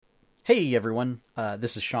Hey everyone,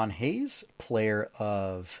 this is Sean Hayes, player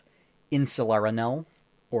of Insularanel,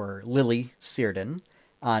 or Lily Searden,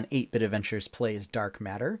 on 8-Bit Adventures Plays Dark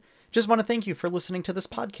Matter. Just want to thank you for listening to this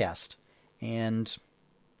podcast. And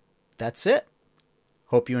that's it.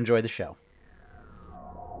 Hope you enjoy the show.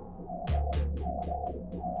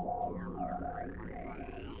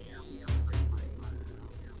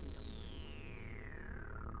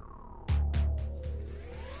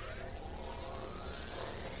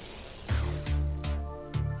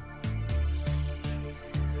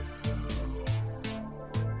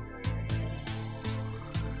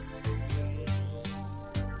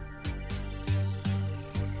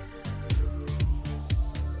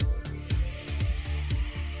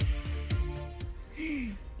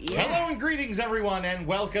 Greetings, everyone, and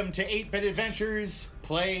welcome to 8-Bit Adventures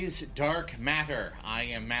Plays Dark Matter. I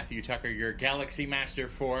am Matthew Tucker, your Galaxy Master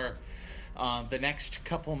for the next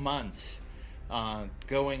couple months.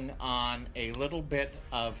 Going on a little bit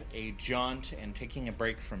of a jaunt and taking a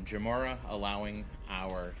break from Jamora, allowing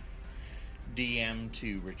our DM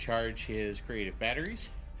to recharge his creative batteries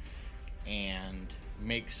and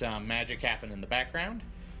make some magic happen in the background,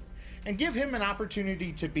 and give him an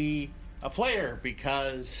opportunity to be a player,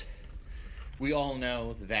 because we all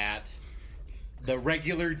know that the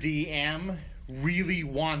regular DM really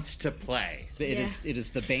wants to play. It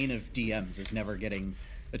is the bane of DMs, is never getting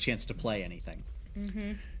a chance to play anything.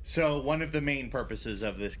 Mm-hmm. So one of the main purposes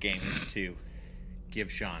of this game is to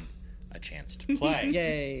give Sean a chance to play.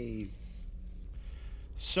 Yay!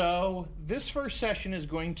 So this first session is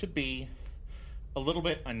going to be a little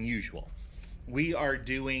bit unusual. We are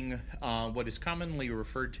doing what is commonly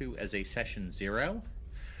referred to as a session 0.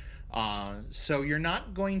 So you're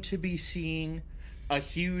not going to be seeing a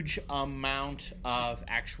huge amount of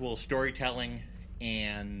actual storytelling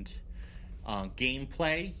and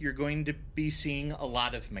gameplay. You're going to be seeing a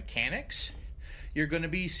lot of mechanics. You're going to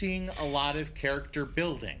be seeing a lot of character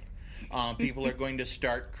building. People are going to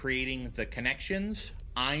start creating the connections.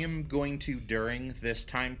 I am going to, during this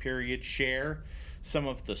time period, share some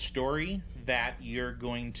of the story that you're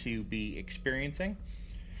going to be experiencing.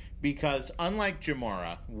 Because unlike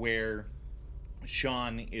Jamora, where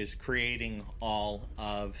Sean is creating all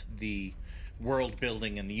of the world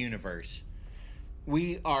building in the universe,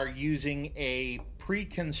 we are using a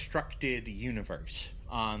pre-constructed universe.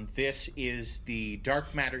 This is the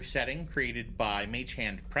Dark Matter setting created by Mage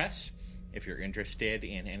Hand Press. If you're interested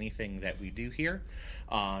in anything that we do here,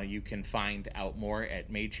 you can find out more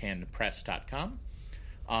at magehandpress.com.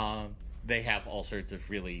 They have all sorts of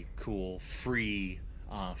really cool, free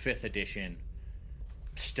 5th edition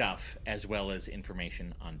stuff, as well as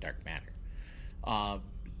information on Dark Matter.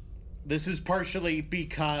 This is partially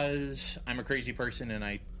because I'm a crazy person and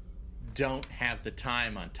I don't have the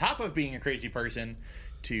time, on top of being a crazy person,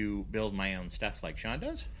 to build my own stuff like Sean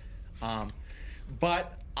does.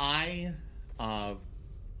 But I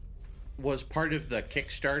was part of the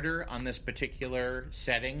Kickstarter on this particular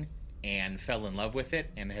setting and fell in love with it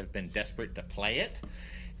and have been desperate to play it.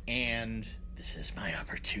 And this is my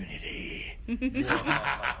opportunity. Yeah,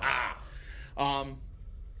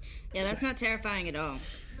 that's not terrifying at all.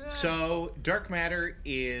 So, Dark Matter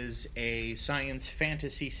is a science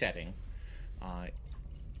fantasy setting.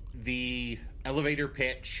 The elevator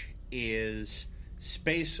pitch is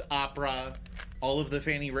space opera, all of the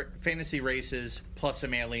fantasy races, plus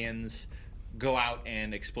some aliens, go out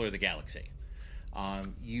and explore the galaxy.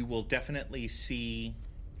 You will definitely see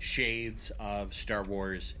shades of Star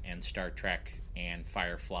Wars and Star Trek and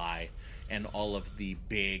Firefly and all of the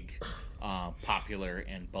big, popular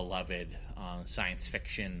and beloved science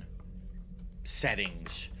fiction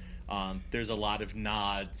settings. There's a lot of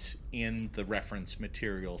nods in the reference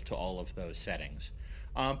material to all of those settings,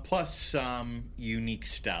 plus some unique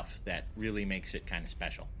stuff that really makes it kind of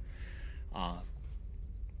special.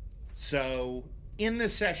 So in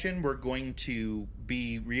this session, we're going to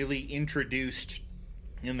be really introduced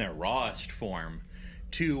in their rawest form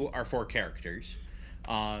to our 4 characters.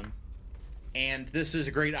 And this is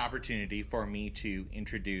a great opportunity for me to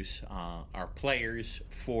introduce our players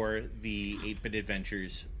for the 8-Bit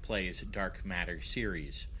Adventures Plays Dark Matter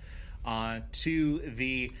series. To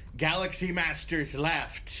the Galaxy Masters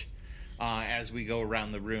left, as we go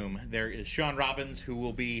around the room, there is Sean Robbins, who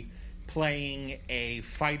will be playing a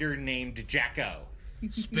fighter named Jacko.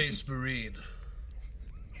 Space Marine.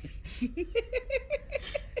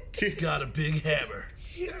 Got a big hammer.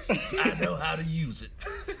 I know how to use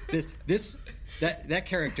it. That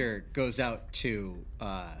character goes out to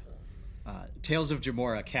Tales of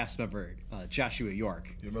Jamora cast member Joshua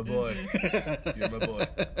York. You're my boy. You're my boy.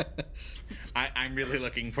 I'm really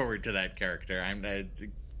looking forward to that character.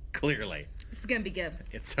 Clearly. This is gonna be good.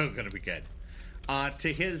 It's so going to be good.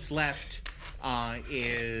 To his left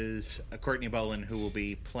is Courtney Boland, who will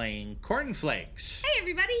be playing Cornflakes, Hey,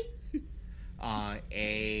 everybody.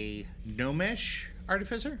 a gnomish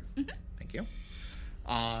artificer. Thank you.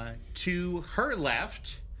 To her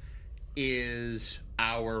left is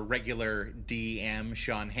our regular DM,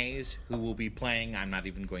 Sean Hayes, who will be playing, I'm not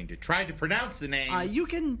even going to try to pronounce the name. You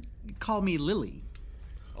can call me Lily.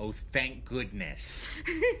 Oh, thank goodness.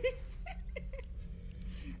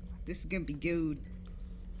 This is gonna be good.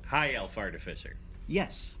 High Elf Artificer.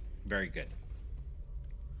 Yes. Very good.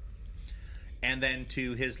 And then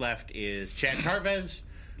to his left is Chad Tarvez,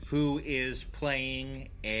 who is playing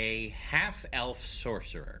a half-elf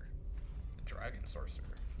sorcerer Dragon sorcerer.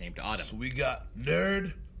 named Autumn. So we got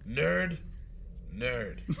nerd.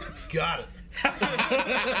 Got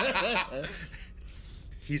it.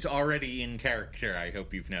 He's already in character, I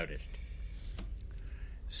hope you've noticed.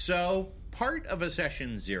 So, part of a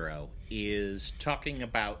session 0 is talking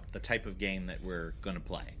about the type of game that we're going to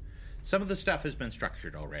play. Some of the stuff has been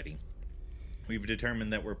structured already. We've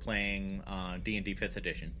determined that we're playing D&D 5th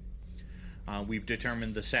edition. We've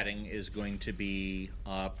determined the setting is going to be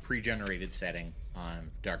a pre-generated setting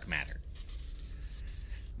on Dark Matter.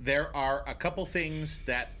 There are a couple things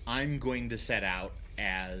that I'm going to set out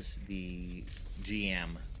as the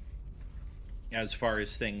GM as far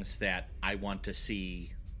as things that I want to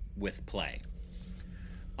see with play.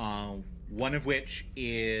 One of which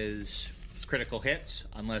is critical hits.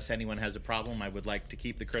 Unless anyone has a problem, I would like to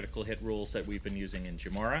keep the critical hit rules that we've been using in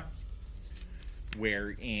Jamora,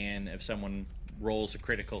 wherein if someone rolls a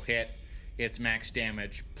critical hit, it's max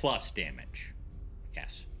damage plus damage.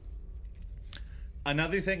 Yes.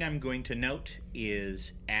 Another thing I'm going to note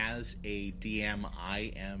is, as a DM,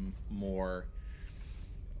 I am more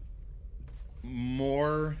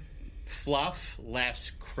fluff,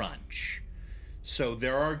 less crunch. So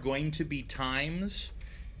there are going to be times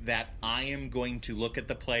that I am going to look at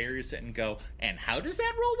the players and go, and how does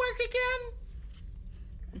that roll work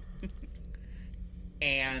again?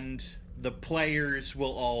 And the players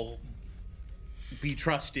will all be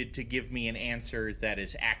trusted to give me an answer that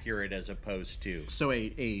is accurate as opposed to... So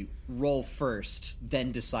a roll first,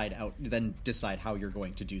 then decide how you're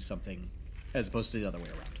going to do something, as opposed to the other way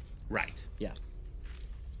around. Right. Yeah.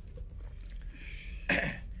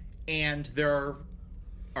 And there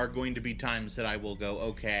are going to be times that I will go,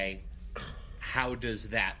 okay, how does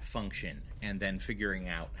that function? And then figuring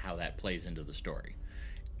out how that plays into the story.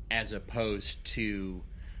 As opposed to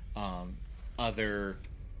other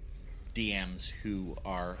DMs who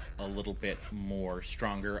are a little bit more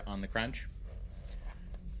stronger on the crunch.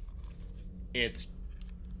 It's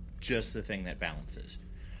just the thing that balances.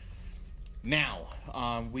 Now,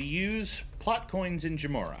 we use plot coins in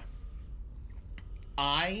Jamora.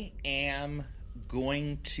 I am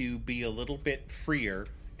going to be a little bit freer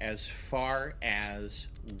as far as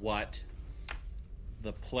what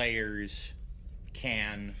the players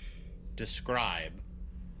can describe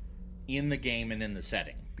in the game and in the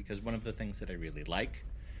setting. Because one of the things that I really like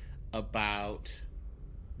about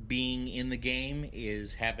being in the game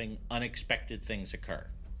is having unexpected things occur.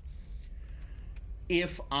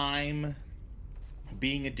 If I'm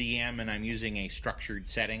being a DM and I'm using a structured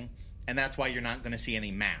setting, and that's why you're not going to see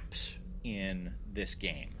any maps in this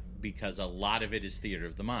game, because a lot of it is theater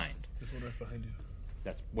of the mind. There's one right behind you.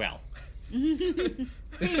 That's, well...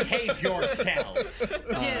 Behave yourself.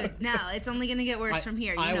 Dude, no, it's only going to get worse from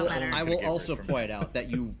here. You know better. I will also point out that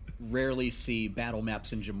you rarely see battle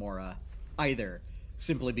maps in Jamora either,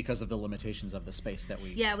 simply because of the limitations of the space that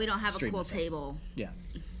we Yeah, we don't have a stream cool this in. table. Yeah.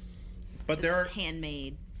 But there are...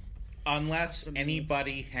 handmade. Unless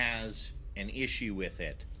anybody has an issue with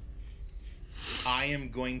it, I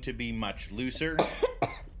am going to be much looser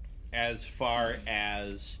as far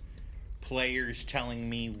as players telling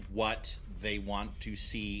me what they want to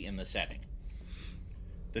see in the setting.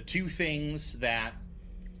 The two things that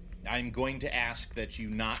I'm going to ask that you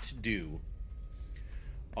not do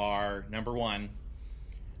are, number one,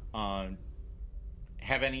 have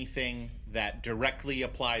anything that directly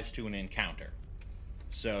applies to an encounter.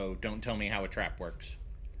 So don't tell me how a trap works.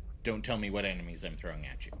 Don't tell me what enemies I'm throwing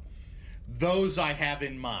at you. Those I have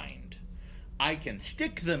in mind. I can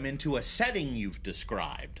stick them into a setting you've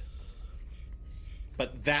described.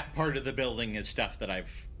 But that part of the building is stuff that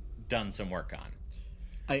I've done some work on.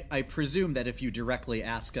 I presume that if you directly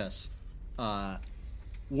ask us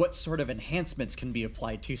what sort of enhancements can be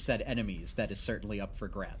applied to said enemies, that is certainly up for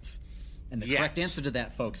grabs. And the correct answer to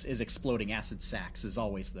that, folks, is exploding acid sacks is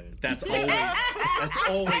always the... That's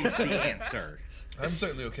always the answer. I'm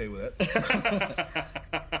certainly okay with it.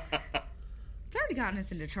 It's have gotten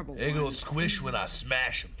us into trouble They go once. squish when I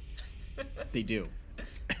smash them. They do.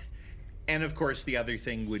 And of course, the other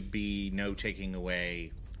thing would be no taking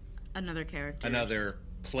away Another character. another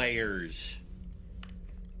player's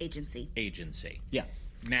agency. Yeah.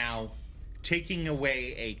 Now, taking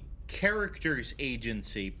away a character's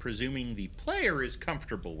agency, presuming the player is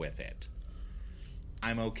comfortable with it,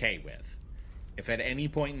 I'm okay with. If at any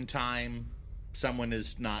point in time someone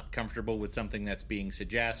is not comfortable with something that's being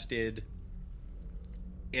suggested,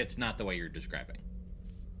 it's not the way you're describing.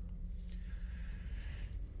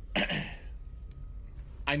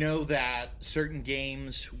 I know that certain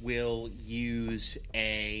games will use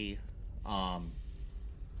a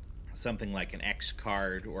something like an X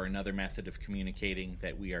card or another method of communicating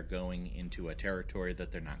that we are going into a territory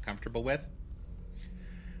that they're not comfortable with.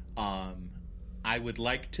 I would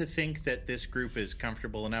like to think that this group is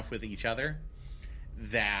comfortable enough with each other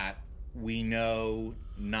that we know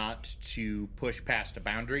not to push past a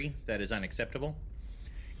boundary that is unacceptable.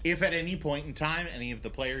 If at any point in time any of the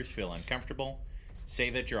players feel uncomfortable, say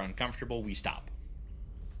that you're uncomfortable, we stop.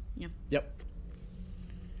 Yeah. Yep.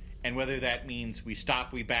 And whether that means we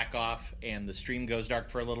stop, we back off, and the stream goes dark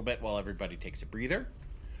for a little bit while everybody takes a breather,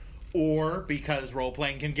 or because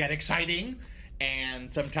role-playing can get exciting, and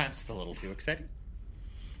sometimes it's a little too exciting,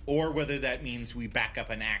 or whether that means we back up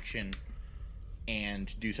an action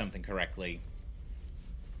and do something correctly.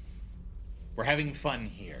 We're having fun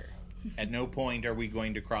here. At no point are we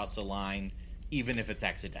going to cross a line, even if it's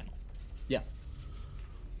accidental. Yeah.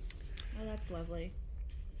 Oh, that's lovely.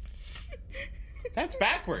 That's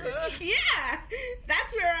backwards. Yeah,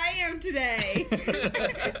 that's where I am today,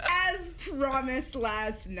 as promised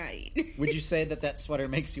last night. Would you say that sweater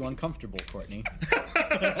makes you uncomfortable, Courtney?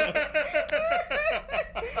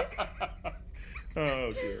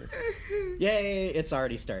 Oh, dear. Yay, it's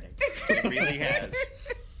already starting. It really has.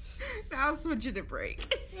 Now I'll switch it to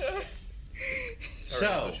break.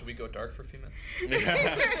 So should we go dark for a few minutes?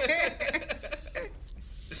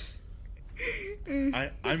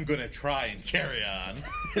 I'm going to try and carry on.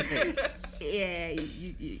 Yeah,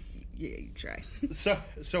 you try.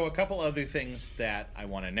 So a couple other things that I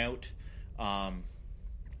want to note. A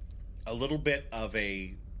little bit of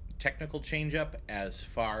a technical change-up as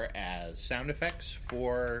far as sound effects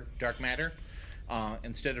for Dark Matter.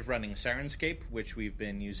 Instead of running Sirenscape, which we've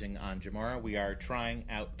been using on Jamora, we are trying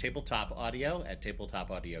out Tabletop Audio at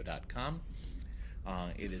tabletopaudio.com.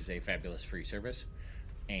 It is a fabulous free service,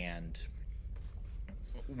 and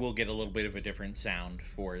we'll get a little bit of a different sound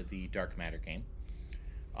for the Dark Matter game.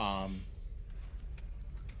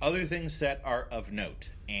 Other things that are of note,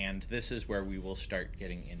 and this is where we will start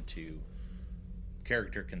getting into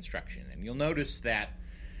character construction. And you'll notice that,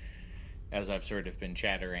 as I've sort of been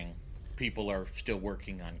chattering, people are still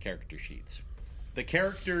working on character sheets. The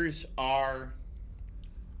characters are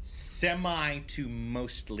semi to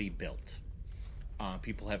mostly built.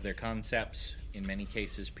 People have their concepts. In many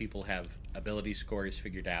cases, people have ability scores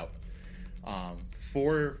figured out.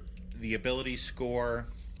 For the ability score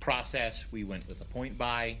process, we went with a point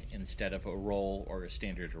buy instead of a roll or a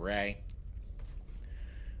standard array.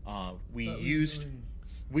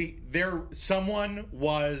 Someone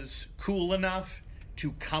was cool enough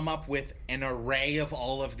to come up with an array of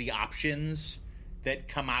all of the options that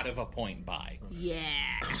come out of a point buy. Yeah.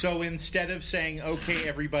 So instead of saying, okay,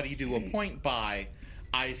 everybody do a point buy,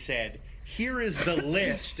 I said, here is the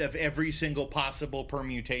list of every single possible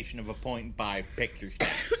permutation of a point buy. Pick your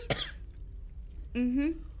steps.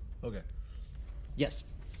 Mm-hmm. Okay. Yes.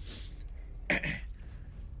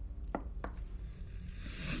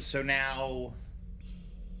 So now,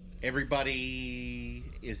 everybody,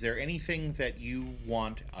 is there anything that you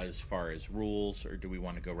want as far as rules, or do we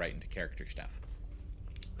want to go right into character stuff?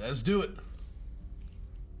 Let's do it.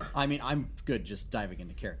 I mean, I'm good just diving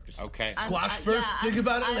into characters. Okay. Squash first, think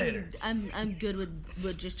about it later. I'm good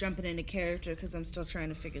with just jumping into character because I'm still trying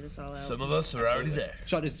to figure this all out. Some of us are already there.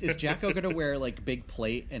 Sean, is Jacko going to wear like big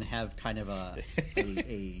plate and have kind of a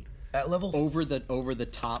At level over the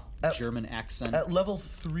top German accent? At level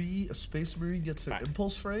 3, a Space Marine gets their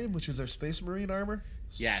Impulse Frame, which is their Space Marine armor.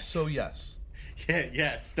 Yes. So yes. Yeah,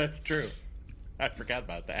 yes, that's true. I forgot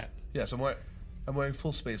about that. Yes, I'm wearing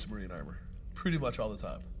full Space Marine armor pretty much all the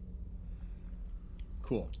time.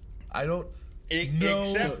 Cool. I don't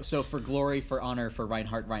know. So for glory, for honor, for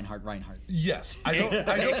Reinhardt. Yes, I don't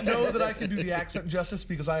know that I can do the accent justice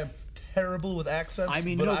because I am terrible with accents. I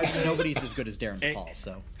mean, nobody's as good as Darren Paul,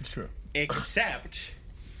 so it's true. Except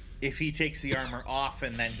if he takes the armor off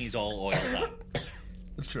and then he's all oiled up.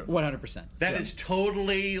 It's true. 100%. That is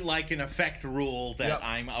totally like an effect rule that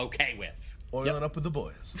I'm okay with. Oiling up with the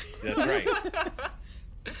boys. That's right.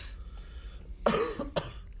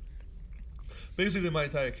 Basically, my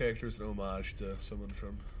entire character is an homage to someone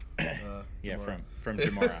from. Yeah, Gamora. from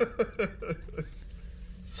Gamora.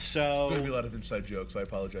 So There's going to be a lot of inside jokes. I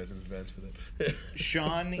apologize in advance for that.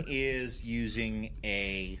 Sean is using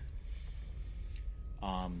a,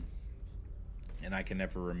 and I can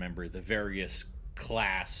never remember the various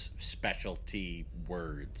class specialty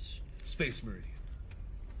words. Space Marine.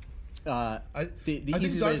 The I think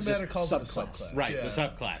easy Dark way is just Matter calls it a subclass. subclass. Right, Yeah. the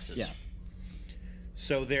subclasses. Yeah.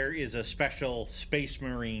 So there is a special Space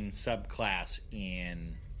Marine subclass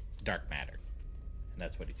in Dark Matter. And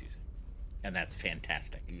that's what he's using. And that's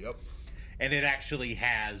fantastic. Yep. And it actually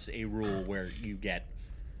has a rule where you get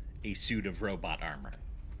a suit of robot armor.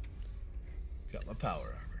 Got my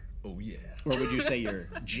power armor. Oh, yeah. Or would you say you're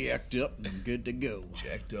jacked up and good to go?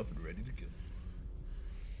 Jacked up and ready to go.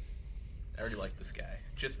 I already like this guy.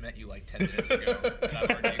 Just met you like 10 minutes ago, and I'm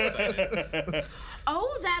already excited.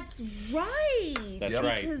 Oh, that's right. That's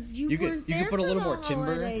right. Because you could weren't put a there little for more the timbre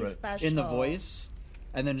holiday special. in the voice,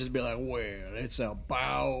 and then just be like, "Well, it's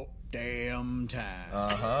about damn time."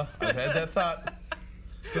 Uh-huh. I've had that thought.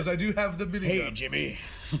 Because I do have the minigun. Hey, Jimmy.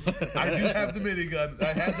 I do have the minigun.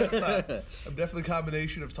 I had that thought. I'm definitely a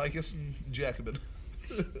combination of Tychus and Jacobin.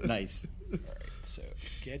 Nice. All right, so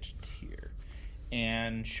Gadgeteer.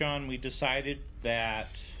 And Sean, we decided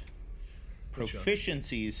that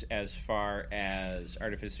proficiencies as far as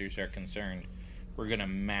artificers are concerned, we're going to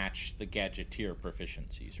match the Gadgeteer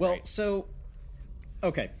proficiencies, Well, right? so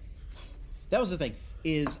okay, that was the thing.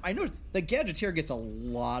 Is I know the Gadgeteer gets a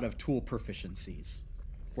lot of tool proficiencies,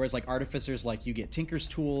 whereas like artificers, like you get Tinker's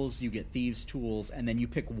tools, you get Thieves' tools, and then you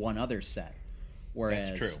pick one other set.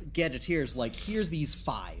 Whereas That's true. Gadgeteers, like here's these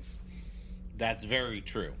 5. That's very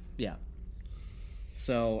true. Yeah.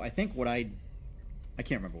 So I think what I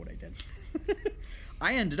can't remember what I did.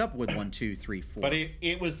 I ended up with 1, 2, 3, 4. But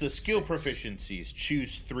it was the skill 6. proficiencies.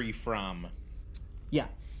 Choose 3 from. Yeah.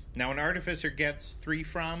 Now, an artificer gets 3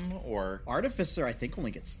 from, or Artificer, I think,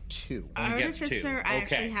 only gets 2. only gets 2. Artificer, I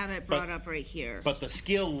Okay. actually have it brought up right here. But the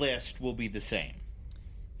skill list will be the same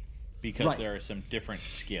because Right. there are some different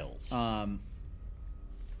skills.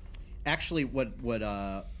 Actually,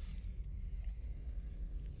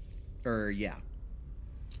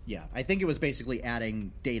 yeah, I think it was basically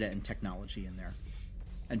adding data and technology in there,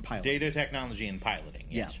 and piloting. Data technology and piloting.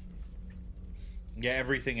 Yes. Yeah.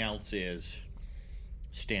 Everything else is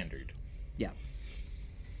standard. Yeah.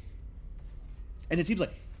 And it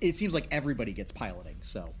seems like everybody gets piloting.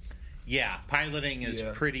 So Yeah, piloting is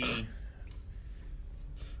Yeah. pretty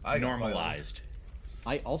I got normalized.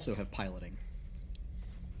 I also have piloting.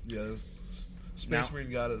 Yeah. Space Now-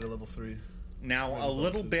 Marine got it at level 3. Now, Right, a level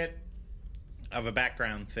little 2. bit of a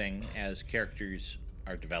background thing as characters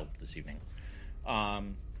are developed this evening.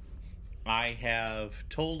 I have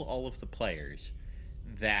told all of the players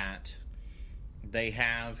that they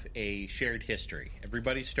have a shared history.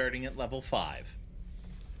 Everybody's starting at level 5.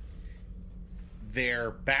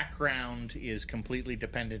 Their background is completely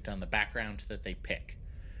dependent on the background that they pick.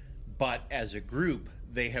 But as a group,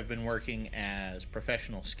 they have been working as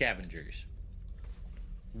professional scavengers,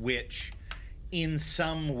 which in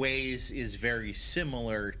some ways is very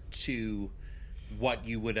similar to what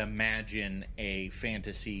you would imagine a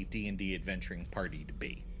fantasy D&D adventuring party to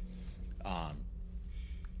be.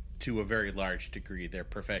 To a very large degree, they're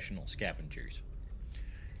professional scavengers,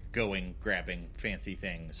 going, grabbing fancy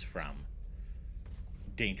things from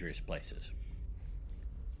dangerous places.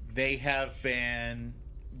 They have been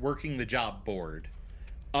working the job board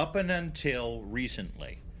up and until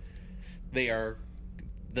recently. The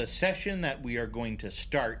session that we are going to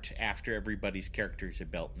start after everybody's characters are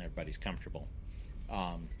built and everybody's comfortable,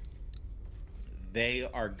 they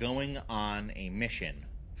are going on a mission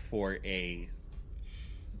for a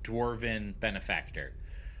dwarven benefactor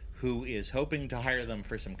who is hoping to hire them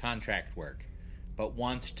for some contract work, but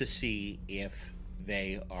wants to see if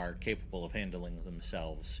they are capable of handling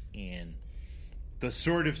themselves in the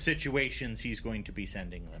sort of situations he's going to be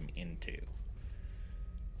sending them into.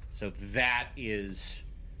 So that is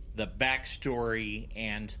the backstory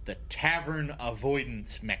and the tavern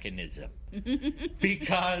avoidance mechanism.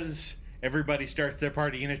 Because everybody starts their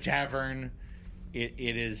party in a tavern, it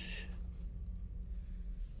is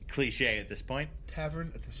cliche at this point.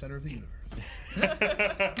 Tavern at the center of the universe.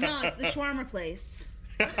 No, it's the shawarma place.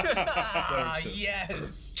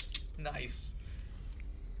 Yes. Nice.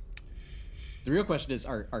 The real question is,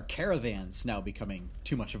 are caravans now becoming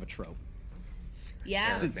too much of a trope?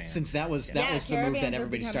 Yeah. Caravan. Since that was Yeah, the move caravans that are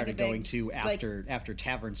everybody becoming started a big, going to like- after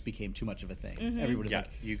taverns became too much of a thing. Everybody's Yeah, like,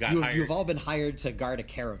 you got you've hired." all been hired to guard a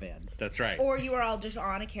caravan. That's right. Or you are all just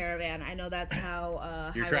on a caravan. I know that's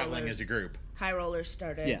how You're High traveling Rollers- as a group. High Rollers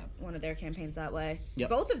started Yeah. one of their campaigns that way. Yep.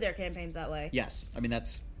 Both of their campaigns that way. Yes, I mean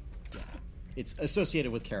that's it's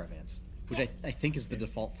associated with caravans, which I think is the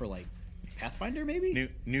default for like Pathfinder, maybe.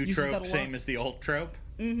 New Uses that a trope, lot? same as the old trope.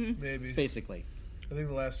 Maybe. Basically. I think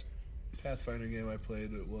the last Pathfinder game I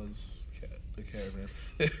played, it was the Caravan.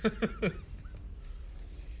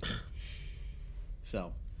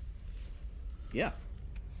 So, yeah.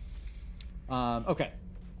 Okay,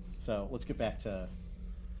 so let's get back to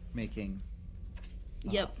making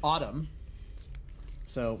Yep. Autumn.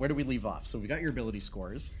 So where do we leave off? So we got your ability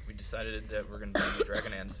scores. We decided that we're going to do the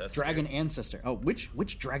Dragon Ancestor. Dragon Ancestor. Oh, which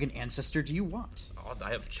Dragon Ancestor do you want? Oh, I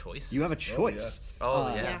have choices. You have a choice. Oh,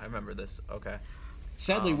 yeah, Yeah. I remember this. Okay.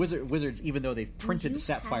 Sadly, Wizards, even though they've printed you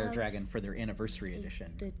Sapphire have Dragon for their anniversary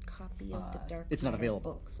edition, The copy of the Dark it's not Matter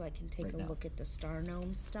available book, so I can take right a now. look at the Star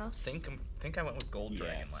Gnome stuff. think I went with Gold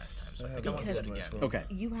Dragon Yes. last time, so I I think have I want it to on do it my again. phone. okay.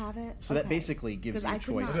 You have it? So that Okay. basically gives 'Cause you I a could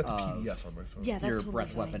choice I got the of PDF on my phone. Yeah, that's your totally breath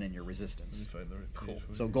fine. weapon and your Let me resistance. find the right Cool. page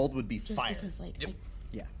for So you. gold would be Just fire. because, like, Yep.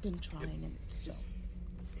 Yeah. I've been trying and it's So. just,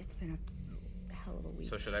 it's been a hell of a week.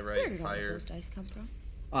 So should I Where write did all of fire? those dice come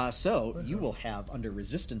from? So you will have under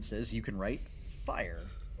resistances, you can write fire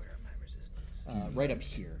Where are my resistance? right up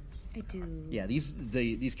here. I do. Yeah, these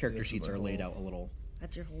character Yes, sheets my are laid whole- out a little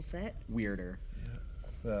That's your whole set? weirder.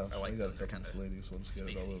 Well, I like I got a those. They're couple kinda miscellaneous ones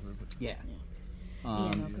scattered all spacey. over. But Yeah.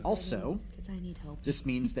 Yeah, no, 'cause also, because I need help. this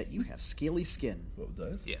means that you have scaly skin. what was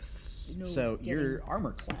that? Yes. No, So getting, your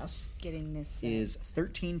armor class getting this set. is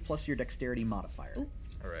 13 plus your dexterity modifier. Ooh.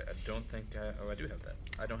 All right. I don't think. I do have that.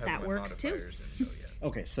 I don't have That my works, too. modifiers in Go yet.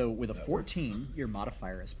 Okay, so with a 14, your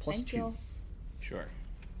modifier is plus Thank 2. you. Sure.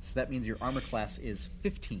 So that means your armor class is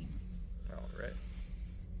 15. All right.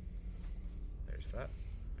 There's that.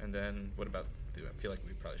 And then what about? I feel like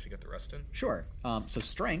we probably should get the rest in. Sure. So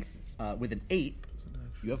strength, with an 8,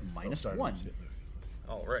 you have minus sorry, 1. shit, there.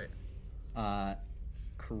 All right.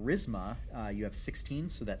 Charisma, you have 16,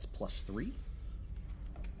 so that's plus 3.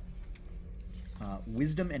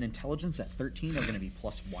 Wisdom and intelligence at 13 are going to be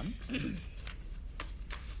plus 1.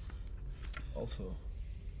 Also,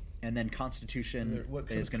 And then constitution what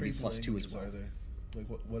kind is of going to be crazy plus 2 as languages well. Are there?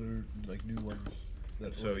 Like what are like new ones?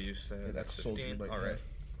 That So like, you said that soldier 15? might All right.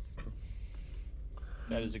 have?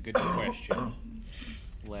 That is a good question.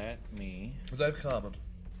 Let me Because I have common.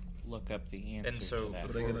 look up the answer And so to that.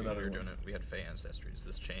 But I before get we another were one. doing it, we had Fey Ancestry. Does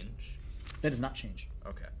this change? That does not change.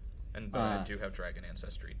 Okay. And but I do have Dragon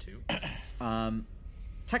Ancestry too.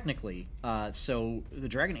 Technically, so the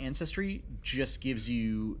Dragon Ancestry just gives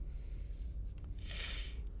you...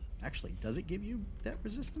 Actually, does it give you that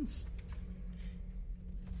resistance?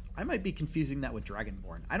 I might be confusing that with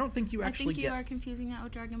Dragonborn. I don't think you I actually think you get... are confusing that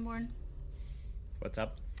with Dragonborn. What's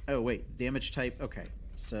up? Oh, wait. Damage type. Okay.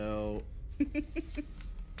 So...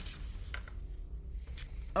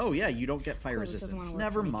 Oh, yeah, you don't get fire Clovis doesn't resistance. wanna work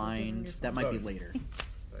Never for me, Clovis, mind. under That might be phone. later.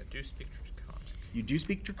 But I do speak Draconic. You do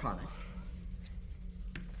speak Draconic.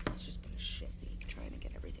 It's just been a shit week trying to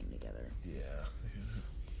get everything together. Yeah.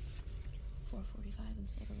 4:45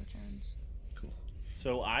 instead of returns. Cool.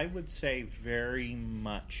 So I would say very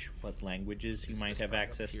much what languages you Is might this have brought up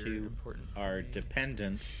access here to important for are me?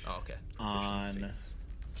 dependent Oh, okay. on Proficiencies.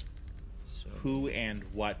 So who and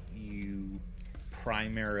what you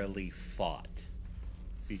primarily fought,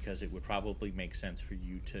 because it would probably make sense for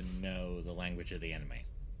you to know the language of the enemy.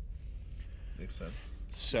 Makes sense.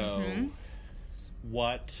 So,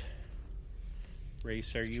 what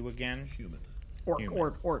race are you again? Human.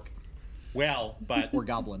 Human. Orc. Well, but Or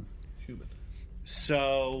goblin. Human.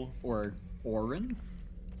 so Or Orin.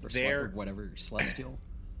 Or There- or whatever, celestial.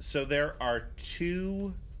 so there are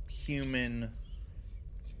two human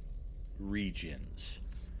regions.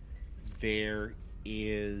 There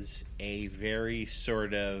is a very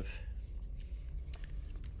sort of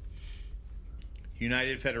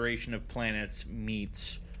United Federation of Planets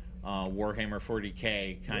meets Warhammer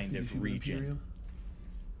 40k kind of Human region. Imperium?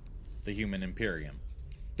 The Human Imperium.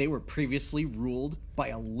 They were previously ruled by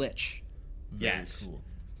a lich. Very Yes. cool.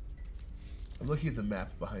 I'm looking at the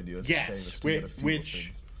map behind you. It's Yes, saying it's to get a feel of which-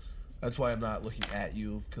 things. That's why I'm not looking at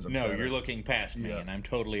you because I'm No, trying you're to, looking past me, Yeah. and I'm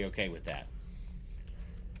totally okay with that.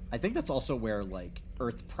 I think that's also where like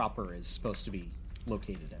Earth proper is supposed to be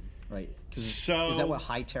located in, right? 'Cause So- is that what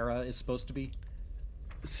High Terra is supposed to be?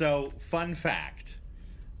 So, fun fact: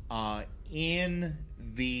 in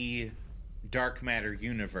the dark matter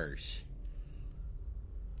universe,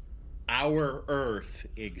 our Earth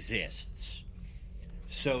exists.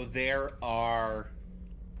 So there are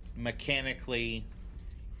mechanically,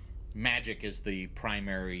 magic is the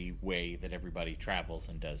primary way that everybody travels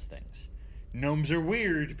and does things. Gnomes are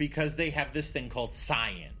weird because they have this thing called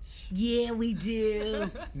science. Yeah, we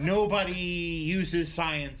do. Nobody uses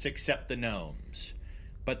science except the gnomes.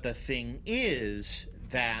 But the thing is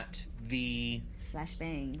that the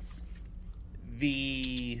Flashbangs.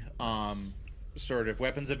 Sort of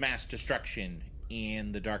weapons of mass destruction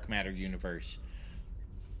in the dark matter universe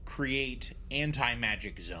create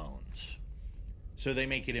anti-magic zones. So they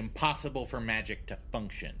make it impossible for magic to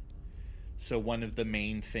function. So one of the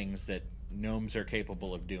main things that gnomes are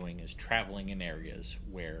capable of doing is traveling in areas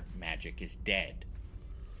where magic is dead.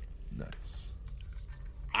 Nice.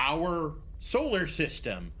 Our solar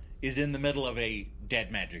system is in the middle of a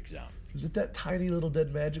dead magic zone. Is it that tiny little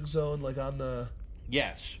dead magic zone, like on the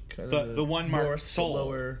Yes. kind of The one marked north, Sol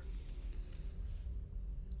lower?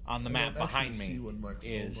 on the I map don't behind actually me see one marked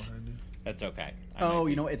Sol is... behind it. That's okay. Oh,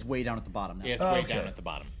 you know, it's way down at the bottom now. It's Oh, way okay. down at the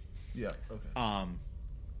bottom. Yeah. Okay.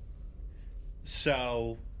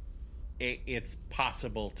 So it's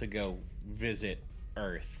possible to go visit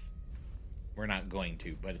Earth. We're not going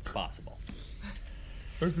to, but it's possible.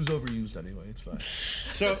 Earth is overused anyway. It's fine.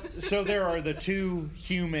 So there are the two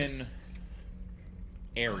human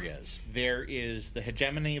areas. There is the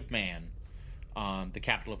hegemony of man, the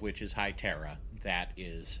capital of which is High Terra. That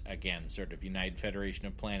is, again, sort of United Federation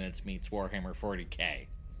of Planets meets Warhammer 40k.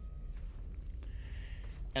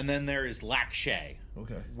 And then there is Lakshay,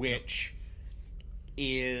 Okay. which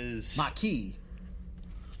is... Maquis.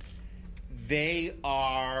 They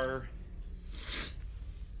are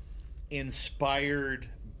inspired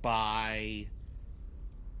by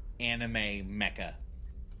anime mecha.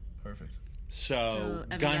 Perfect. So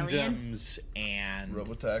So, Gundams and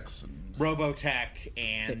Robotechs and Robotech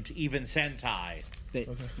and even Sentai.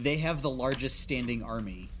 They have the largest standing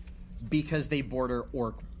army because they border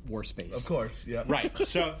orc war space. of course, yeah. Right.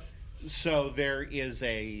 So there is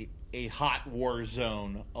a hot war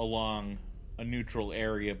zone along a neutral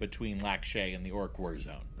area between Lakshay and the orc war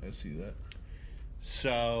zone. I see that.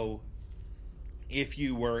 So if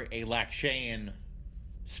you were a Lakshayan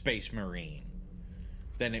space marine,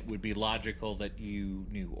 then it would be logical that you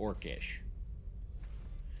knew Orcish.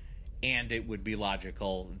 And it would be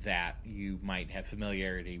logical that you might have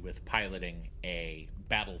familiarity with piloting a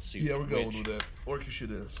battle suit. Yeah, we're going with that. Orcish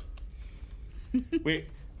it is.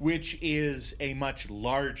 Which is a much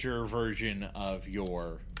larger version of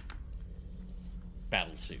your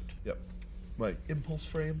battle suit. Yep. My impulse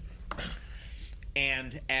frame.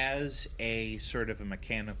 And as a sort of a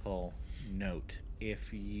mechanical note,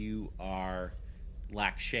 if you are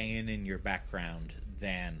Lakshayan in your background,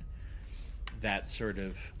 then that sort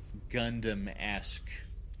of Gundam-esque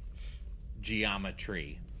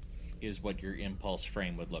geometry is what your impulse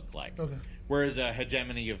frame would look like. Okay. Whereas a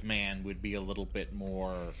hegemony of man would be a little bit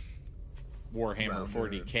more Warhammer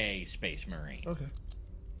Rounded. 40k Space Marine. Okay.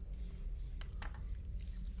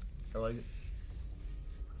 I like it.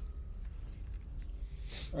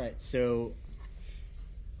 All right, so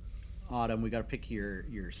Autumn, we got to pick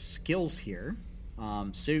your skills here.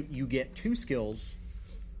 So you get 2 skills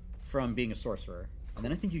from being a sorcerer, and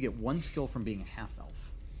then I think you get 1 skill from being a half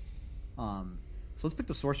elf. So let's pick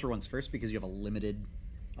the sorcerer ones first because you have a limited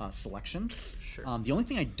selection. Sure. The only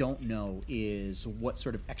thing I don't know is what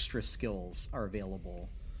sort of extra skills are available.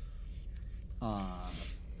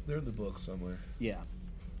 They're in the book somewhere. Yeah,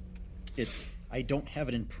 I don't have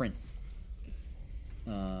it in print.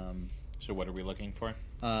 So what are we looking for?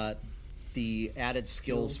 The added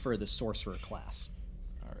skills for the sorcerer class.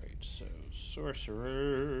 All right, so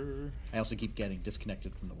sorcerer. I also keep getting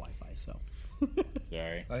disconnected from the Wi-Fi, so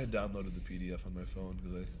Sorry. I had downloaded the PDF on my phone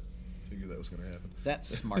because I figured that was going to happen. that's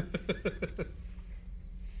smart.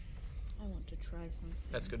 I want to try something.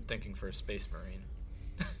 That's good thinking for a space marine.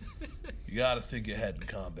 You got to think ahead in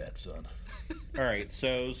combat, son. All right,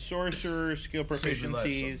 so sorcerer skill Save your life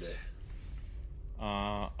proficiencies someday.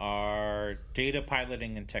 are data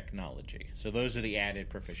piloting and technology. So those are the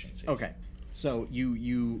added proficiencies. Okay, so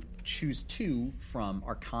you choose 2 from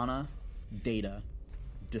Arcana, Data,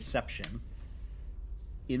 Deception,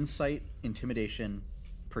 Insight, Intimidation,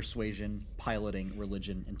 Persuasion, Piloting,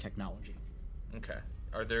 Religion, and Technology. Okay.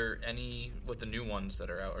 Are there any, with the new ones that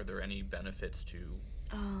are out, are there any benefits to,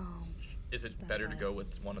 Oh, is it That's better to why go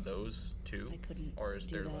with one of those too? I couldn't Or is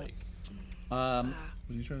do there that. like, What are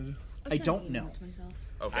you trying to do? I don't know. To myself.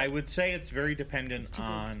 okay. I would say it's very dependent too big.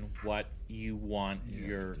 on what you want Yeah,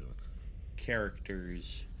 your do it.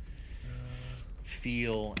 characters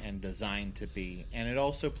feel and design to be. And it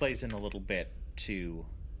also plays in a little bit to...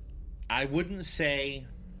 I wouldn't say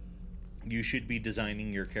you should be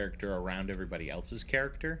designing your character around everybody else's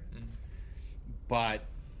character. But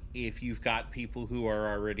if you've got people who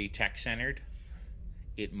are already tech-centered,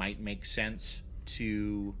 it might make sense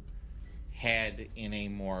to head in a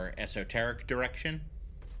more esoteric direction,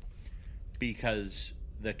 because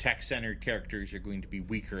the tech-centered characters are going to be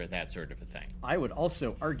weaker at that sort of a thing. I would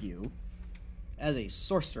also argue, as a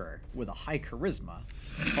sorcerer with a high charisma,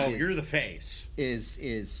 You're the face.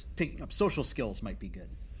 is picking up social skills might be good.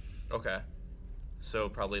 Okay. So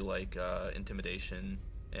probably like intimidation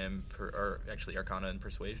and or actually Arcana and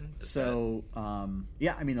Persuasion. So,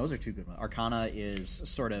 yeah, I mean, those are two good ones. Arcana is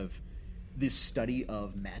sort of the study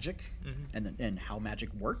of magic and how magic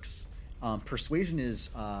works. Persuasion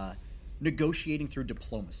is negotiating through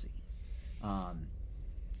diplomacy.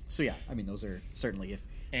 So, yeah, I mean, those are certainly if.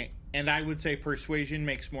 And I would say persuasion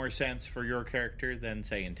makes more sense for your character than,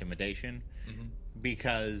 say, intimidation.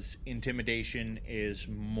 Because intimidation is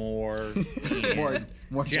more in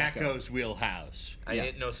more Jacko's wheelhouse. I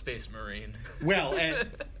ain't no space marine. Well,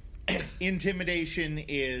 and intimidation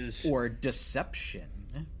is... Or deception.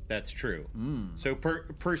 That's true. So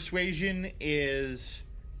persuasion is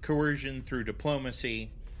coercion through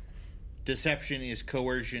diplomacy. Deception is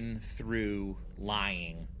coercion through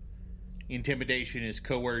lying. Intimidation is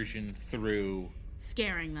coercion through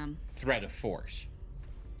Scaring them. threat of force.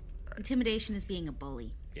 Intimidation is being a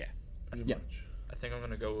bully. Yeah. Yeah. I think I'm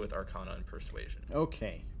going to go with Arcana and Persuasion.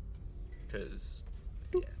 Okay. Because,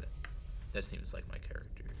 that seems like my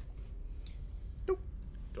character. Boop.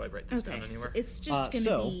 Do I write this Okay, down so anywhere? it's just going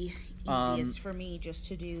to be easiest for me just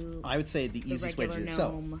to do. I would say the easiest way to do regular it.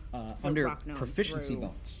 So, gnome, the under rock gnome proficiency through,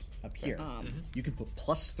 bonus up here, you can put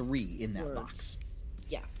 +3 in that words. box.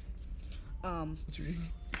 Yeah. What's your email?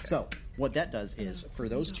 So, what that does is, for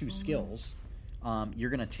those two skills, you're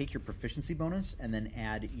going to take your proficiency bonus and then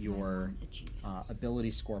add your ability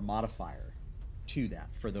score modifier to that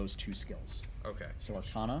for those two skills. Okay. So,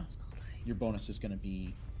 Arcana, your bonus is going to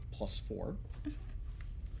be +4.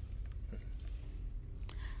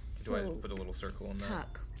 Do I put a little circle in that?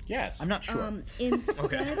 Tuck. Yes. I'm not sure.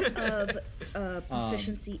 Instead of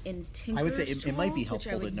proficiency in Tinker's I would say it might be tools, which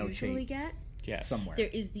I helpful to would usually notate get, Yes. somewhere. there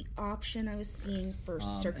is the option I was seeing for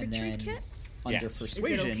circuitry and then kits. under Yes. Is it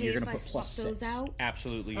persuasion, okay you're going if to I put swap +6. those out?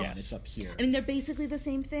 Absolutely, And yes. it's up here. I mean, they're basically the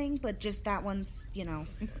same thing, but just that one's,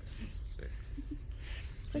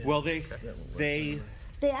 Well, they they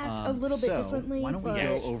act a little bit so differently. why don't we but,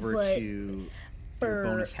 go over but to your for-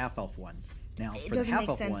 bonus half-elf one? Now, it for the doesn't make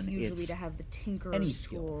half-elf sense one, usually it's to have the Tinker's any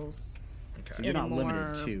skill. tools so in you're a not limited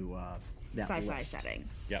more to that sci-fi list, setting.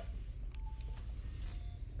 Yep.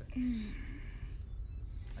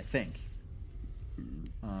 I think.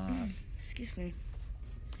 Excuse me.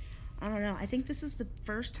 I don't know. I think this is the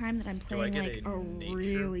first time that I'm I playing get like a a nature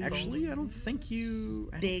really Actually, I don't think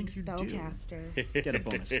you big do spellcaster. get a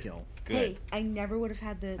bonus skill. Good. Hey, I never would have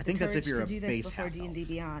had the think that's courage if you're to a do this base before half-elf. D&D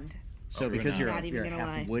Beyond. So True because enough. you're Not even a gonna half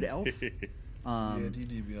lie. wood elf. Yeah,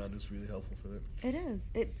 D&D Beyond is really helpful for that. It is.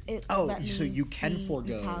 It Oh, let so me you can be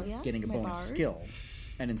forego Natalia, getting a my bonus bard. skill,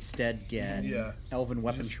 and instead get Yeah. elven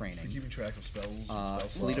weapon Just For training, keeping track of spells. and spell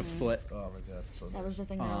fleet of slots. foot, Oh my god. So That was the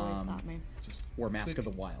thing that always got me. just or mask click. of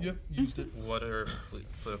the wild. Yep, used it. What are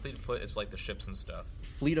for the fleet of foot? It's like the ships and stuff.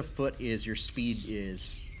 Fleet of foot is your speed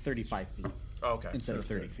is 35 feet Oh, okay. instead of That's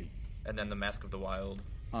 30 good. feet. And then the Mask of the Wild.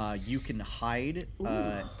 You can hide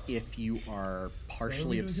if you are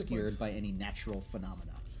partially doing hit obscured points? by any natural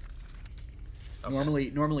phenomena. Oh,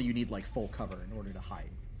 Normally you need like full cover in order to hide.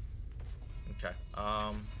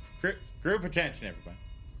 Okay. Group attention, everybody.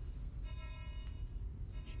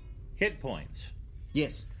 Hit points.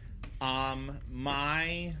 Yes.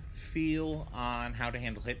 My feel on how to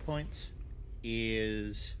handle hit points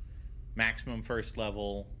is maximum first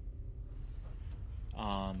level.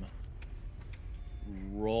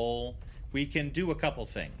 Roll. We can do a couple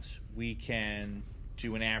things. We can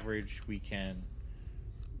do an average. We can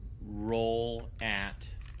roll at.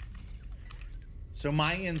 So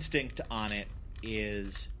my instinct on it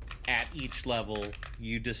is at each level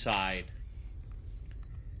you decide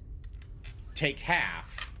take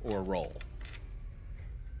half or roll.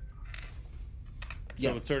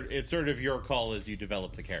 So Yeah. it's sort of your call as you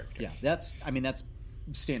develop the character. Yeah, that's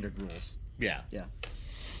standard rules. Yeah. Yeah.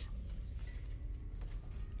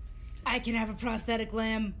 I can have a prosthetic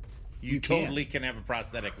limb. You can. totally can have a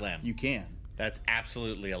prosthetic limb. You can. That's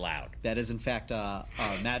absolutely allowed. That is in fact a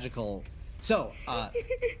magical. So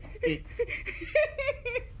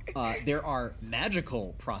there are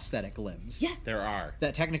magical prosthetic limbs. Yeah. There are.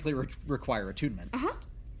 That technically require attunement.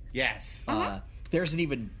 Yes. There's an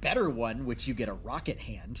even better one, which you get a rocket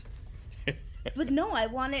hand. But no, I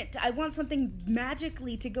want something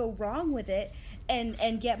magically to go wrong with it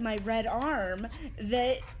and get my red arm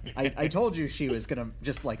that... I told you she was gonna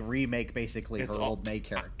just like remake basically her old May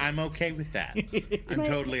character. I'm okay with that. I'm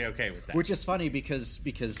totally okay with that. Which is funny because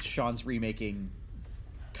Sean's remaking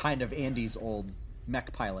kind of Andy's old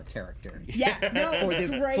mech pilot character. Yeah, no,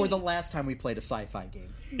 great. For the last time we played a sci-fi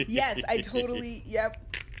game. Yes, I totally... Yep.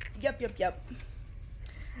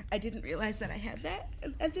 I didn't realize that I had that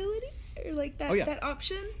ability, or like that, that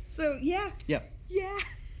option. So, yeah. Yep. Yeah.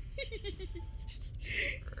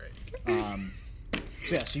 Alright.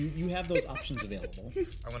 So yeah, so you have those options available.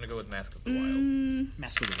 I'm gonna go with Mask of the Wild.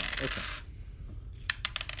 Mask of the Wild, okay.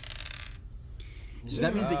 So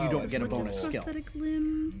that means that you don't get a bonus skill. Prosthetic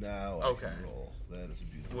limb. Now I Okay. can roll. That is a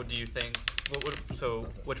beautiful. What do you think? So,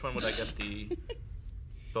 which one would I get the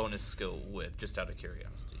bonus skill with? Just out of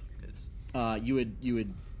curiosity, because You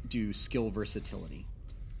would do skill versatility,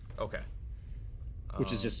 okay,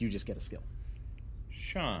 which is just you just get a skill.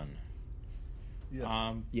 Sean.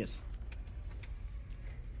 Yeah. Yes.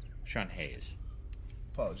 Sean Hayes.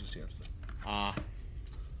 Apologies, Chancellor.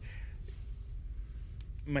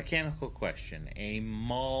 Mechanical question. A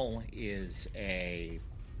maul is a...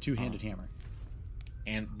 Two-handed hammer.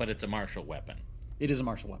 But it's a martial weapon. It is a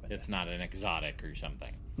martial weapon. It's not an exotic or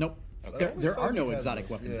something. Nope. Okay. There are no you had exotic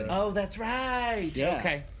those, weapons yeah. in it. Oh, that's right. Yeah.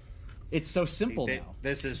 Okay. It's so simple now.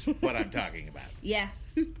 This is what I'm talking about. Yeah.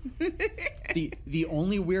 The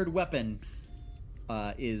only weird weapon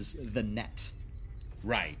is the net.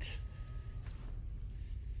 Right.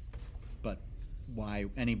 But why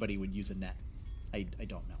anybody would use a net, I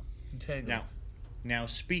don't know. Tango. Now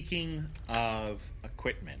speaking of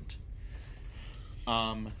equipment,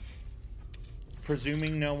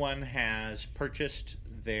 presuming no one has purchased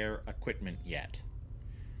their equipment yet,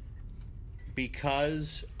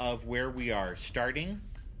 because of where we are starting,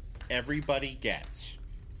 everybody gets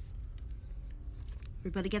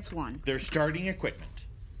one. their starting equipment.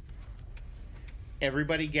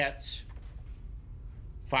 Everybody gets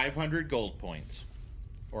 500 gold points,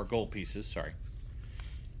 or gold pieces, sorry,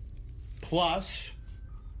 plus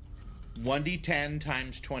 1d10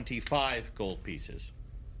 times 25 gold pieces.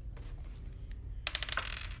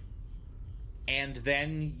 And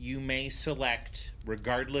then you may select,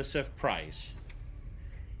 regardless of price,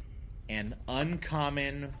 an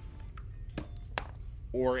uncommon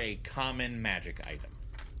or a common magic item.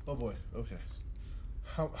 Oh boy. Okay.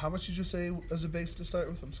 How much did you say as a base to start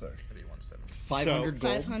with? I'm sorry. maybe 170. 500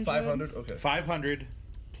 gold. 500. Okay. 500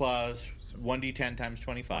 plus 1d10 times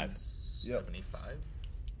 25. Yep. 75.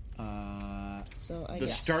 So I The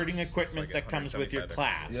guess. starting equipment So I get that comes with your 175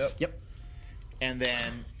 class. Yep. Yep. And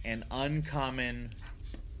then an uncommon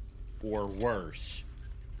or worse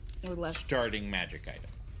Or less. starting magic item.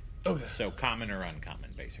 Okay. So common or uncommon,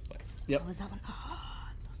 basically. Yep. Oh, is that one? Oh,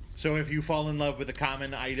 So if you fall in love with a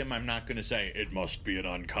common item, I'm not going to say it must be an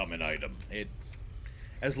uncommon item.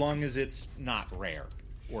 As long as it's not rare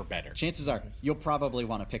or better, Chances are you'll probably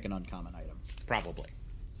want to pick an uncommon item. probably.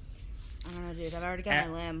 I don't know, dude. I've already got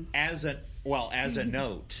my limb. As a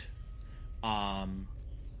note, I'm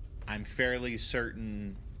fairly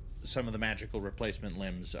certain some of the magical replacement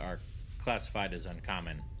limbs are classified as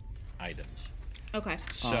uncommon items. Okay.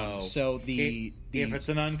 So the if it's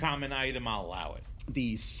an uncommon item, I'll allow it.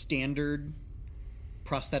 the standard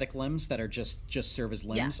prosthetic limbs that are just serve as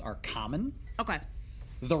limbs are common. Okay.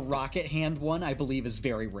 The rocket hand one, I believe, is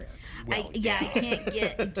very rare. Well, I can't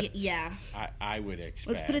get yeah. I would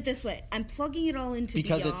expect. Let's put it this way. I'm plugging it all into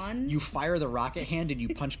Because Beyond. you fire the rocket hand and you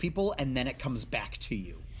punch people, and then it comes back to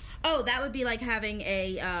you. Oh, that would be like having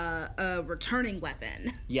a returning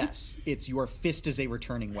weapon. Yes, it's your fist is a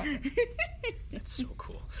returning weapon. That's so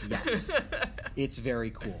cool. Yes, it's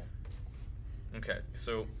very cool. Okay,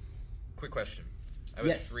 so quick question. I was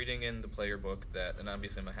Yes. reading in the player book that, and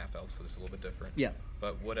obviously I'm a half elf, so this is a little bit different. Yeah.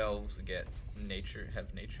 But wood elves have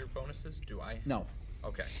nature bonuses? Do I? No,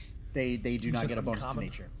 Okay. they do not said get a bonus to uncommon?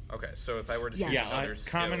 nature. Okay, so if I were to Yeah. choose Yeah, another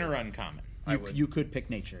common skill, or uncommon. I would. You could pick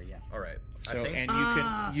nature, yeah. All right. So I think,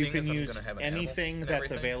 and you seeing can as I'm use gonna have an animal anything and that's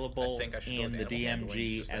everything, available I think I should go in with the animal handling.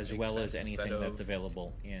 DMG Does that as make well as sense anything instead that's of-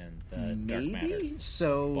 available in the Dark Matter. Maybe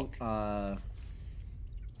so. book.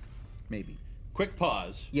 Maybe. Quick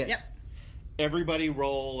pause. Yes. Yep. Everybody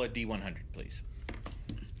roll a D100, please.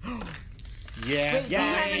 Wait, Yes, so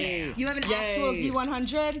you have an actual Yay.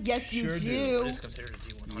 D100? Yes, you Sure do. do. What is considered a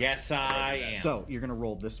D100? yes, I am. So you're gonna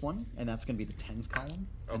roll this one, and that's gonna be the tens column,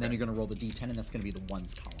 and then Okay. you're gonna roll the D10, and that's gonna be the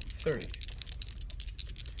ones column. 30.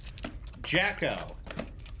 Jacko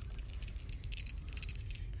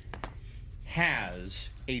has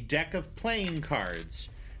a deck of playing cards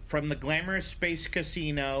from the glamorous space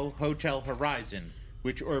casino Hotel Horizon,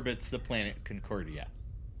 which orbits the planet Concordia.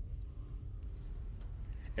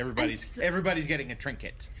 Everybody's getting a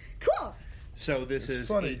trinket. Cool. So this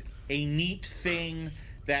is a neat thing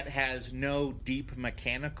that has no deep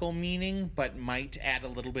mechanical meaning, but might add a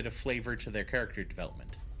little bit of flavor to their character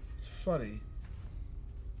development. It's funny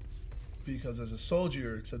because as a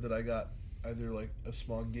soldier, it said that I got either like a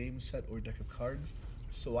small game set or a deck of cards.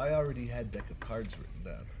 So I already had deck of cards written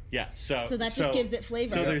down. Yeah, so that just gives it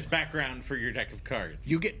flavor. So there's background for your deck of cards.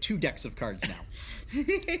 You get 2 decks of cards now.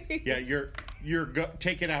 Yeah,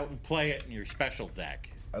 take it out and play it in your special deck.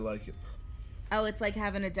 I like it. Oh, it's like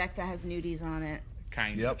having a deck that has nudies on it.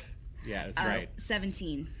 Kind Yep. of. Yeah, that's right.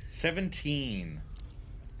 17. 17.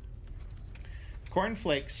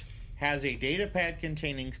 Cornflakes has a data pad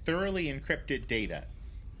containing thoroughly encrypted data.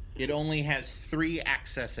 It only has 3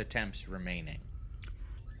 access attempts remaining.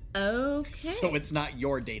 Okay. So it's not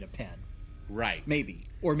your data pad. Right. Maybe.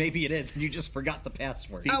 Or maybe it is and you just forgot the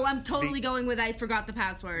password. I'm totally going with I forgot the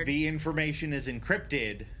password. The information is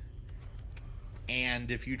encrypted,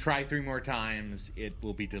 and if you try 3 more times, it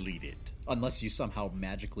will be deleted. Unless you somehow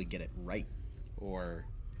magically get it right. Or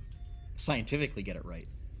scientifically get it right.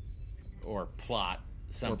 Or plot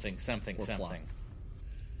something. Plot.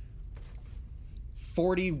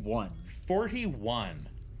 41. 41.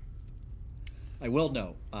 I will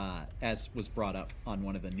note, as was brought up on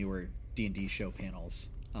one of the newer D&D show panels,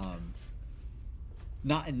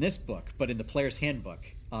 not in this book, but in the player's handbook,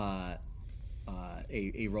 a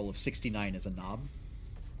roll of 69 is a knob.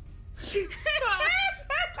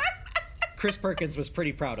 Chris Perkins was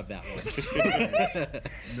pretty proud of that one.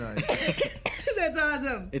 Nice. That's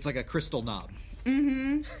awesome. It's like a crystal knob.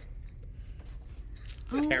 Mm-hmm.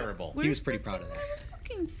 Terrible. He was pretty proud of that. I was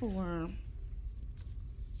looking for.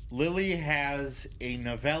 Lily has a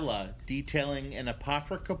novella detailing an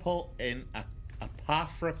apocryphal.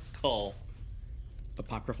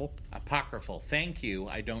 Thank you.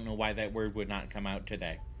 I don't know why that word would not come out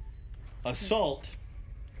today. Assault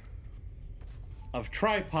of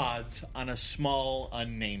tripods on a small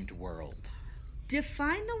unnamed world.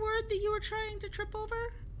 Define the word that you were trying to trip over,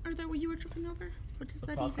 or that you were tripping over. What does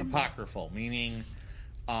that even mean? Apocryphal, meaning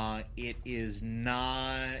it is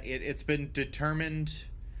not. It's been determined,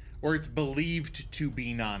 or it's believed to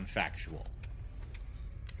be non-factual.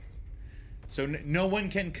 So no one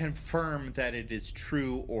can confirm that it is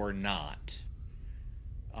true or not.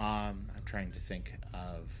 I'm trying to think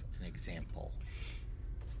of an example,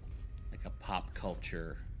 like a pop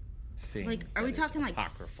culture thing. Like, are we talking like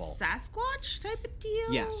apocryphal. Sasquatch type of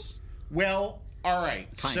deal? Yes. Well, all right.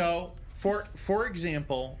 Kind so, for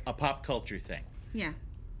example, a pop culture thing. Yeah.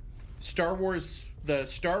 Star Wars, the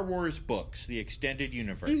Star Wars books, the extended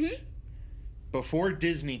universe, before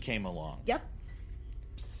Disney came along. Yep.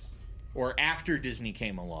 Or after Disney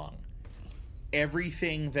came along,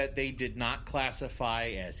 everything that they did not classify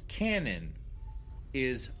as canon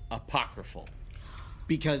is apocryphal.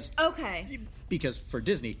 Because Okay. For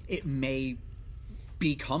Disney, it may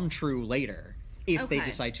become true later if they Okay.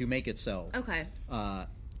 decide to make it so. Okay.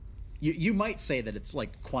 You might say that it's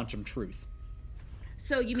like quantum truth.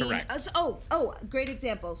 So you mean? Correct. Great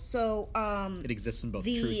example. So It exists in both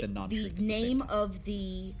truth and non-truth. the at the same name time. of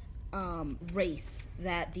the race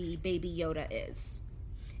that the baby Yoda is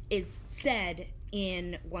said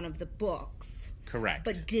in one of the books. Correct.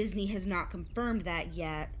 But Disney has not confirmed that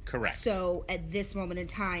yet. Correct. So at this moment in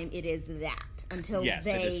time, it is that until yes,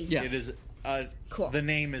 they. it is. Yeah. It is. Cool. The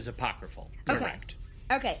name is apocryphal. Okay. Correct.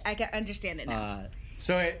 Okay, I can understand it now.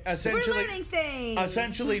 So it We're essentially, learning things.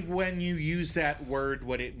 essentially, when you use that word,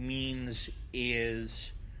 what it means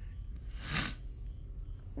is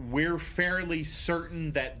we're fairly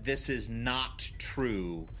certain that this is not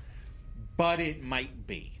true, but it might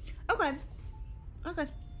be. Okay. Okay.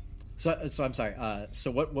 So I'm sorry. So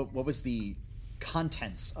what was the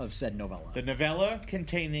contents of said novella? The novella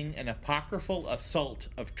containing an apocryphal assault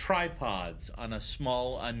of tripods on a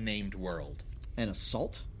small unnamed world. An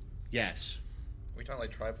assault? Yes. Are we talking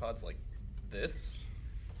like tripods like this?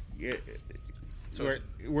 Yeah, So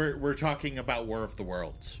we're talking about War of the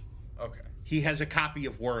Worlds. okay, He has a copy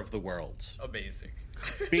of War of the Worlds. amazing.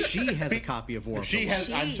 She has a copy of War of the She Worlds.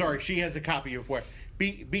 has. I'm sorry. She has a copy of War.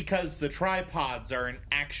 Because the tripods are an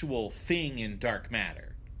actual thing in dark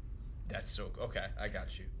matter. That's so okay. I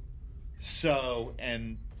got you. So,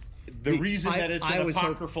 and the reason that it's an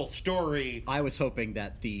apocryphal story. I was hoping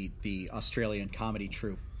that the Australian comedy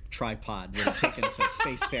troupe Tripod would have taken to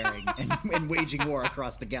spacefaring and waging war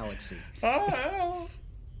across the galaxy. Oh,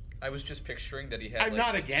 I was just picturing that he had. I'm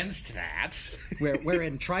not against that.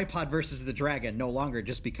 Wherein Tripod versus the Dragon no longer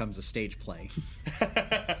just becomes a stage play.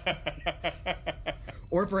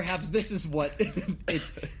 Or perhaps this is what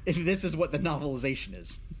this is what the novelization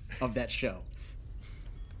is of that show.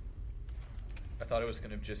 I thought it was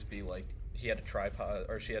going to just be like he had a tripod,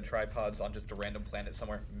 or she had tripods on just a random planet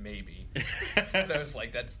somewhere, maybe. And I was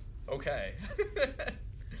like, that's okay.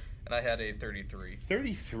 And I had a 33.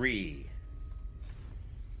 33.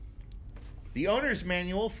 The owner's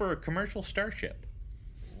manual for a commercial starship.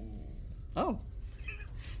 Oh.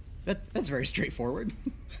 That's very straightforward.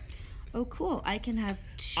 Oh, cool. I can have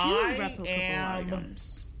 2 I replicable am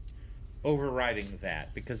items. overriding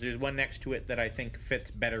that because there's one next to it that I think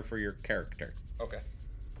fits better for your character. Okay.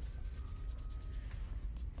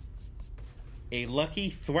 A lucky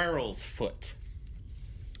thwerl's foot.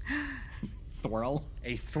 Thwirl.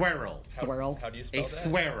 A thwerl. Thwirl. How do you spell A that?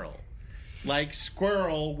 thwerl. Like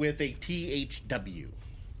squirrel with a THW.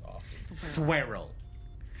 Awesome. Thwerl.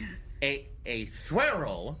 A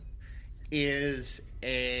thwerl is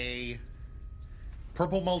a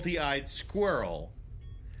purple multi-eyed squirrel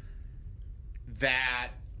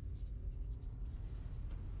that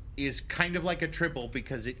is kind of like a tribble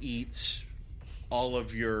because it eats all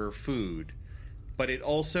of your food, but it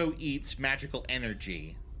also eats magical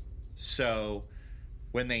energy. So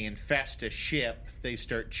when they infest a ship, they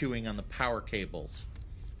start chewing on the power cables.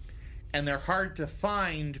 And they're hard to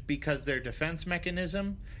find because their defense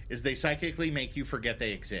mechanism is they psychically make you forget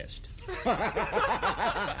they exist.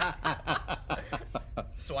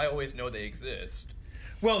 So I always know they exist.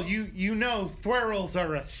 Well, you know thwerls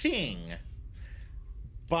are a thing,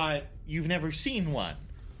 but you've never seen one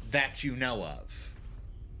that you know of.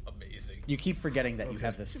 Amazing. You keep forgetting that you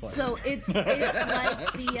have this foot. So it's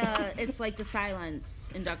like the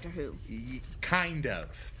silence in Doctor Who. Kind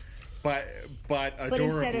of. But instead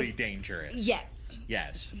adorably of- dangerous. Yes.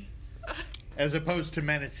 Yes. As opposed to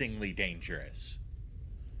menacingly dangerous.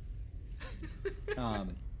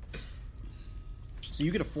 So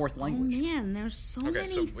you get a 4th Oh language. man, there's so Okay,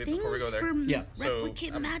 many so things before we go there- for Yeah. So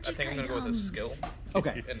replicate I magic think I'm going to go with a items. skill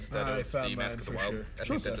Okay. instead I of found the mine Mask of the for Wild. sure. I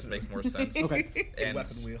think that just makes more sense. Okay. And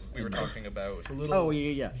Weapon wheel. we were talking about. A little Oh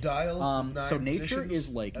yeah. dial. So 9 nature positions, is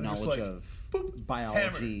like and just knowledge like, of boop,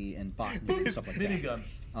 biology and botany and stuff like that. minigun.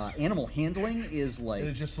 Animal handling is like, And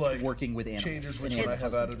it just like working with animals. changes which and one I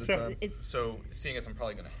animal have out at a husbandry. time. It's So seeing as I'm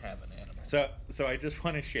probably going to have an animal. So I just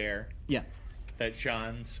want to share Yeah. that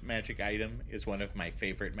Sean's magic item is one of my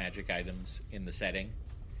favorite magic items in the setting.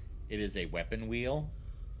 It is a weapon wheel.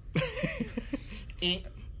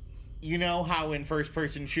 You know how in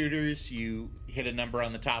first-person shooters you hit a number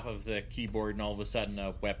on the top of the keyboard and all of a sudden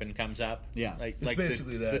a weapon comes up? Yeah. like It's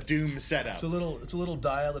basically the that. Doom setup. It's a little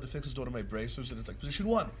dial that affixes to one of my bracers, and it's like position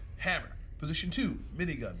 1, hammer. Position 2,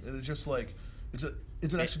 minigun. And it's just like it's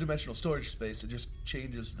an extra dimensional storage space. It just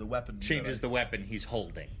changes the weapon. Changes the weapon he's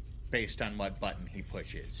holding based on what button he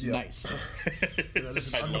pushes. Yeah. Nice. That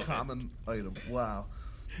is I an love uncommon item. Wow.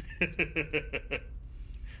 it.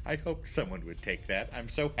 I hope someone would take that. I'm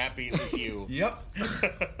so happy it was you. Yep.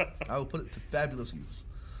 I will put it to fabulous use.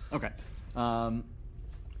 Okay.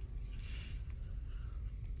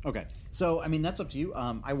 Okay. So I mean that's up to you.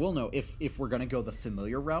 I will know if we're gonna go the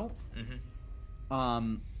familiar route.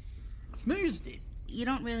 Familiars. you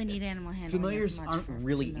don't really need animal handling. Familiars as much aren't for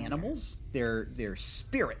really familiar. animals. They're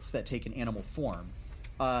spirits that take an animal form.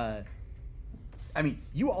 I mean,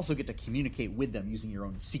 you also get to communicate with them using your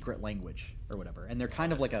own secret language or whatever, and they're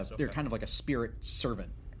kind of like a spirit servant.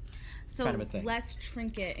 So kind of a thing. less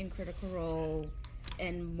trinket in Critical Role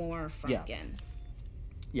and more Frunkin.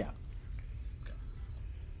 Yeah. Okay.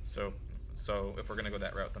 So if we're going to go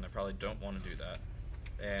that route, then I probably don't want to do that.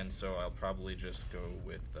 And so I'll probably just go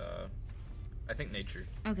with, I think nature.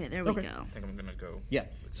 Okay, there we Okay. go. I think I'm going to go. Yeah.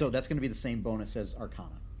 So that's going to be the same bonus as Arcana.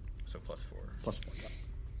 So +4. +4. Yeah.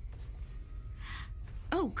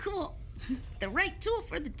 Oh, cool. The right tool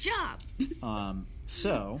for the job.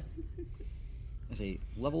 So, as a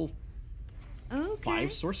level Okay.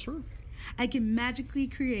 5 sorcerer, I can magically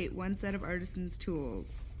create one set of artisan's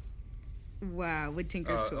tools. Wow, with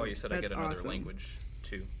Tinker's tools. Oh, you said I That's get another awesome. language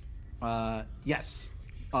too. yes,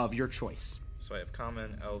 of your choice. So I have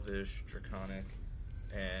Common, Elvish, Draconic,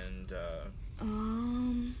 and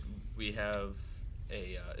we have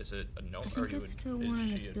a. Is it a gnome? I think I'd still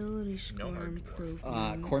want an ability score gnome or dwarf?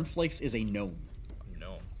 improvement. Cornflakes is a gnome.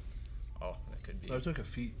 Gnome. Oh, that could be. I took a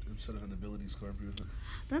feat instead of an ability score improvement.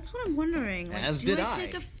 That's what I'm wondering. Like, As do did I. I.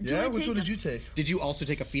 Take a, do Yeah, I which take one a- did you take? Did you also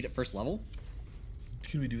take a feat at first level?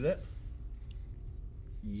 Can we do that?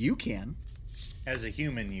 You can. As a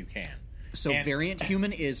human, you can. So And- variant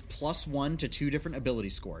human is +1 to 2 different ability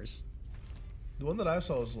scores. The one that I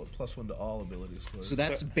saw was +1 to all ability scores. So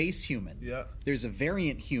that's base human. Yeah. There's a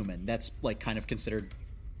variant human that's like kind of considered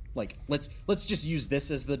like let's just use this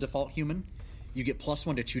as the default human. You get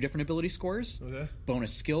 +1 to 2 different ability scores. Okay.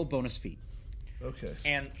 Bonus skill, bonus feat. Okay.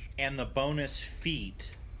 And the bonus feat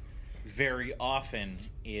very often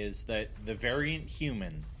is that the variant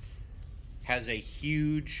human has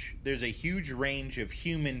there's a huge range of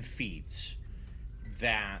human feats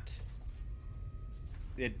that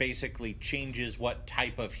it basically changes what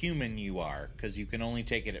type of human you are, because you can only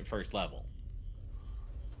take it at first level.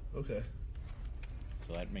 Okay.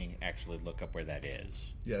 So let me actually look up where that is.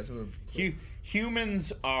 Yeah, it's in the...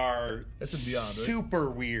 Humans are That's in Beyond, right? super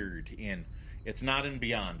weird in. It's not in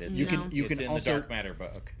Beyond. It's You No. can it's in also the Dark Matter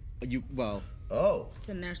book. Oh. It's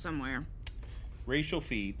in there somewhere. Racial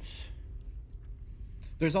feats.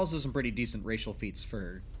 There's also some pretty decent racial feats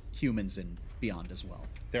for humans in Beyond as well.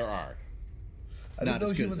 There are. I Not didn't know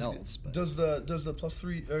as good as humans elves, but Does the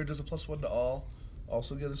 +3 or does the +1 to all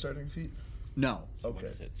also get a starting feat? no. What Okay.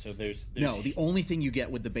 is it? So there's No, the only thing you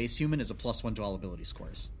get with the base human is a +1 to all ability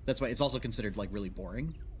scores. That's why it's also considered like really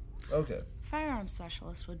boring. Okay. Firearm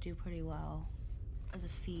specialist would do pretty well as a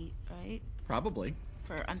feat, right? Probably.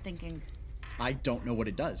 I'm thinking. I don't know what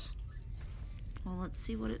it does. Well, let's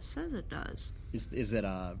see what it says it does. Is that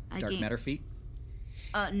a I dark gain- matter feat?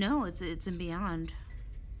 No, it's in Beyond.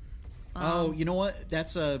 Oh, you know what?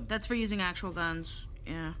 That's a That's for using actual guns.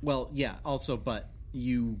 Yeah. well, yeah. Also, but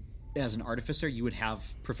you, as an artificer, you would have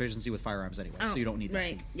proficiency with firearms anyway, so you don't need that.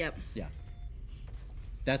 Right. feat. Yep. Yeah.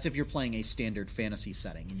 That's if you're playing a standard fantasy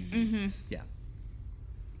setting, and you need, yeah.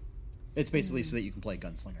 It's basically so that you can play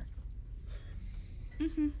gunslinger.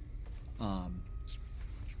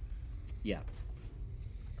 Yeah.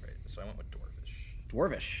 All right, so I went with Dwarvish.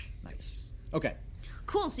 Dwarvish, nice. Okay.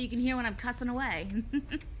 Cool. So you can hear when I'm cussing away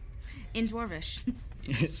in Dwarvish.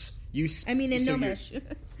 Yes. You. I mean, in so you're- Gnomish.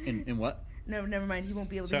 In what? No, never mind. He won't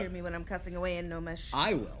be able to So- hear me when I'm cussing away in Gnomish.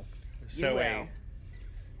 I will. So will.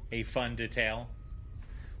 a fun detail.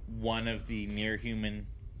 One of the near human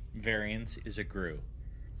variants is a Gru.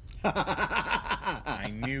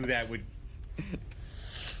 I knew that would.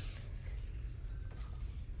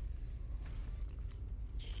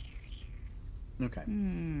 Okay.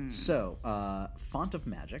 So, font of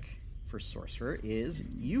magic for sorcerer is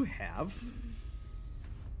you have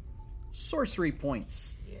sorcery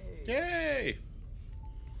points. Yay!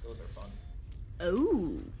 Those are fun.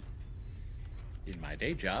 Oh. In my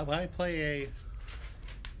day job, I play a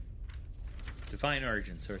divine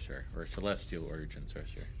origin sorcerer or celestial origin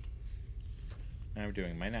sorcerer. I'm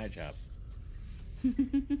doing my night job.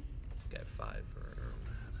 Got 5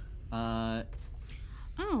 for.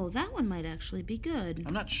 Oh, that one might actually be good.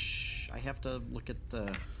 I'm not I have to look at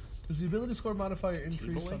the. Does the ability score modifier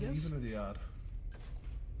increase I on the guess? even or the odd?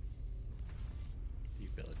 The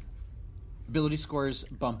ability. Ability scores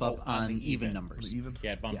bump up on on the even even. numbers. The even?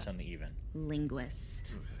 Yeah, it bumps Yeah. on the even.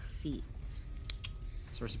 Linguist. Feet.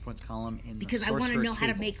 Sorcery points column in Because the I want to sorcerer know how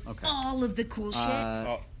to table. make Okay. all of the cool shit.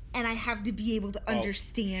 Oh, And I have to be able to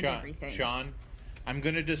understand Sean, everything. Sean, I'm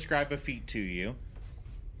going to describe a feat to you.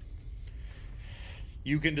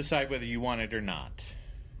 You can decide whether you want it or not.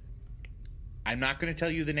 I'm not going to tell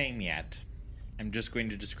you the name yet. I'm just going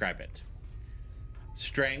to describe it.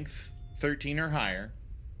 Strength 13 or higher.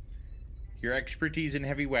 Your expertise in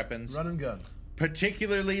heavy weapons, Run and gun.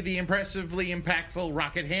 particularly the impressively impactful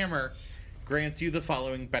rocket hammer, grants you the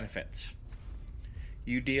following benefits.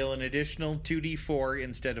 You deal an additional 2d4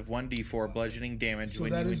 instead of 1d4 bludgeoning damage So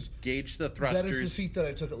when that you is- engage the That thrusters. is the feat that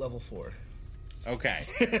I took at level 4. Okay.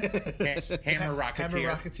 Hammer Rocketeer.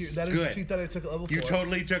 Hammer Rocketeer. That is Good. the feat that I took at level 4. You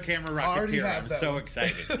totally took Hammer Already Rocketeer. have I'm that so one.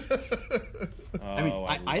 excited. I mean, Oh,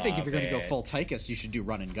 I think if love you're going to go it. full Tychus, you should do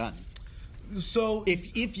run and gun. So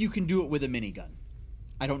If you can do it with a minigun,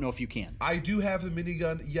 I don't know if you can. I do have the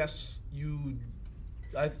minigun. Yes,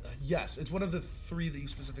 yes, it's one of the 3 that you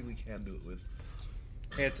specifically can do it with.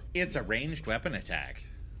 It's a ranged weapon attack.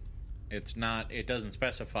 It's not. It doesn't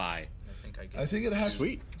specify. I think it has.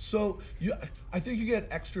 Sweet. So I think you get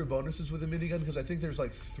extra bonuses with a minigun because I think there's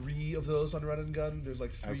like 3 of those on run and gun. There's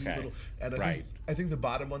like 3 Okay. little, and Right. I think the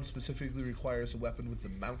bottom one specifically requires a weapon with the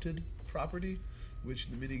mounted property, which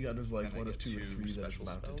the minigun is like And I one of get 2 or 3 that is special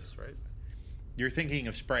mounted. spells, right? You're thinking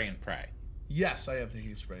of spray and pray. Yes, I am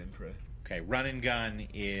thinking spray and pray. Okay. Run and gun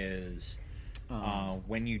is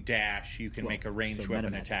when you dash, you can make a ranged so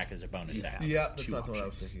weapon metamagic. attack as a bonus You action. Yeah, that's 2 not the one I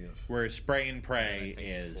was options. thinking of. Whereas spray and pray I think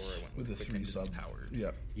is before I went With the quick 3 and sub. empowered.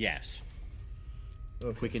 Yeah. yes.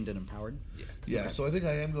 Quickened and empowered. Yeah. Yeah, so I think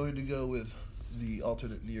I am going to go with the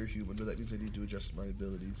alternate near human, but that means I need to adjust my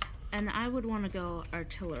abilities. And I would want to go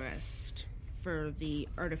artillerist for the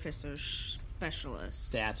artificer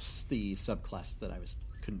specialist. That's the subclass that I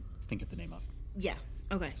couldn't think of the name of. Yeah.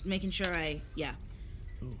 Okay. Making sure yeah.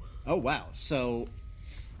 Ooh. Oh, wow. So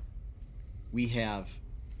we have...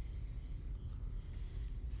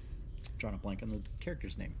 drawn a blank on the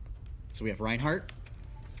character's name. So we have Reinhardt.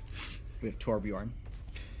 We have Torbjorn.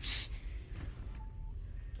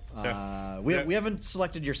 We haven't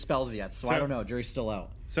selected your spells yet, so I don't know. Jury's still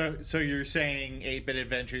out. So you're saying 8-Bit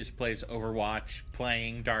Adventures plays Overwatch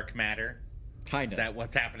playing Dark Matter? Kind of. Is that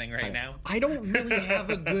what's happening right now? I don't really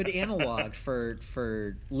have a good analog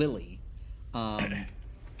for Lily. Have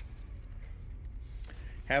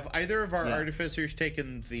either of our artificers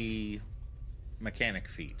taken the mechanic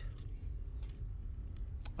feat?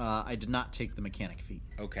 I did not take the mechanic feat.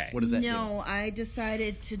 Okay. What does that do? No, I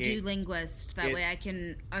decided to do linguist. That way I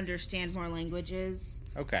can understand more languages.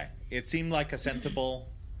 Okay. It seemed like a sensible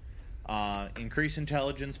increase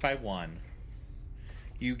intelligence by 1.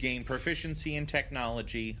 You gain proficiency in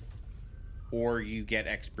technology, or you get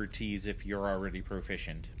expertise if you're already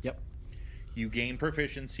proficient. Yep. You gain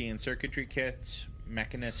proficiency in circuitry kits,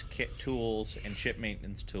 mechanist kit tools, and ship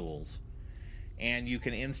maintenance tools. And you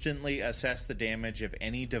can instantly assess the damage of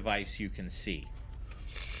any device you can see.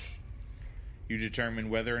 You determine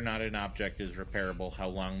whether or not an object is repairable, how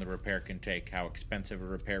long the repair can take, how expensive a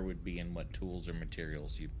repair would be, and what tools or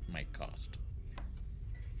materials you might cost.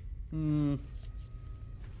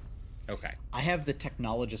 Okay. I have the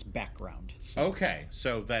technologist background. So. Okay,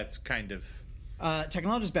 so that's kind of...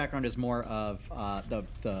 technologist background is more of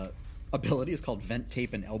the ability is called vent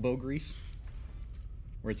tape and elbow grease,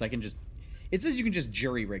 where it's it says you can just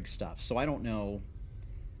jury rig stuff. So I don't know.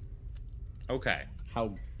 Okay.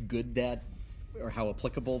 How good that or how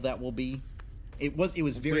applicable that will be. It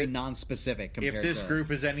was very non-specific compared If this to,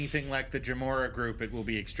 group is anything like the Jamora group, it will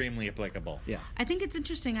be extremely applicable. Yeah. I think it's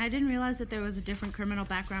interesting. I didn't realize that there was a different criminal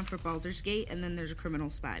background for Baldur's Gate, and then there's a criminal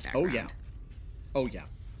spy background. Oh yeah.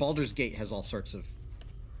 Baldur's Gate has all sorts of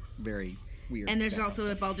very weird. And there's background also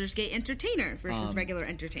a stuff. Baldur's Gate entertainer versus regular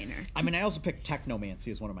entertainer. I mean, I also picked technomancy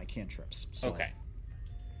as one of my cantrips. So. Okay.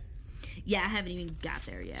 Yeah, I haven't even got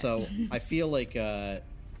there yet. So I feel like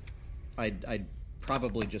I'd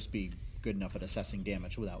probably just be good enough at assessing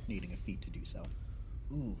damage without needing a feat to do so.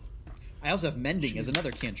 Ooh. I also have mending as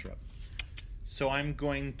another cantrip. So I'm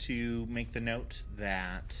going to make the note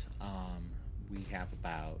that we have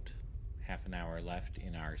about half an hour left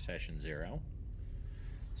in our session 0.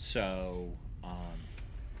 So,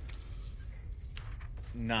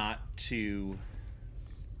 not to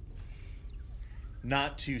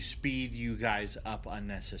speed you guys up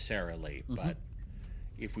unnecessarily, but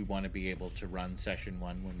if we want to be able to run session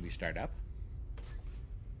 1 when we start up,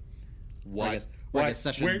 I guess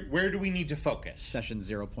session, where do we need to focus? Session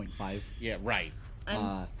 0.5. Yeah, right.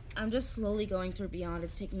 I'm just slowly going through Beyond.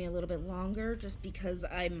 It's taking me a little bit longer just because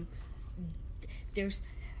there's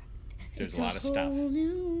a lot of stuff.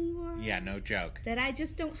 New world Yeah, no joke. that I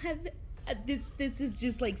just don't have. This is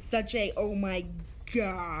just like such a oh my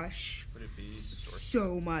gosh, Would it be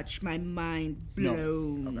so much, my mind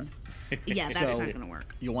blown. yeah, that's So- not going to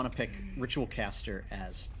work. You'll want to pick Ritual Caster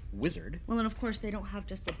as Wizard Well, and of course they don't have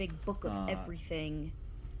just a big book of everything.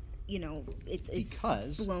 You know, it's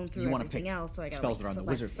because blown through you wanna everything pick else. So I gotta spells like, that are on the select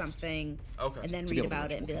wizard list. something, Okay. and then To be read able to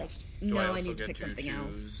about it and be ritual like, cast. Do no, I I also need to get pick something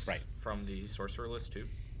else. choose Right. from the sorcerer list too?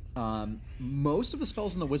 Most of the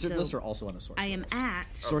spells on the Wizard So, list are also on the Sorcerer I am list.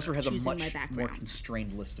 at Sorcerer has a choosing my much more background.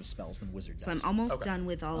 constrained list of spells than Wizard does. So I'm almost Okay. done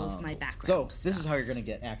with all of my So background. this is how you're going to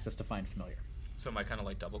get access to Find Familiar. So am I kind of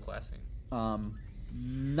like double classing?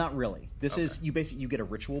 Not really. This is you get a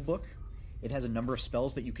ritual book. It has a number of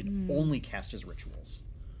spells that you can only cast as rituals.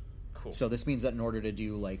 Cool. So this means that in order to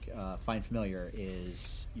do like Find Familiar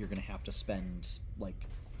is you're going to have to spend like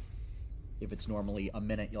if it's normally a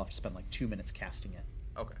minute, you'll have to spend like 2 minutes casting it.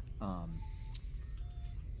 Okay.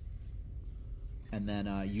 And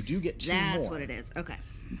then you do get 2 That's more. what it is. Okay.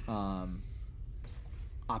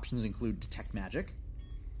 Options include Detect Magic,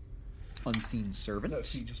 Unseen Servant, That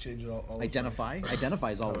feat just changes all of Identify.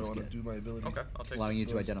 Identify is how I always want to good. do my ability. Okay. I'll take Allowing you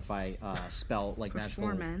to those. identify spell like magical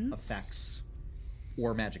Performance. effects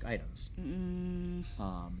or magic items.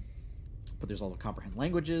 But there's also comprehend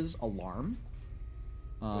languages, alarm.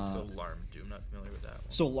 What's alarm do? I'm not familiar with that one.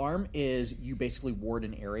 So alarm is you basically ward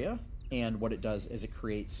an area, and what it does is it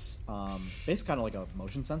creates basically kind of like a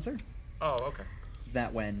motion sensor. Oh, okay.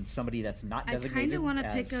 That when somebody that's not I designated kind of want to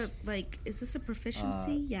as pick a like. Is this a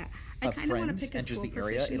proficiency? Yeah. I a kind of want friend to pick a enters full the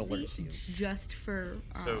area, it proficiency alerts you. just for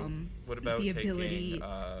So what about the taking ability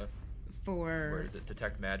for Where is it?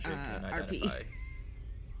 Detect magic and RP. identify.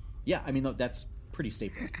 Yeah, I mean that's pretty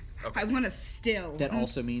staple. I want to still. That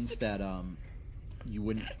also means that you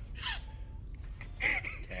wouldn't.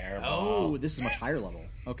 Terrible. Oh, this is much higher level.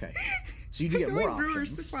 Okay, so you do get more Going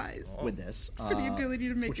brewer's options supplies. with this For the ability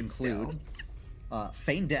to make which it include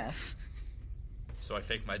feign death. So I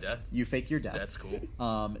fake my death. You fake your death. That's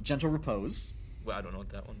cool. Gentle repose. Well, I don't know what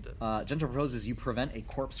that one did. Gentle repose is you prevent a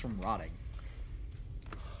corpse from rotting.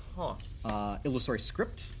 Huh. Illusory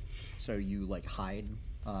script, so you like hide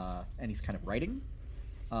any kind of writing.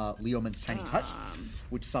 Leoman's tiny hut,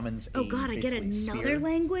 which summons Oh God, I get basically another sphere,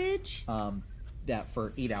 language. that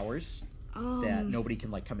for 8 hours that nobody can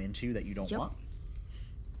like come into that you don't Yep.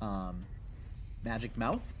 want. Magic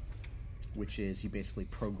mouth, which is you basically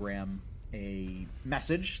program a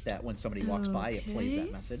message that when somebody walks by, it plays that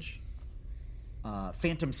Okay. message.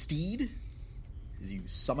 Phantom steed is you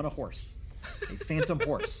summon a horse, a phantom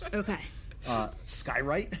horse. Okay.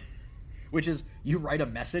 Skywrite, which is you write a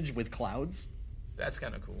message with clouds. That's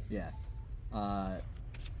kind of cool. Yeah.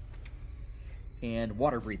 And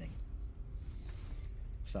water breathing.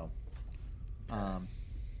 So.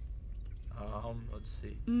 Let's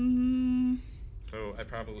see. Mm, So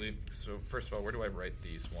first of all, where do I write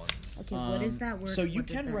these ones? okay, what is that word? So you What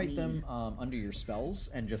does can that write mean? them under your spells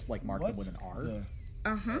and just like mark them with an R. Yeah.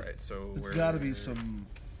 Uh-huh. All right, so It's where- got to be some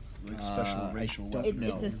like special I racial don't weapon.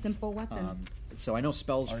 know. It's a simple weapon. So I know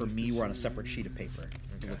spells for me were on a Artificer. separate sheet of paper.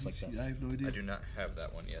 It looks like this. I have no idea. I do not have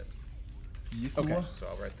that one yet, Okay. Yikua? so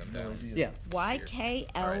I'll write them No down. idea. Yeah.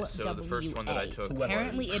 YKLWA. Alright, so the first one that I took was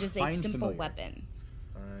Apparently, it is a Find simple familiar. weapon.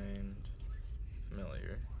 Find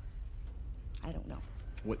familiar. I don't know.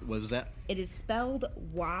 What was that? It is spelled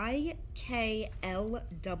YKLWA.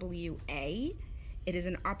 It is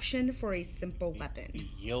an option for a simple weapon.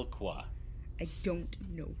 Yilqua. I don't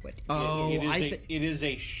know what. Oh, It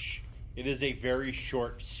is a very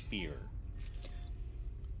short spear.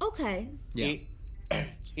 Okay. Yeah.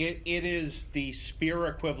 It is the spear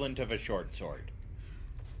equivalent of a short sword.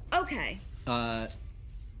 Okay. I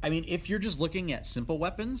mean, if you're just looking at simple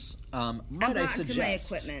weapons, might I'm I not into my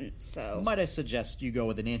suggest? equipment, so Might I suggest you go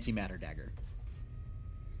with an antimatter dagger?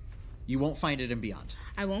 You won't find it in Beyond.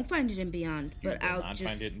 I won't find it in Beyond. But You will I'll not just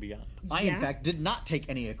find it in Beyond. I, Yeah. in fact, did not take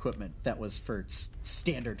any equipment that was for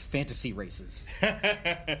standard fantasy races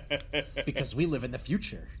because we live in the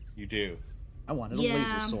future. You do. I wanted a Yeah.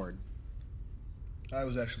 laser sword. I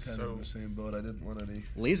was actually kind of So- in the same boat. I didn't want any.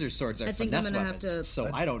 Laser swords are I think I'm finesse gonna have weapons, to- so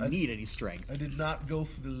I don't need any strength. I did not go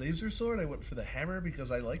for the laser sword. I went for the hammer because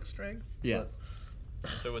I like strength. Yeah.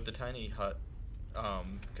 So with the tiny hut,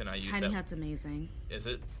 can I use Tiny that? Hut's amazing. Is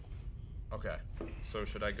it? Okay. So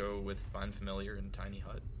should I go with find familiar and tiny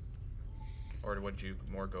hut, or would you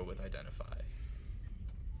more go with identify?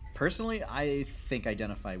 Personally, I think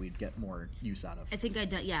identify we'd get more use out of. I think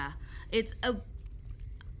yeah. It's a.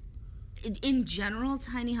 In general,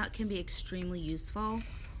 Tiny Hut can be extremely useful,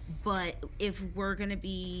 but if we're gonna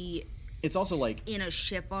be It's also like in a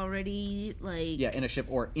ship already, like in a ship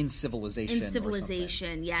or in civilization. in or civilization,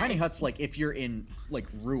 something. yeah, Tiny it's- hut's like if you're in like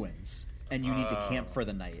ruins and you need to camp for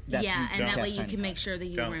the night. That's yeah, and that way cast you Tiny can make Hut. sure that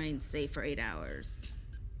you Don't. remain safe for 8 hours.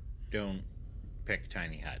 Don't pick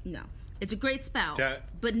Tiny Hut. No, it's a great spell,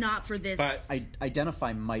 That- but not for this. but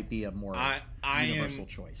Identify might be a more I universal am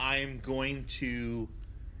choice. I am going to,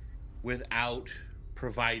 without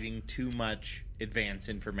providing too much advance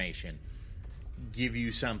information, give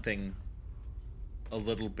you something a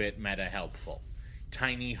little bit meta helpful.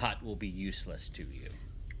 Tiny Hut will be useless to you.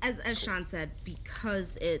 as Sean said,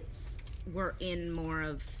 because we're in more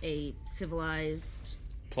of a civilized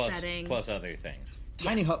setting. Plus other things.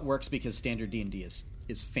 Tiny Hut works because standard D&D is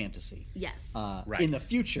fantasy. Yes. Right. In the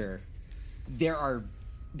future, there are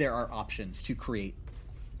options to create,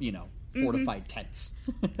 fortified tents.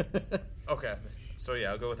 Okay. So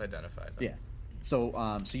yeah, I'll go with identify. then. Yeah.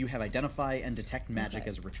 So you have identify and detect magic Okay.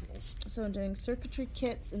 as rituals. So I'm doing circuitry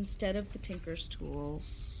kits instead of the Tinker's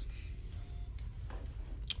tools.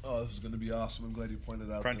 Oh, this is going to be awesome. I'm glad you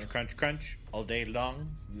pointed out. Crunch, the- crunch, crunch all day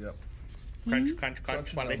long. Yep. Crunch, crunch, crunch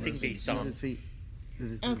Crunch while I numbers sing and these Use his songs. feet.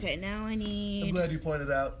 Okay, now I I'm need. glad you pointed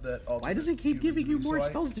out that. Why does it keep giving you more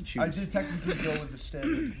spells to choose? I did technically go with the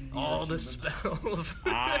standard. All the spells.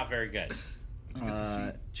 Ah, very good.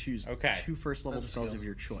 Choose Okay. 2 first level Let's spells go. of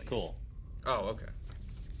your choice. Cool. Oh, okay.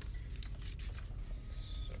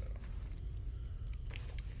 So,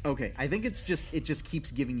 Okay, I think it just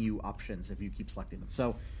keeps giving you options if you keep selecting them.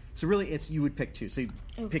 So really, you would pick 2. So you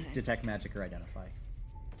pick Okay. detect magic or identify.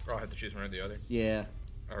 I'll have to choose one or the other. Yeah.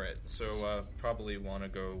 All right. So probably want to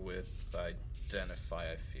go with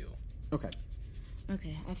identify. I feel. Okay.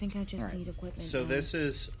 Okay, I think I just All right. need equipment. So now. this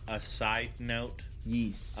is a side note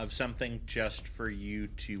Yes. of something just for you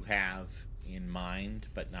to have in mind,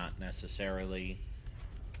 but not necessarily.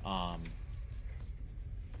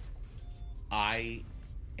 I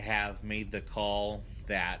have made the call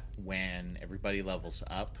that when everybody levels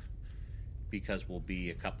up, because we'll be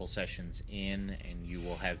a couple sessions in and you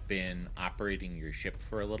will have been operating your ship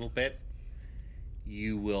for a little bit,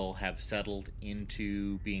 you will have settled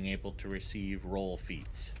into being able to receive roll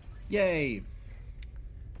feats. Yay.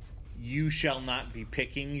 You shall not be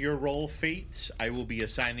picking your roll feats. I will be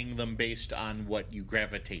assigning them based on what you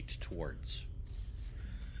gravitate towards.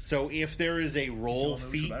 So if there is a roll That's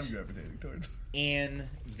feat what I'm gravitating towards. in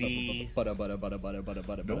the...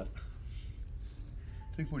 Butter. Nope.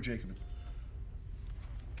 Think more Jacob.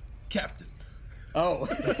 Captain. Oh,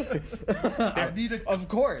 I need a. of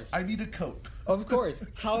course. I need a coat. Of course.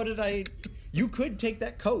 How did I... You could take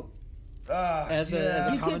that coat as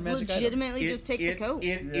a you common could magic item. legitimately just take the coat.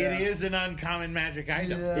 It Yeah. is an uncommon magic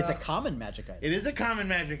item. Yeah. It's a common magic item. It is a common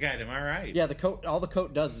magic item, all right. Yeah, the coat. All the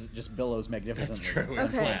coat does is just billows That's magnificently. true. It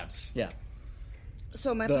Okay. flaps. Yeah,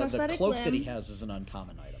 So my the prosthetic cloak limb. that he has is an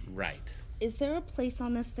uncommon item. Right. Is there a place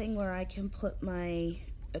on this thing where I can put my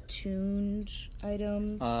attuned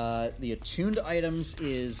items? The attuned items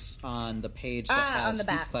is on the page that on has the feats,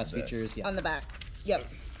 back. class features. Yeah. On the back. Yep.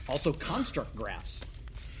 Also, construct graphs.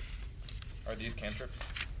 Are these cantrips?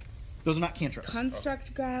 Those are not cantrips.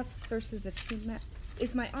 Construct graphs versus attunement.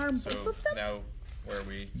 Is my arm both So of them? now, where are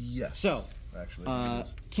we? Yes. So, actually,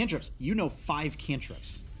 cantrips. You know 5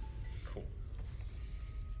 cantrips. Cool.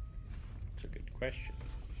 It's a good question.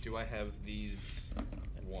 Do I have these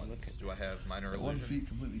ones? Do I have minor one illusion? feat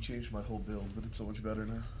completely changed my whole build, but it's so much better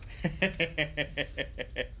now.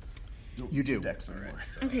 You do. Dex anymore.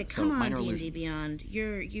 Okay, come on, minor D&D illusion. Beyond.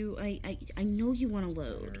 I know you want to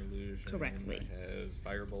load Minor illusion. correctly. I have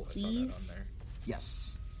firebolt. I saw that These- on there.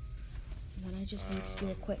 Yes. And then I just need to do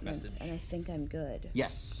equipment, message. and I think I'm good.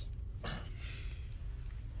 Yes.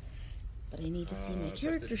 But I need to see my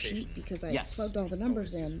character sheet prestidigitation. because I Yes. plugged all the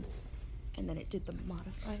numbers Always in, useful. and then it did the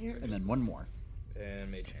modifier. And then one more. And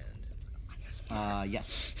mage hand.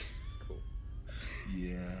 Yes. Cool.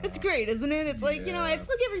 Yeah. It's great, isn't it? It's like, I Yeah.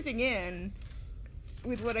 plug everything in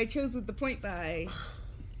with what I chose with the point buy.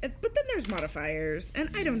 But then there's modifiers, and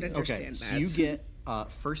I don't understand Okay, that. so you get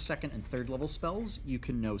first, second, and third level spells. You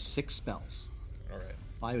can know 6 spells. All right.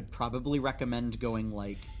 I would probably recommend going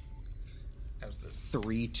like How's this?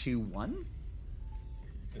 3, 2, 1.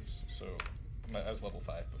 This I was level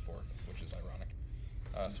 5 before, which is ironic.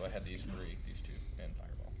 So I had these 3, these 2, and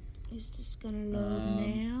fireball. Is this gonna load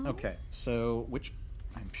now? Okay, so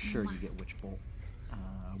I'm sure you get Witch Bolt.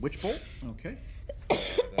 Witch Bolt, okay. And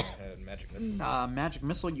then I had magic missile. Magic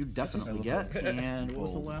Missile you definitely get. And what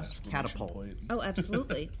was the Bold last? exclamation Catapult. point. Oh,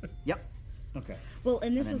 absolutely. Yep. Okay. Well,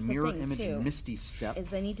 and this And is then the Mirror thing Image too. Misty Step.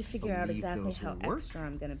 Is I need to figure out believe exactly those how will work. extra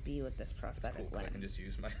I'm gonna be with this Cool, prosthetic 'cause I can limb. just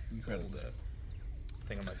use my Incredible. old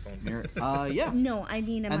thing on my phone. Mirror, yeah. No, I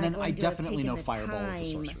mean, am And I then going I to have definitely taken know the Fireball is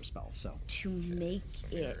a time sorcerer spell. So to make so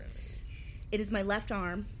mirror it. image. It is my left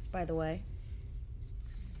arm, by the way.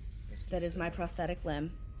 That is my prosthetic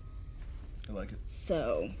limb. I like it.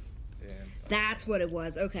 So And, that's what it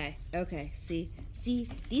was. Okay. See,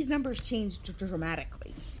 these numbers changed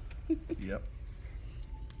dramatically. Yep.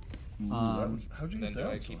 Ooh, how'd you then get do that?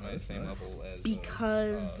 I keep my same level as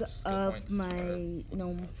Because skill of points, my or-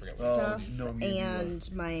 gnome I forget what stuff gnome immunity,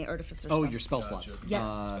 and my artificer oh, stuff. your spell Gotcha. slots. Yep.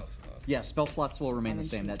 spell slot. Yeah, spell slots will remain the Haven't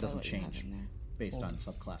same. you That doesn't what you have change in there? based on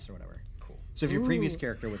subclass or whatever. Cool. So if your previous Ooh,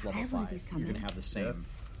 character was I level have one of 5, these you're going to coming. have the same.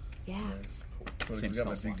 Yeah. Well, Same I got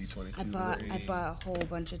my spell big slots. D20 I too. bought a whole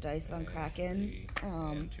bunch of dice on Kraken 3,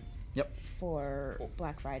 and 2. Yep. for Cool.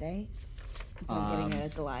 Black Friday. So I'm getting a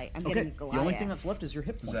Goliath. I'm Okay. getting a Goliath. The only thing that's left is your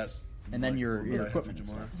hit Is points, that and then like your what I have equipment for and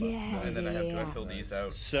tomorrow? stuff. Yeah. And then do I yeah. fill these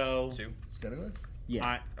out So too? Scattergold?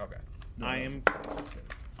 Yeah. Okay. I'm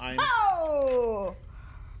Oh!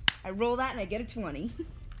 I roll that and I get a 20.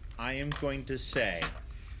 I am going to say,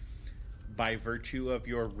 by virtue of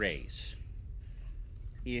your race,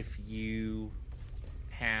 if you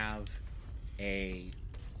have a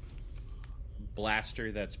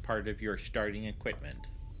blaster that's part of your starting equipment,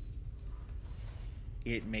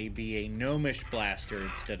 it may be a gnomish blaster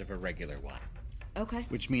instead of a regular one. Okay.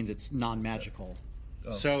 Which means it's non-magical.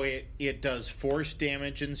 So it does force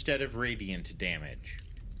damage instead of radiant damage.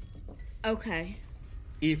 Okay.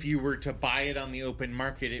 If you were to buy it on the open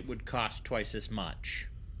market, it would cost twice as much.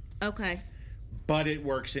 Okay. But it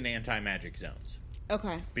works in anti-magic zones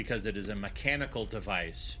Okay. because it is a mechanical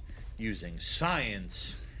device using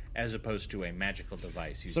science as opposed to a magical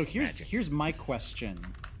device using So magic. here's my question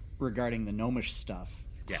regarding the gnomish stuff,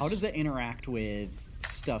 Yes. how does that interact with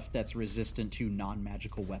stuff that's resistant to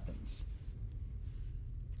non-magical weapons?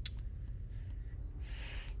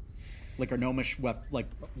 Like, would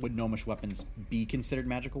gnomish weapons be considered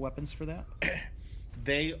magical weapons for that?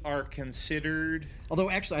 They are considered.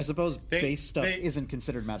 Although, actually, I suppose base stuff they- isn't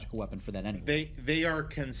considered magical weapon for that anyway. They are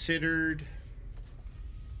considered.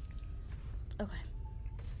 Okay.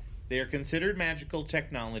 They are considered magical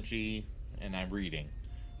technology, and I'm reading,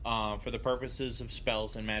 for the purposes of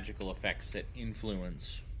spells and magical effects that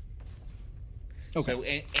influence. Okay. So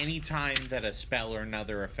any time that a spell or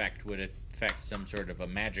another effect would affect some sort of a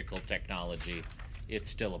magical technology, it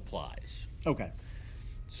still applies. Okay.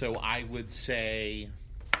 So I would say,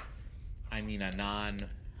 a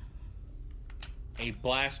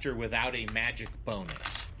blaster without a magic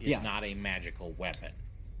bonus is Yeah. not a magical weapon.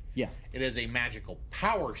 Yeah. It is a magical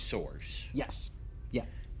power source, Yes. Yeah.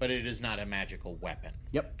 but it is not a magical weapon.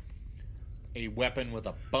 Yep. A weapon with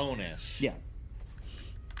a bonus Yeah.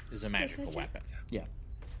 is a magical weapon. Yeah.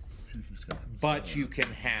 But you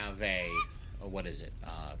can have a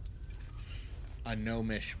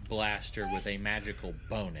gnomish blaster with a magical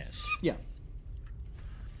bonus. Yeah.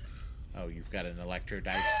 Oh, you've got an electro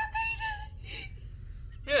dice?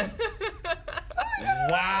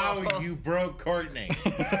 Wow, you broke Courtney. I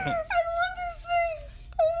love this thing.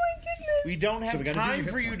 Oh my goodness. We don't have we gotta do time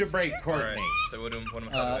your for hit you to points. break All Courtney. right. So what am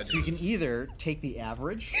I do? So you can either take the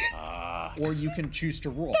average, or you can choose to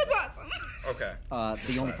roll. That's awesome. Okay.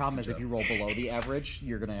 The only problem is if you roll below the average,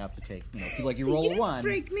 you're gonna have to take. If you So roll you a didn't 1,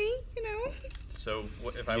 break me, So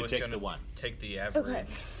if I You was take going the to one. take the average. Okay.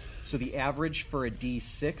 so the average for a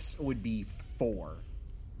D6 would be 4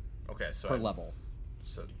 Okay. So per level.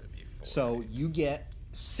 So that'd be 4. So you get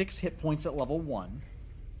 6 hit points at level 1,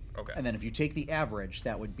 Okay. and then if you take the average,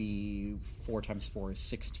 that would be 4 times 4 is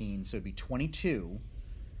 16, so it'd be 22.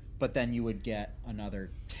 But then you would get another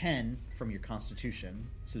 10 from your Constitution,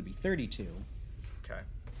 so it'd be 32. Okay.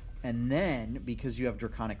 And then, because you have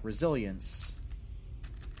Draconic Resilience,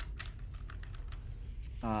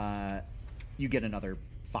 you get another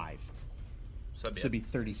 5. So So it'd be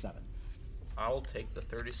 37. I'll take the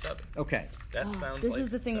 37. Okay. That sounds this like is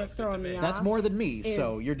the thing that's good to throwing me off. That's more than me,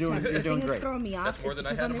 so is you're doing 10. you're doing The thing great. that's throwing me off That's more is than I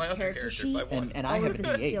because had on on this my other character characters sheet, by one. And I all have of a the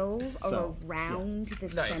D8. skills so, are around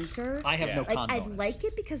the Nice. center. I have no Yeah. con I bonus. like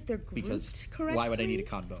it because they're grouped Because correctly. why would I need a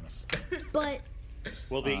con bonus? But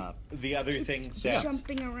Well, the other thing it's that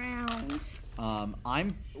jumping around.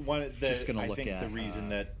 I'm one of the Just gonna I look think at, the reason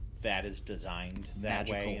that is designed that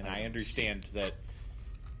magical way, and I items. understand that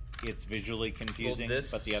it's visually confusing.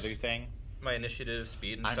 this- But the other thing, My initiative,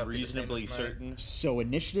 speed, and I'm stuff. be the same reasonably as my- certain so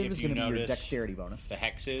initiative If is you going to be your notice dexterity bonus. the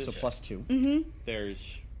hexes. So plus 2.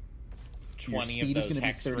 There's Your 20 speed of is those gonna be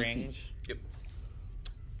hex 30 feet. rings. Yep.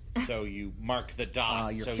 So you mark the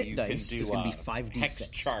dot, Your so hit you dice can is do gonna a be 5d6. hex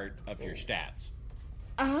chart of your stats.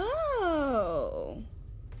 Oh,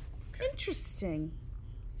 Okay. interesting.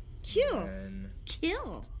 Kill, And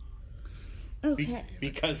kill. Be- Okay.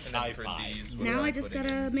 because and then for sci-fi. these, what Now am I just putting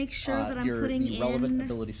gotta in? make sure that I'm your putting the relevant in.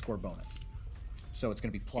 ability score bonus. So it's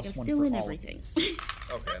going to be plus Gotta 1 fill for in all everything. of these.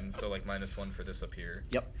 Okay, and so like -1 for this up here.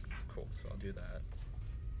 Yep. Cool. So I'll do that.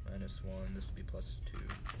 -1. This would be +2.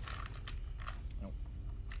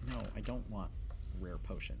 No, I don't want rare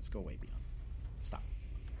potions. Go away, Beyond. Stop.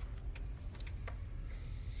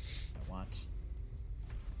 I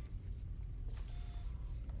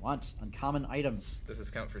want uncommon items. Does this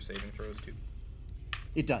count for saving throws too?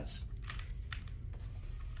 It does.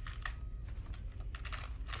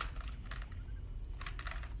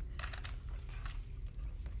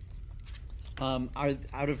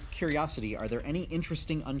 Out of curiosity, are there any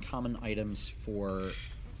interesting uncommon items for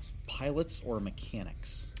pilots or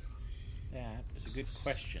mechanics? That is a good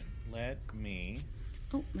question. Let me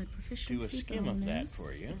Oh, my proficiency do a skim of that bonus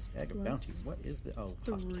for you. is Ag of Bounty. What is the... Oh,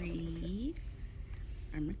 hospitality. 3.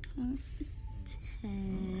 Armor class is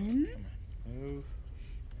 10. Move.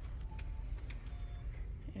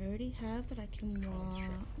 I already have that I can walk.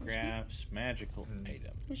 Graphs, magical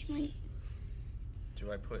item. Where's my...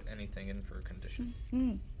 Do I put anything in for condition?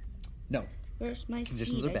 No. Where's my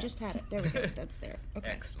Conditions speed? are I bad. just had it. There we go. That's there. Okay.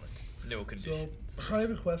 Excellent. No So conditions. I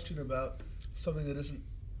have a question about something that isn't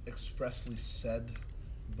expressly said,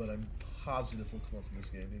 but I'm positive will come up in this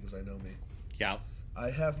game because I know me. Yeah. I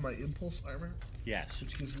have my impulse armor, Yes.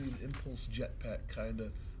 which gives me an impulse jetpack kinda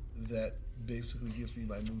that basically gives me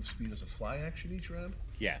my move speed as a fly action each round.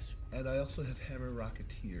 Yes. And I also have Hammer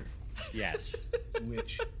Rocketeer, Yes.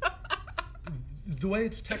 which the way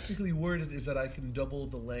it's technically worded is that I can double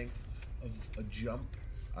the length of a jump,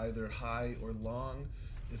 either high or long,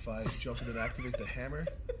 if I jump and then activate the hammer.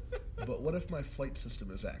 But what if my flight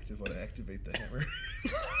system is active when I activate the hammer?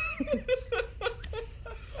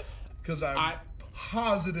 Because I'm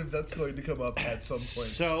positive that's going to come up at some point.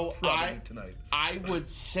 So probably tonight. I would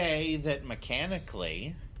say that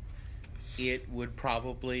mechanically, it would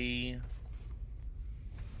probably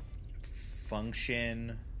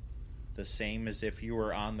function the same as if you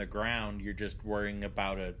were on the ground. You're just worrying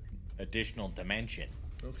about an additional dimension.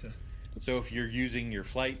 Okay. So if you're using your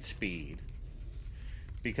flight speed,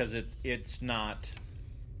 because it's not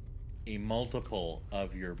a multiple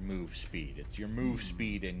of your move speed. It's your move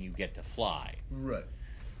speed and you get to fly. Right.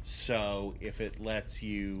 So if it lets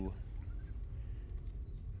you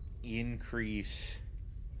increase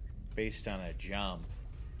based on a jump,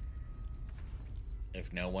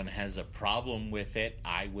 if no one has a problem with it,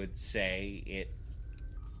 I would say it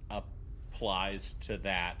applies to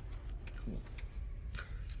that.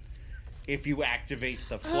 If you activate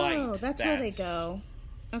the flight, Oh, that's where they go.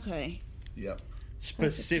 Okay. Yep.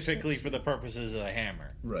 Specifically for the purposes of the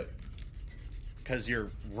hammer. Right. Because you're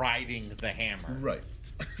riding the hammer. Right.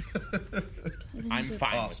 I'm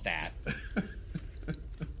fine with that. It's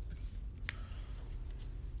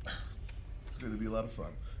going to be a lot of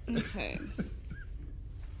fun. Okay.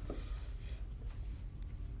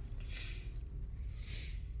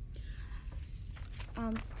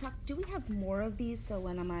 Tuck, do we have more of these so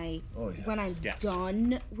when when I'm Yes.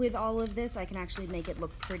 done with all of this, I can actually make it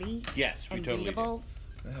look pretty Yes, we and totally readable?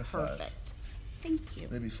 I have 5. Perfect. Thank you.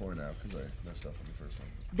 Maybe 4 now because I messed up on the first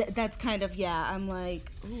one. That's kind of, yeah, I'm like,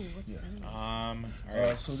 ooh, what's Yeah.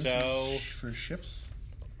 that? So this So- is for ships.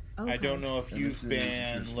 I don't know if And you've this is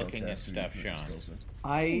been if you're looking at spellcaster, stuff, you can Sean. spell stuff.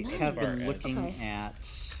 I have far been as- looking Okay.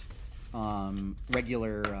 at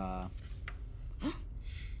regular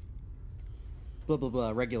blah blah blah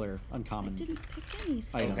regular I uncommon. didn't pick any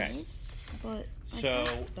spells, Okay. but So, I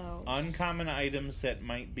have spells. uncommon items that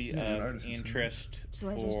might be Yeah, an of artificer. interest So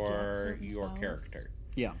I just get for certain your spells? character.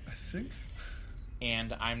 Yeah. I think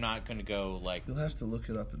And I'm not going to go, like, you'll have to look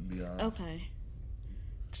it up and beyond. Okay.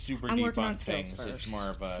 super I'm deep working on on skills things. It's first, more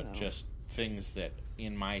of a so. just things that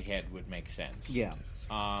in my head would make sense. Yeah.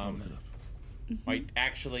 I'll look it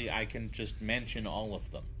up. I can just mention all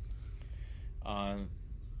of them.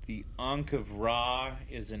 The Ankh of Ra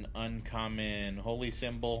is an uncommon holy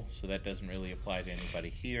symbol, so that doesn't really apply to anybody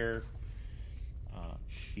here.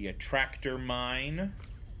 The Attractor Mine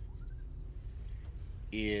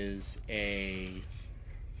is a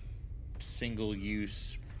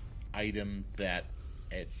single-use item that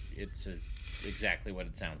it's exactly what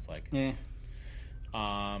it sounds like. Yeah.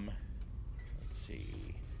 Let's see.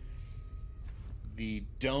 The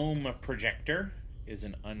Dome Projector is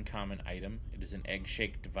an uncommon item. It is an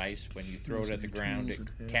egg-shaped device. When you throw it at the ground, it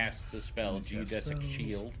casts the spell Geodesic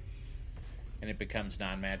Shield, and it becomes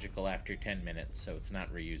non-magical after 10 minutes, so it's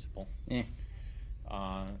not reusable. Eh.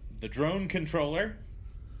 The Drone Controller,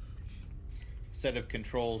 set of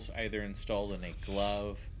controls either installed in a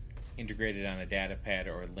glove, integrated on a data pad,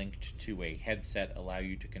 or linked to a headset, allow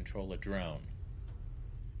you to control a drone.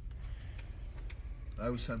 I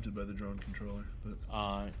was tempted by the drone controller, but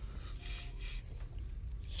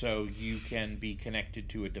So you can be connected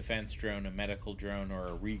to a defense drone, a medical drone, or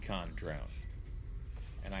a recon drone.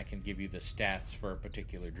 And I can give you the stats for a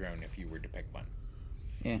particular drone if you were to pick one.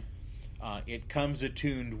 Yeah. It comes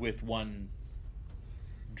attuned with one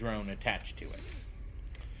drone attached to it.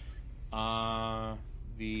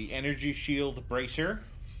 The Energy Shield Bracer.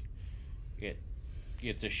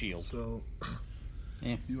 It's a shield. so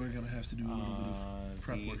Yeah. you are going to have to do a little bit of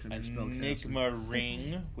prep The work on your spellcasting. Enigma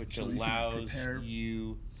Ring, which So you can allows prepare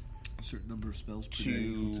you A certain number of spells per to day.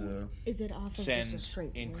 equal Is it off of send just a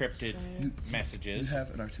straight encrypted list, right? You messages. have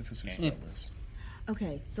an artificer Yeah. spell list.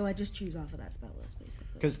 Okay, so I just choose off of that spell list, basically.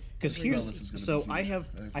 Because This is here's gonna so be I huge. have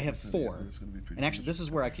I I have think 4, it's gonna be pretty and actually huge. this is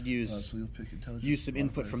where I could use So you'll pick intelligence. use some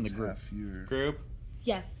input from the modifier group. is half your- Group.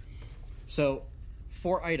 Yes. So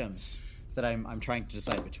 4 items that I'm trying to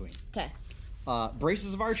decide between. Okay.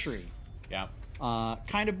 Braces of archery. Yeah.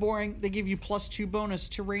 Kind of boring. They give you +2 bonus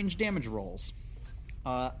to range damage rolls.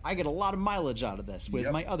 I get a lot of mileage out of this with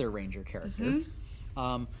Yep. my other ranger character.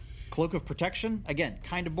 Cloak of Protection, again,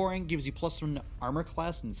 kind of boring. Gives you +1 armor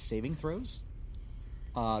class and saving throws.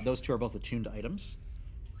 Those 2 are both attuned items.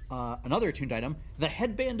 Another attuned item, the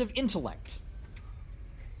Headband of Intellect.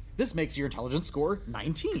 This makes your intelligence score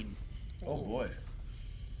 19. Oh boy.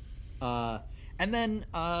 And then,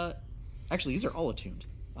 actually, these are all attuned.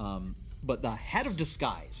 But the Hat of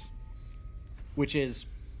Disguise, which is,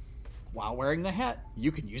 while wearing the hat,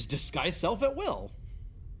 you can use Disguise Self at will.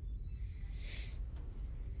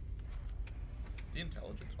 The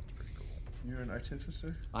intelligence one's pretty cool. You're an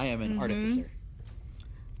artificer? I am an artificer.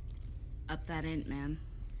 Up that int, man.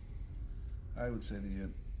 I would say the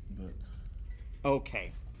int, but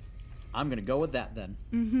Okay. I'm going to go with that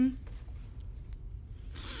then.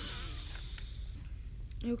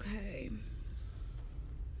 Okay.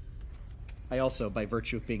 I also, by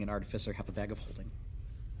virtue of being an artificer, have a bag of holding.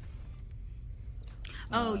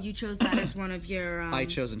 Oh, you chose that as one of your... I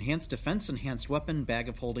chose enhanced defense, enhanced weapon, bag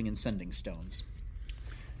of holding, and sending stones.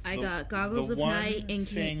 I got Goggles the of one Night,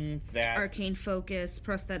 thing that Arcane Focus,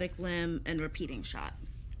 Prosthetic Limb, and Repeating Shot.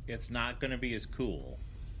 it's not going to be as cool,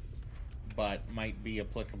 but might be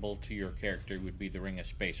applicable to your character would be the Ring of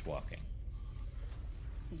Spacewalking.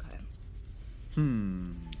 Okay.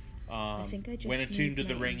 I think I just When attuned to need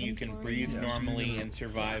the my ring, you can inventory. breathe Yeah, so normally you're gonna- and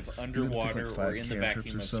survive you're gonna underwater pick, like, or 5 in the cantrips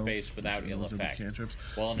vacuum or of so, space without if ill you're looking at effect. cantrips.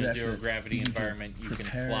 While in You a have to- zero-gravity you need to environment, you can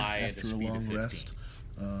prepare fly at a after speed of long 15. rest.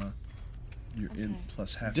 You're in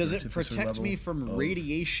plus half Does your it artificer protect level me from of-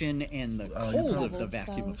 radiation and the you cold of leveled the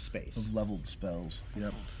vacuum of spells? space? of leveled spells.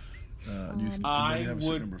 Yep. And then I you have a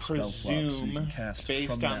certain would number of spell slots, so you presume, can cast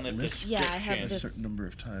based from on that the list Yeah, I have description, a this- certain number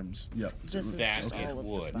of times. Yep. This is That just it all of the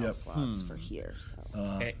would. spell Yep. slots for here.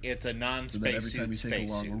 So. it's a And then every time non-spacesuit you take a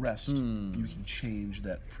spacesuit. long rest, you can change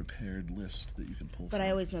that prepared list that you can pull But from. I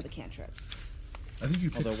always know the cantrips. I think you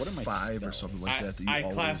pick Although, what are my 5 or spells? something like that. That you I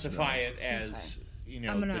always classify know. it as,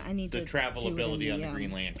 I need the to travel do it in ability the, on the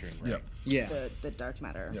Green Lantern ring. Yep. Yeah. The dark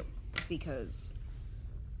matter. Yep. Because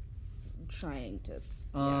I'm trying to.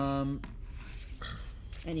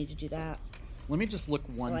 I need to do that. Let me just look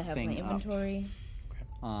one So I have my thing up inventory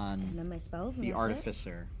on and then my spells. And the that's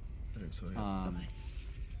artificer, I think so, yeah.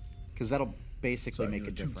 because that'll basically So, make you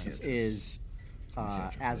a know, 2 difference. cantrips. Is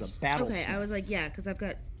cantrip as a list. battle Okay, I was like, yeah, because I've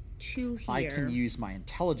got 2 here. I can use my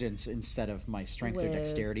intelligence instead of my strength or With-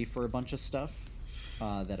 dexterity for a bunch of stuff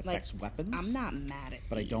that affects weapons. I'm not mad at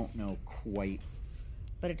but I don't these, know quite.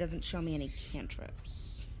 But it doesn't show me any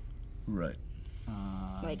cantrips. Right.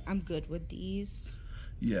 Like, I'm good with these.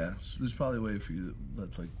 Yeah. So there's probably a way for you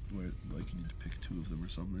that's like where like you need to pick 2 of them or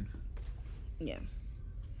something. Yeah.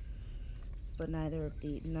 But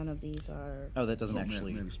none of these are. Oh, that doesn't Oh,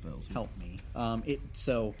 actually mana spells, yeah. help me.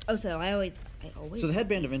 So I always. so the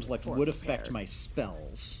headband of have these intellect before would affect prepared. my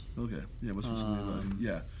spells. Okay. Yeah. What's something about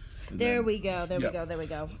yeah. And There then- we go. There yeah. we go. There we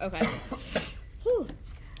go. Okay. Whew.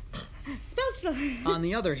 Spell. On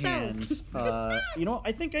the other Spells. hand,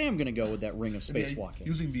 I think I am going to go with that ring of Yeah, spacewalking.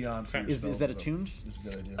 using beyond for your Is spells, that though, attuned? is a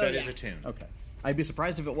good idea. That Oh, is yeah. attuned. Okay, I'd be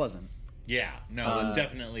surprised if it wasn't. Yeah, no, it's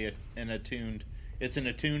definitely an attuned. It's an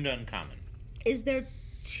attuned uncommon. Is there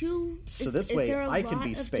 2? So is, this is way there a I can lot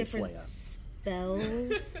be of Space different Leia.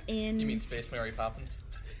 Spells in. You mean Space Mary Poppins?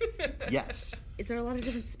 Yes. Is there a lot of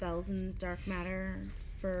different spells in dark matter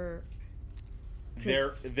for?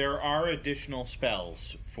 There are additional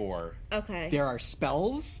spells for. Okay. There are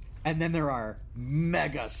spells, and then there are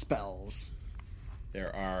mega spells.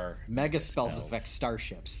 There are Mega spells affect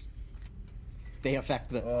starships. They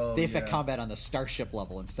affect yeah. combat on the starship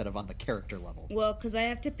level instead of on the character level. Well, because I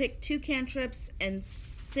have to pick 2 cantrips and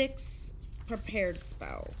 6 prepared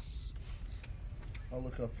spells. I'll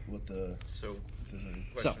look up what the. So, if there's any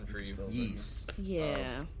question for you. spells in here. Yes.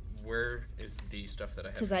 Yeah. Where is the stuff that I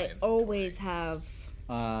have? Because in my I inventory? always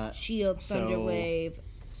have Shield, so- Thunder Wave,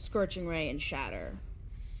 Scorching Ray, and Shatter.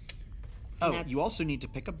 Oh, that's- you also need to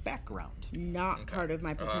pick a background. Not Okay. part of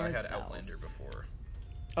my I prepared had spells. Outlander before.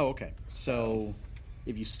 Oh, okay. So,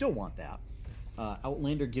 if you still want that,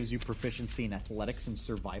 Outlander gives you proficiency in athletics and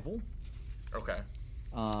survival, Okay.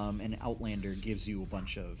 and Outlander gives you a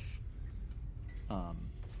bunch of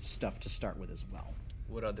stuff to start with as well.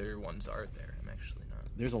 What other ones are there? I'm actually not.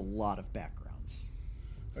 There's a lot of backgrounds.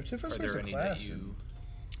 Artificer's Are there a any class. that you?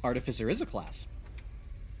 Artificer is a class.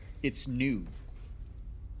 It's new.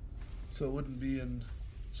 So it wouldn't be in.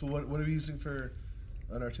 So what are we using for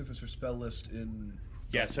an artificer spell list in?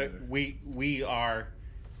 Yeah, so Dark Matter?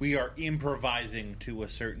 we are improvising to a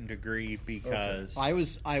certain degree because I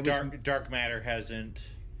was dark matter hasn't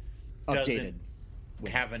updated.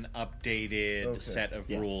 have an updated Okay. set of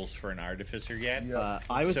Yeah. rules for an artificer yet. Yeah.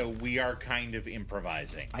 So we are kind of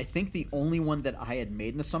improvising. I think the only one that I had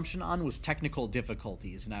made an assumption on was technical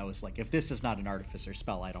difficulties, and I was like, if this is not an artificer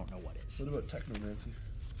spell, I don't know what is. What about technomancy?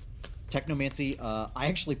 Technomancy, I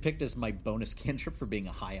actually picked as my bonus cantrip for being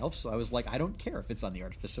a high elf, so I was like, I don't care if it's on the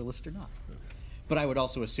artificer list or not. But I would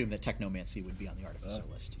also assume that technomancy would be on the artificer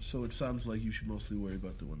list. So it sounds like you should mostly worry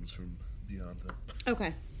about the ones from beyond that.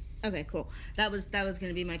 Okay. Okay, cool. That was going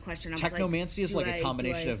to be my question. I was Technomancy is do like a I-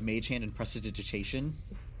 combination do I- of mage hand and prestidigitation,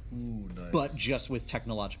 Ooh, nice. but just with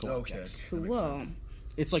technological Okay. objects. That makes Cool. sense.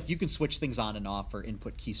 It's like you can switch things on and off or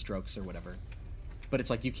input keystrokes or whatever. but it's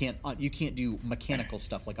like you can't do mechanical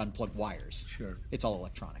stuff like unplug wires. Sure. It's all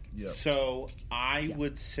electronic. Yeah. So I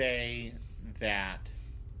would say that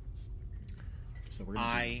So we're gonna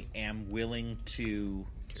I am willing to,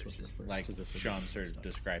 Sorcerer first, like 'cause this would Sean be sort of stuff.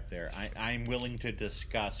 described there, I'm willing to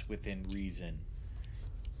discuss within reason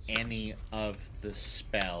any of the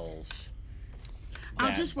spells. I'll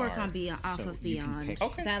that just work are- on off so of you can Beyond. pick-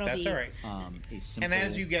 Okay, That'll that's be all right. a simple. And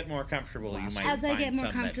as you get more comfortable, you might As I find get more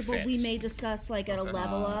some that comfortable, we fits. may discuss like at a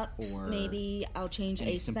level up. or Maybe I'll change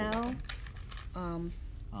any a simple spell. weapon.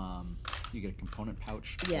 You get a component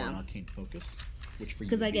pouch or Yeah. an arcane focus, which for you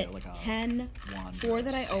Because would I be get like a 10, wand 4 or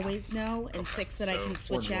that I staff. always know, and 6 that I can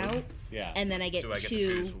switch or wood. out. Yeah. And then I get Do I get to 2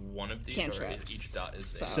 choose one of these, or cantrips. each dot is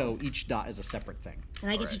So- So each dot is a separate thing. and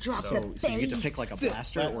I get to Alright, drop so- the So you get to base. pick like a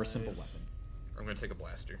blaster or a simple weapon. I'm going to take a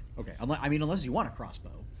blaster. Okay, unless you want a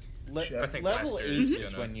crossbow. I think level blaster 8 is is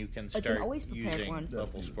gonna- when you can I can start always prepare using one.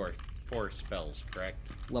 level 4 spells, correct?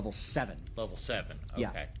 Level 7. Level 7. Yeah.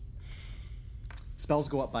 Okay. Spells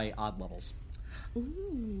go up by odd levels.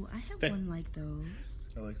 Ooh, I have That- one like those.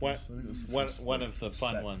 I like One, this. I think this is one of the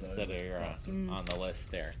fun set ones that that I are on the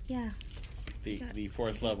list there. Yeah. The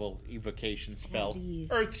 4th level evocation spell,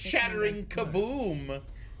 these. Earth Shattering Kaboom.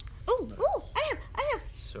 Ooh, I have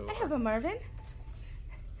So a Marvin.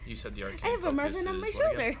 you said the arcane I have a focus Marvin on my is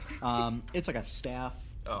what again? shoulder. It's like a staff,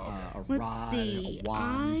 Oh, okay. a Let's rod, see. a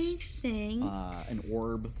wand, I think an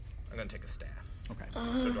orb. I'm going to take a staff. Okay.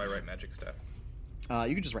 So do I write magic staff?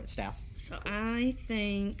 You can just write staff. so. I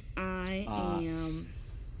think I am.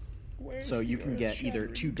 So you can get either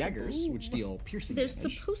 2 daggers, which deal piercing There's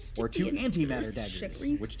damage, supposed to or be 2 an antimatter daggers,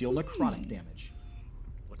 earth-shattering which deal necrotic damage.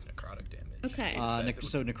 What's necrotic damage? Okay.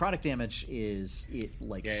 So necrotic damage is it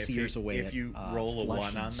like Yeah, sears away if at, you roll a flesh 1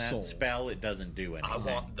 and on that soul. spell, it doesn't do anything. I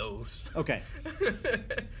want those. Okay,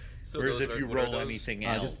 So Whereas those if are- you what are roll those? anything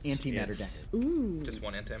else, just antimatter it's dagger. Ooh. Just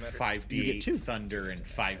one antimatter? 5d8 You get 2. thunder and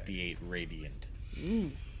 5d8 radiant.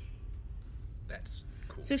 That's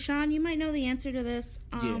cool. So Sean, you might know the answer to this.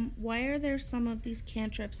 Yeah. Why are there some of these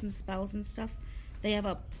cantrips and spells and stuff? They have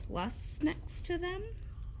a plus next to them.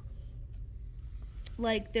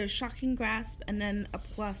 Like there's shocking grasp and then a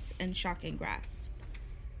plus and shocking grasp,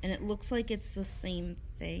 and it looks like it's the same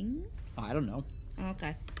thing. I don't know.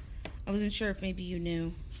 Okay, I wasn't sure if maybe you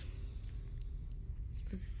knew.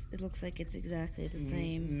 'Cause it looks like it's exactly the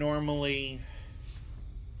same. Normally,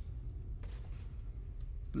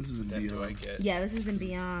 This is in Then do I Beyond. get Yeah, this isn't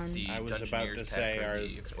Beyond. the I was about Dungeoneer's to pack say, or are-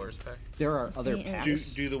 the Explorer's pack? There are other See,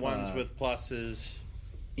 packs. do the ones with pluses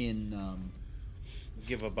in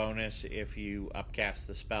give a bonus if you upcast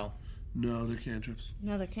the spell? No, they're cantrips.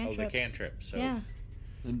 No, they're Oh, cantrips. the cantrip. So Yeah.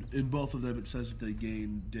 And in both of them, it says that they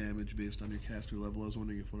gain damage based on your caster level. I was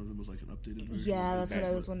wondering if one of them was like an updated version. Yeah, that's what I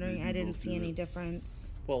Okay. was wondering. Maybe I didn't both see do any that.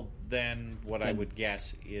 difference. Well, then what I Then- would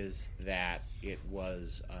guess is that it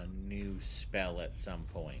was a new spell at some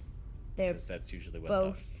point. They're Because that's usually what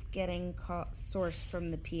both getting sourced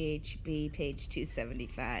from the PHB page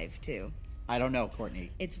 275 too. I don't know,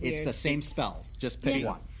 Courtney. It's It's weird. the same spell. Just pick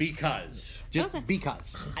Yeah. one. Because Just Okay.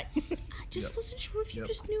 because. I just wasn't sure if you Yep.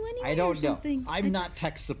 just knew anyway I or don't know. something. I'm not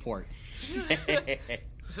tech support.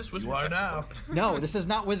 Is this Wizard You are Tech now. Support? No, this is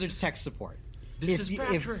not Wizards tech support. This if, is if,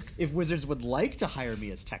 Patrick. if Wizards would like to hire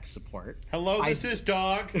me as tech support, hello, this is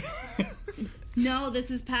Dog. No, this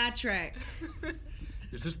is Patrick.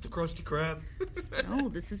 Is this the Krusty Krab? No,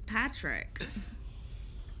 this is Patrick.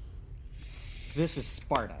 this is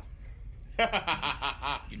Sparta.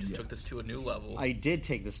 You just took this to a new level. I did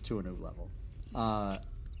take this to a new level.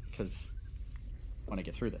 Because I want to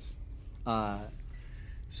get through this.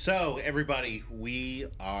 So, everybody, we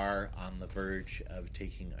are on the verge of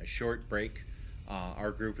taking a short break.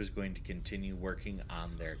 Our group is going to continue working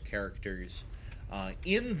on their characters.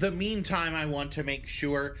 In the meantime, I want to make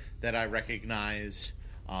sure that I recognize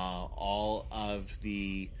all of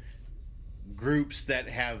the groups that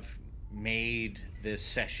have made this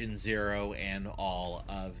Session 0 and all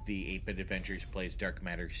of the 8-Bit Adventures Plays Dark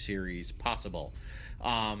Matter series possible.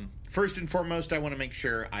 First and foremost, I want to make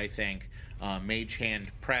sure I thank Mage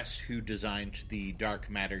Hand Press, who designed the Dark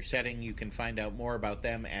Matter setting. You can find out more about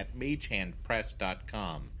them at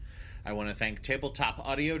magehandpress.com. I want to thank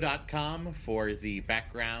tabletopaudio.com for the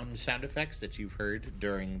background sound effects that you've heard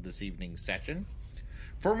during this evening's session.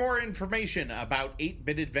 For more information about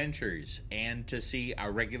 8-Bit Adventures and to see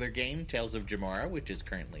our regular game, Tales of Jamora, which is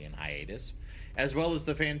currently in hiatus, as well as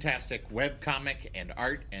the fantastic webcomic and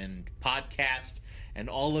art and podcast and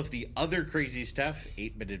all of the other crazy stuff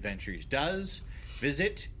 8-Bit Adventures does,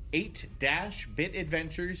 visit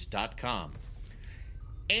 8-bitadventures.com.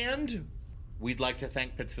 And we'd like to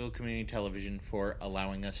thank Pittsfield Community Television for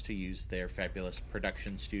allowing us to use their fabulous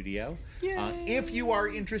production studio. If you are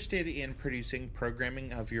interested in producing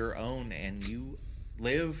programming of your own and you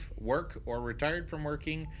live, work, or retired from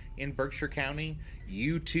working in Berkshire County,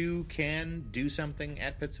 you too can do something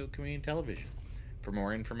at Pittsfield Community Television. For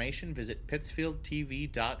more information, visit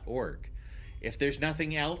pittsfieldtv.org. If there's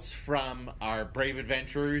nothing else from our brave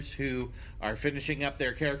adventurers who are finishing up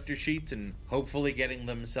their character sheets and hopefully getting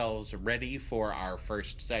themselves ready for our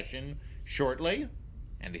first session shortly,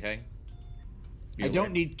 anything? I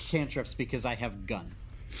don't need cantrips because I have gun.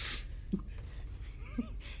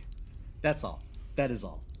 That's all. That is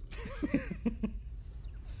all.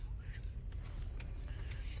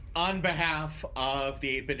 On behalf of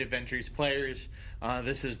the 8-Bit Adventures players,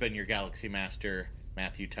 this has been your Galaxy Master,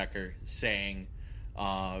 Matthew Tucker, saying,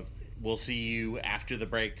 we'll see you after the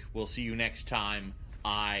break. We'll see you next time.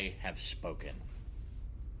 I have spoken.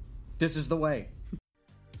 This is the way.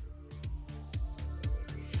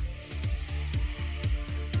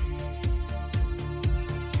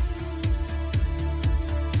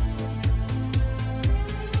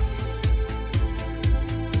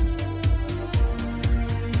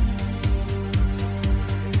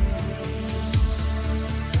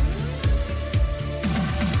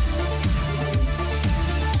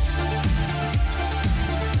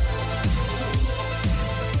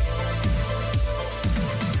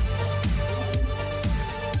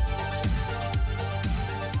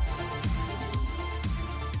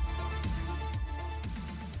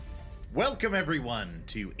 Welcome, everyone,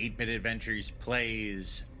 to 8-Bit Adventures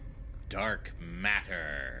Plays Dark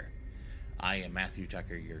Matter. I am Matthew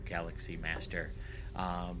Tucker, your Galaxy Master.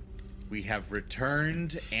 We have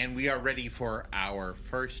returned, and we are ready for our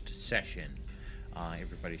first session.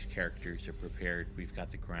 Everybody's characters are prepared. We've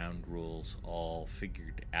got the ground rules all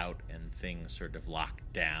figured out and things sort of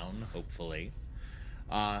locked down, hopefully.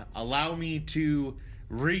 Allow me to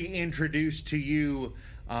reintroduce to you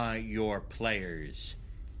your players.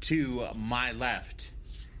 To my left,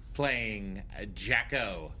 playing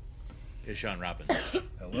Jacko, is Sean Robbins.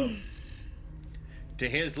 Hello. To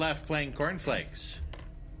his left, playing Cornflakes,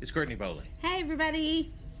 is Courtney Bowley. Hey,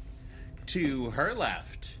 everybody. To her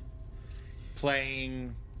left,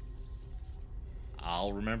 playing...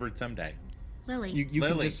 I'll remember it someday. Lily. You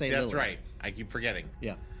Lily, can just say that's Lily. right. I keep forgetting.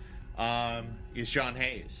 Yeah. Is Sean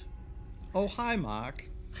Hayes. Oh, hi, Mark.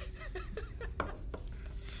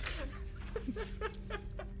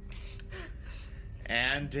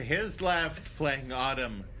 And to his left, playing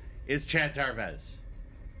Autumn, is Chad Tarvez.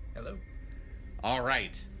 Hello. All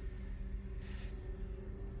right.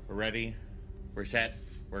 We're ready. We're set.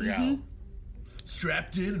 We're go.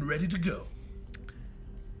 Strapped in and ready to go.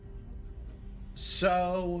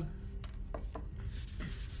 So,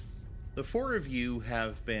 the four of you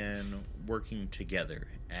have been working together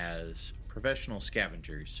as professional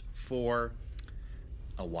scavengers for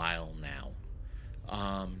a while now.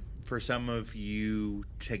 For some of you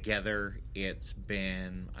together, it's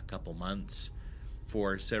been a couple months.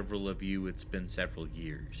 For several of you, it's been several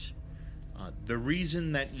years. The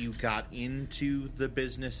reason that you got into the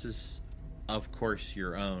business is, of course,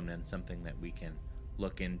 your own, and something that we can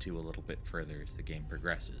look into a little bit further as the game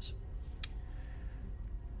progresses.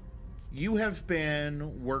 You have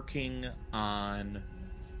been working on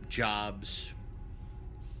jobs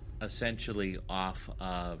essentially off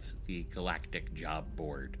of the Galactic Job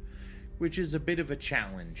Board, which is a bit of a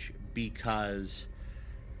challenge because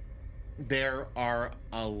there are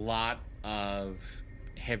a lot of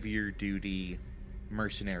heavier duty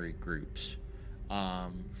mercenary groups,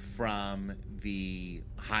 from the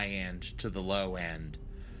high end to the low end,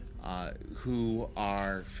 who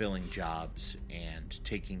are filling jobs and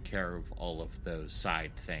taking care of all of those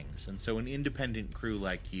side things. And so an independent crew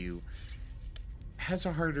like you has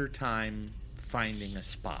a harder time finding a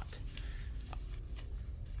spot.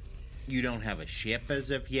 You don't have a ship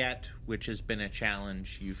as of yet, which has been a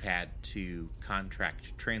challenge. You've had to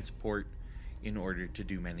contract transport in order to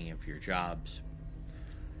do many of your jobs.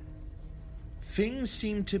 Things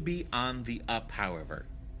seem to be on the up, however.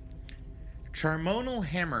 Charmonal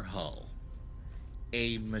Hammerhull,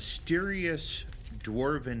 a mysterious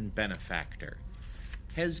dwarven benefactor,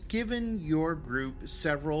 has given your group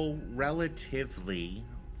several relatively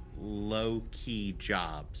low-key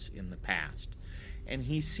jobs in the past, and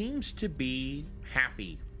he seems to be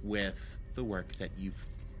happy with the work that you've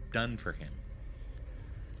done for him.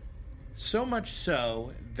 So much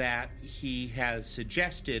so that he has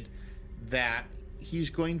suggested that he's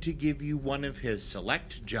going to give you one of his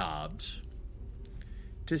select jobs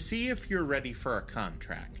to see if you're ready for a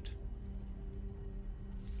contract.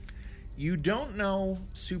 You don't know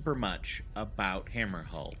super much about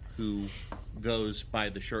Hammerhull, who goes by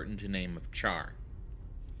the shortened name of Char.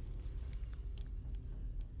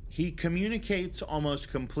 He communicates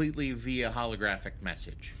almost completely via holographic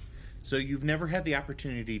message, so you've never had the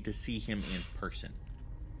opportunity to see him in person.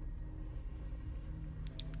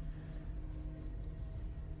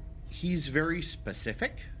 He's very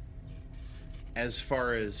specific as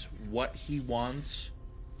far as what he wants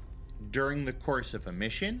during the course of a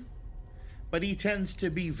mission, but he tends to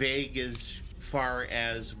be vague as far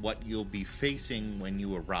as what you'll be facing when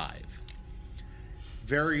you arrive.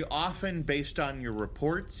 Very often, based on your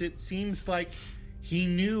reports, it seems like he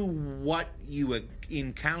knew what you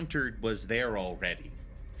encountered was there already.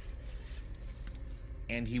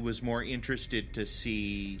 And he was more interested to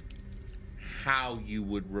see how you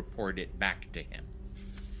would report it back to him.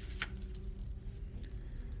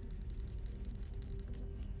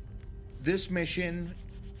 This mission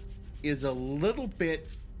is a little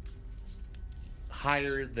bit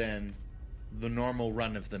higher than the normal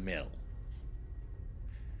run-of-the-mill.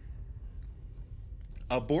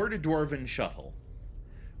 Aboard a dwarven shuttle,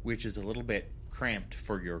 which is a little bit cramped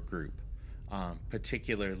for your group,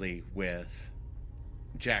 particularly with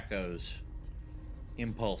Jacko's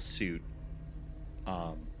impulse suit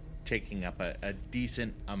taking up a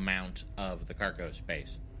decent amount of the cargo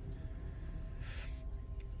space.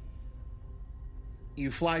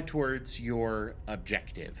 You fly towards your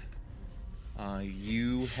objective.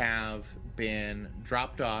 You have been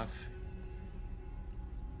dropped off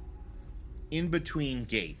in between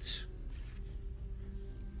gates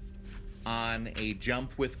on a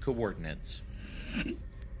jump with coordinates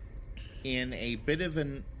in a bit of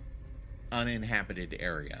an uninhabited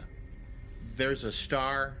area. There's a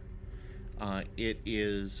star. It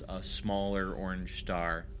is a smaller orange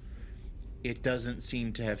star. It doesn't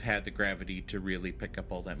seem to have had the gravity to really pick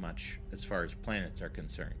up all that much as far as planets are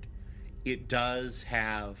concerned. It does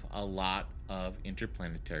have a lot of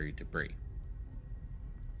interplanetary debris.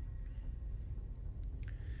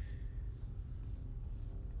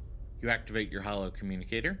 You activate your holo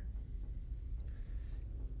communicator,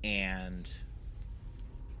 and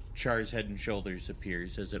Char's head and shoulders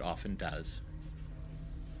appears, as it often does.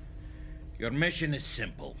 Your mission is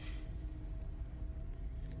simple.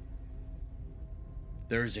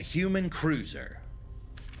 There is a human cruiser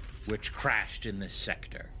which crashed in this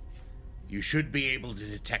sector. You should be able to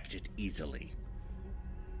detect it easily.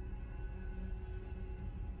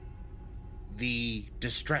 The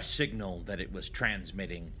distress signal that it was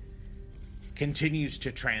transmitting continues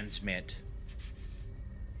to transmit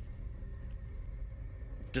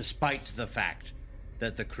despite the fact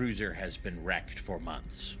that the cruiser has been wrecked for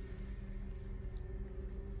months.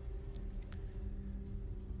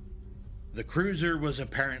 The cruiser was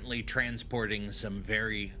apparently transporting some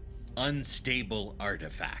very unstable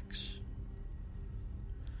artifacts,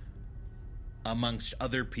 amongst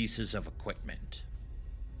other pieces of equipment,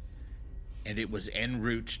 and it was en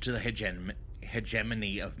route to the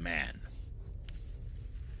hegemony of man.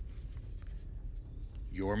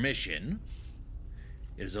 Your mission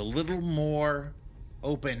is a little more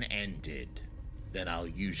open-ended than I'll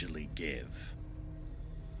usually give.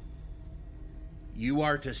 You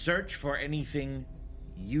are to search for anything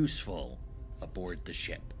useful aboard the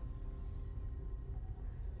ship.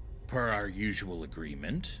 Per our usual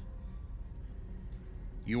agreement,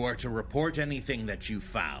 you are to report anything that you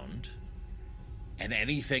found, and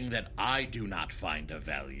anything that I do not find of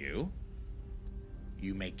value,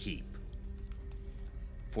 you may keep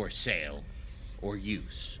for sale or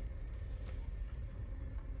use.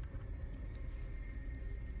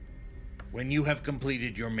 When you have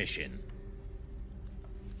completed your mission,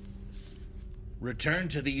 return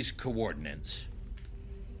to these coordinates,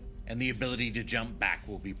 and the ability to jump back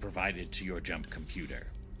will be provided to your jump computer.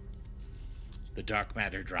 The dark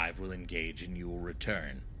matter drive will engage and you will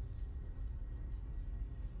return.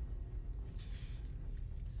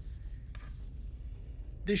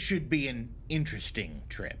 This should be an interesting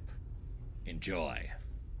trip. Enjoy.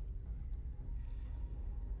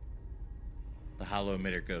 The holo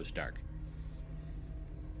emitter goes dark.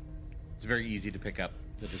 It's very easy to pick up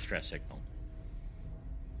the distress signal.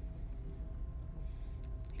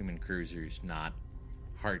 Human cruiser's not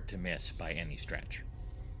hard to miss by any stretch.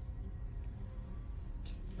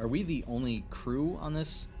 Are we the only crew on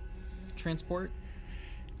this transport?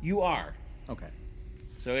 You are. Okay.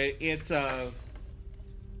 So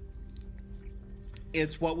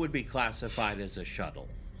it's what would be classified as a shuttle.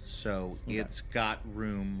 So It's got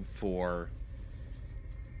room for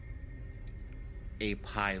a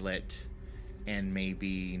pilot and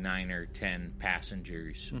maybe 9 or 10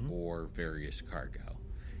 passengers or various cargo.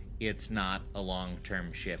 it's not a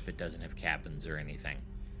long-term ship. It doesn't have cabins or anything.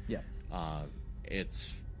 Yeah.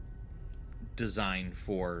 It's designed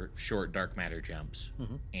for short dark matter jumps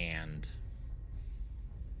and,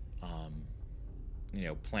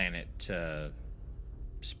 planet to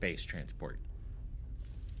space transport.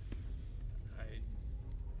 I'd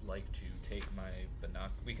like to take my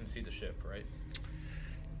We can see the ship, right?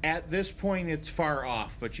 At this point, it's far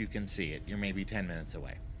off, but you can see it. You're maybe 10 minutes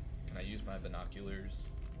away. Can I use my binoculars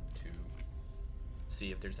to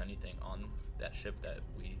see if there's anything on that ship that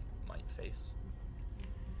we might face?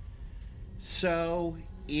 So,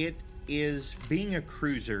 being a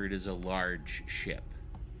cruiser, it is a large ship.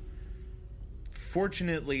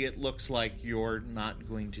 Fortunately, it looks like you're not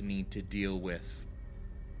going to need to deal with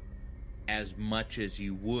as much as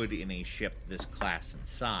you would in a ship this class and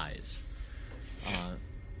size.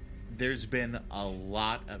 There's been a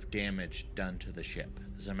lot of damage done to the ship.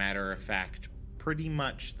 As a matter of fact, pretty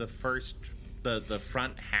much the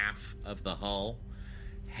front half of the hull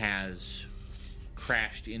has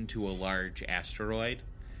crashed into a large asteroid,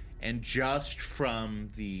 and just from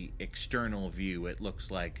the external view, it looks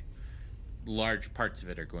like large parts of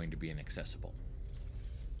it are going to be inaccessible.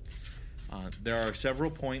 There are several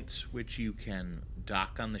points which you can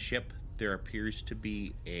dock on the ship. There appears to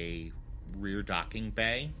be a rear docking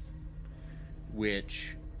bay,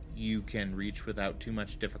 which you can reach without too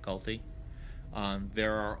much difficulty.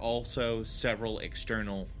 There are also several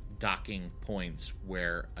external docking points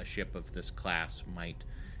where a ship of this class might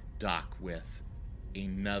dock with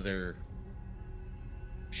another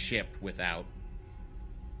ship without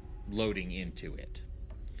loading into it,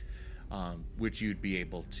 which you'd be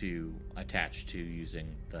able to attach to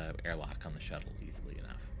using the airlock on the shuttle easily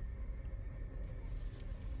enough.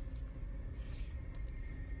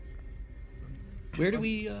 Where do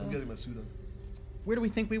we I'm getting my suit on. where do we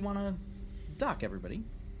think we want to dock, everybody?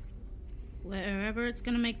 Wherever it's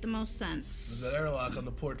gonna make the most sense. There's that airlock on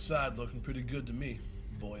the port side looking pretty good to me,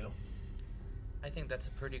 boyo. I think that's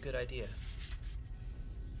a pretty good idea.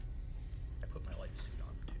 I put my light suit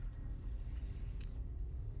on, too.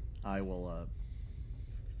 I will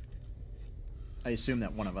I assume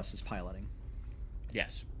that one of us is piloting.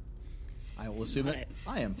 Yes. I will assume Not that it.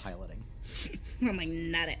 I am piloting, I'm like,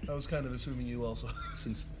 not it. I was kind of assuming you also.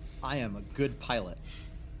 since I am a good pilot.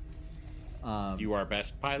 You are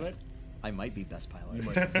best pilot? I might be best pilot. You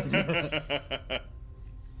might.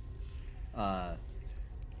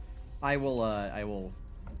 I will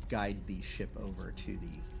guide the ship over to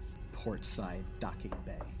the port side docking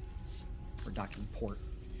bay, or docking port.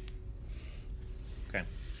 Okay.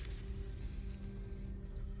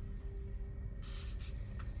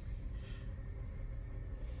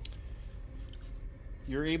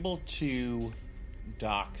 You're able to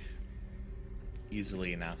dock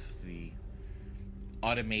easily enough. The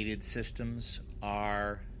automated systems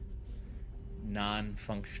are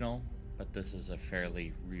non-functional, but this is a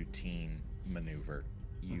fairly routine maneuver.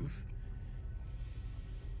 You've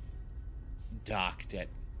docked at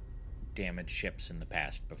damaged ships in the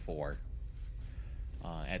past before.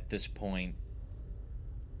 At this point,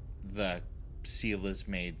 the seal is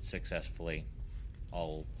made successfully.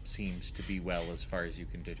 All seems to be well as far as you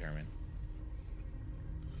can determine.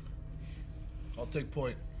 I'll take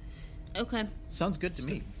point. Okay. Sounds good to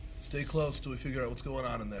me. Stay close till we figure out what's going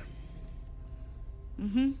on in there.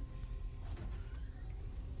 Mm-hmm.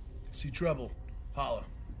 See trouble, holla.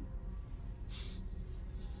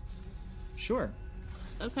 Sure.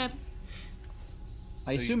 Okay.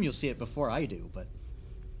 I assume you'll see it before I do, but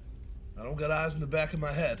I don't got eyes in the back of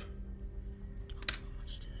my head. What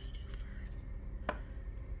did I do for?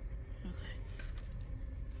 Okay.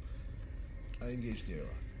 I engaged the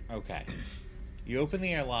airlock. Okay. You open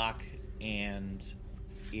the airlock, and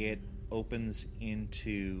it opens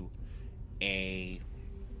into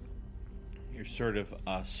you're sort of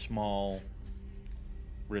a small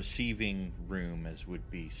receiving room, as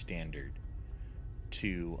would be standard,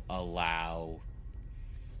 to allow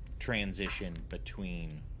transition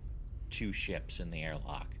between two ships in the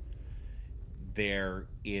airlock. There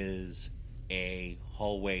is a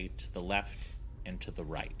hallway to the left and to the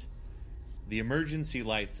right. The emergency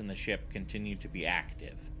lights in the ship continue to be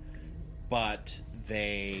active, but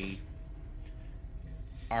they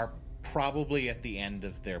are probably at the end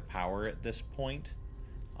of their power at this point.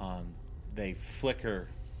 They flicker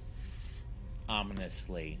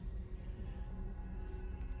ominously.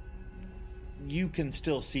 You can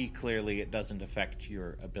still see clearly. It doesn't affect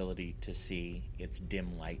your ability to see. It's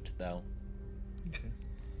dim light, though. Okay.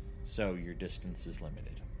 So your distance is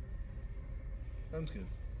limited. Sounds good.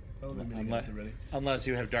 I'll let me get it ready. Unless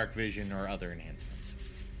you have dark vision or other enhancements.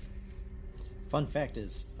 Fun fact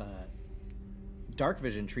is, dark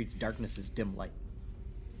vision treats darkness as dim light,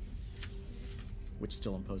 which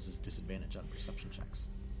still imposes disadvantage on perception checks.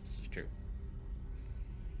 This is true.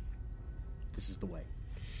 This is the way.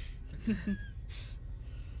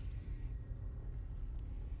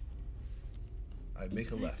 I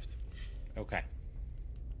make a left. Okay.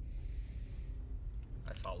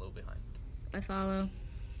 I follow behind. I follow.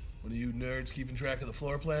 What are you nerds keeping track of the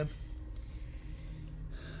floor plan?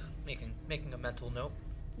 Making a mental note.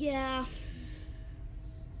 Yeah.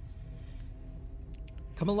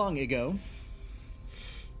 Come along, Igo.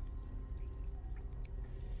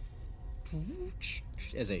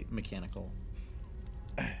 As a mechanical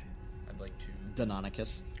I'd like to.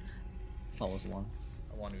 Deinonychus follows along.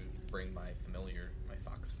 I want to bring my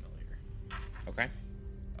fox familiar. Okay.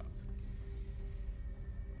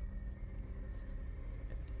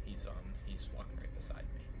 He's walking right beside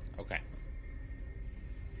me. Okay.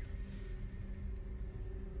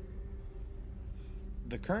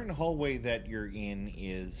 The current hallway that you're in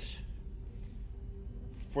is,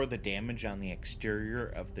 for the damage on the exterior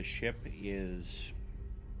of the ship, is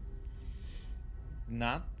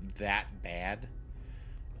not that bad.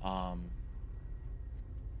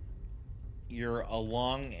 You're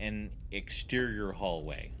along an exterior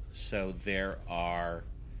hallway, so there are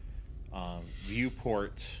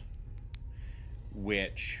viewports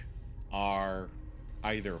which are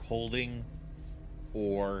either holding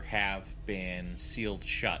or have been sealed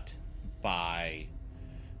shut by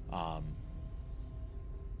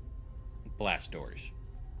blast doors,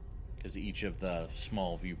 because each of the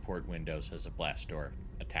small viewport windows has a blast door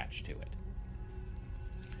attached to it.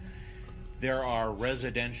 There are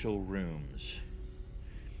residential rooms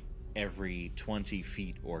every 20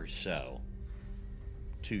 feet or so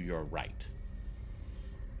to your right.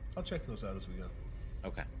 I'll check those out as we go.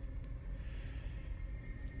 Okay.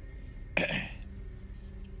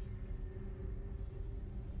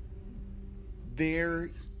 There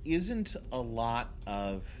isn't a lot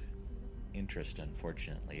of interest,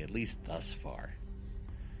 unfortunately, at least thus far.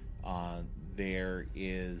 There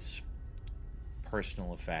is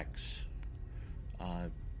personal effects.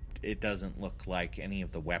 It doesn't look like any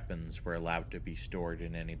of the weapons were allowed to be stored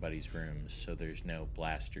in anybody's rooms, so there's no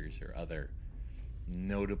blasters or other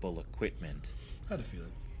notable equipment. Had a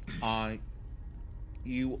feeling.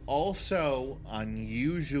 You also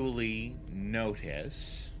unusually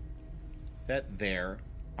notice that there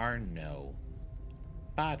are no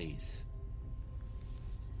bodies.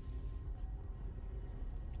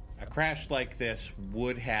 A crash like this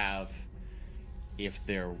would have, if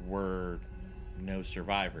there were no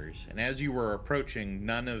survivors. And as you were approaching,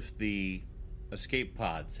 none of the escape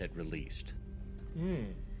pods had released.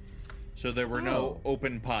 So there were no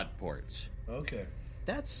open pod ports. Okay.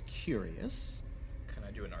 That's curious. Can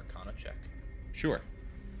I do an Arcana check? Sure.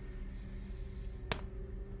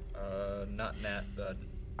 Not nat.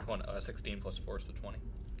 16 plus 4 is 20.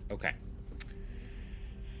 Okay.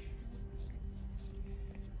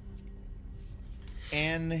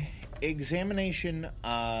 An examination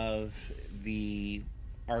of the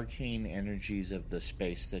arcane energies of the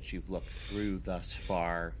space that you've looked through thus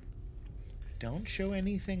far don't show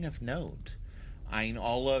anything of note. I mean,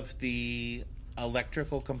 all of the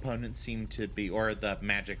electrical components seem to be, or the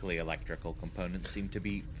magically electrical components seem to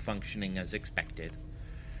be functioning as expected.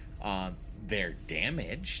 They're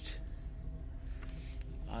damaged.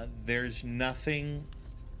 There's nothing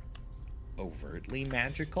overtly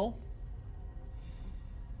magical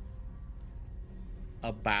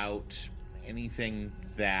about anything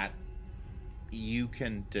that you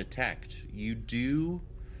can detect. You do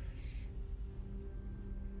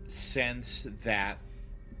sense that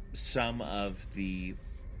some of the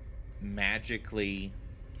magically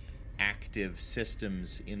active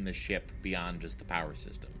systems in the ship beyond just the power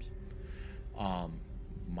systems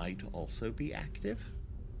might also be active,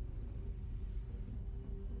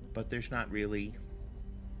 but there's not really.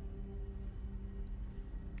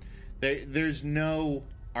 There's no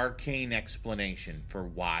arcane explanation for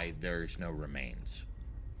why there's no remains,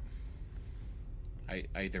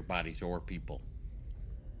 either bodies or people.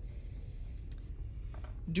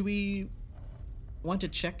 Do we want to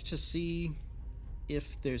check to see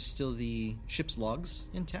if there's still the ship's logs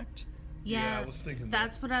intact? Yeah, I was thinking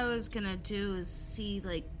that's what I was gonna do, is see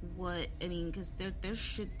like what I mean, because there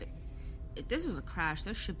should, if this was a crash,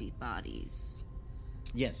 there should be bodies.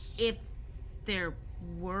 Yes. If there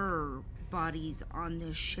were bodies on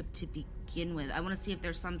this ship to begin with, I want to see if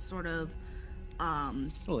there's some sort of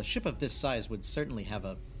Well, a ship of this size would certainly have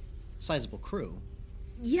a sizable crew.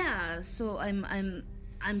 yeah. So I'm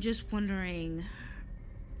just wondering.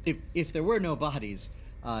 If there were no bodies,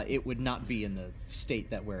 it would not be in the state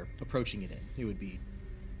that we're approaching it in. It would be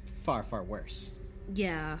far, far worse.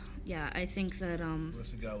 Yeah, I think that,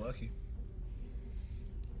 Unless it got lucky.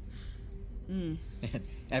 And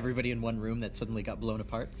everybody in one room that suddenly got blown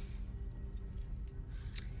apart.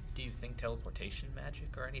 Do you think teleportation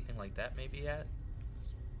magic or anything like that may be at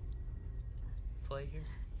play here?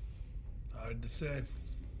 Hard to say.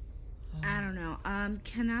 I don't know.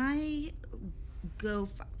 Can I go,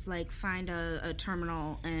 find a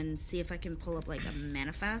terminal and see if I can pull up, like, a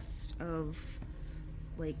manifest of,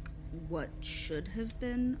 like, what should have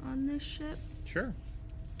been on this ship? Sure.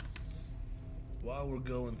 While we're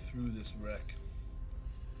going through this wreck,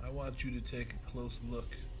 I want you to take a close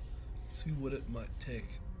look, see what it might take.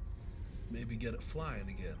 Maybe get it flying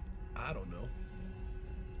again. I don't know.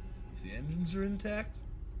 If the engines are intact,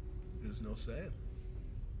 there's no saying.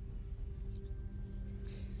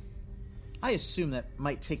 I assume that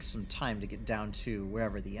might take some time to get down to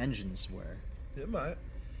wherever the engines were. It might.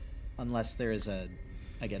 Unless there is,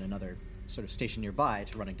 another sort of station nearby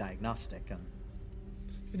to run a diagnostic.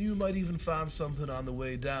 And you might even find something on the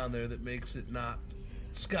way down there that makes it not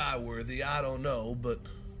skyworthy. I don't know, but...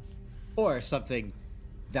 Or something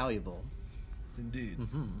valuable. Indeed.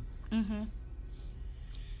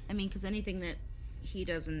 I mean, because anything that he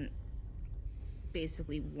doesn't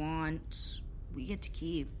basically want, we get to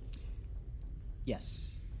keep.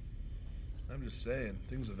 Yes. I'm just saying,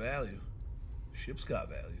 things of value. Ship's got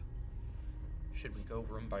value. Should we go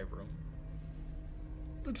room by room?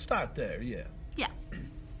 Let's start there, yeah. Yeah.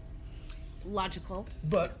 Logical.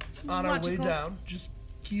 But on our way Logical. down, just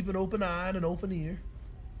keep an open eye and an open ear.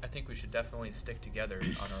 I think we should definitely stick together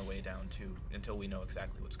on our way down, too, until we know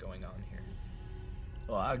exactly what's going on here.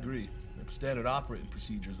 Oh, I agree. That's standard operating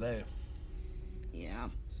procedures there. Yeah.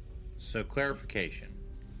 So, clarification.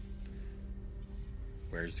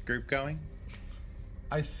 Where's the group going?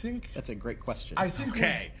 I think... That's a great question. I think...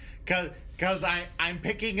 Okay, because I'm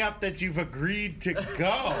picking up that you've agreed to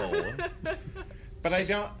go, but I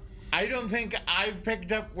don't think I've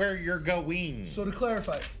picked up where you're going. So to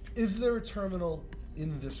clarify, is there a terminal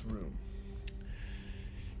in this room?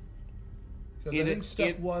 Because I think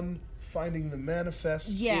step one, finding the manifest,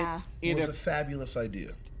 Yeah. was a fabulous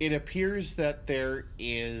idea. It appears that there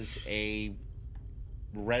is a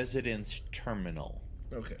residence terminal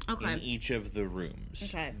Okay. Okay. in each of the rooms.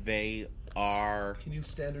 Okay. They are. Can you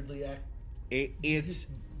standardly act? It's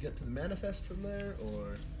Get to the manifest from there,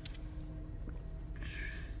 or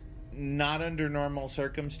not under normal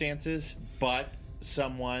circumstances, but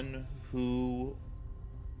someone who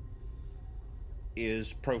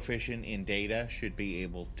is proficient in data should be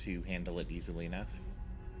able to handle it easily enough.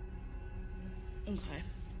 Okay.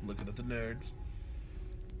 looking at the nerds?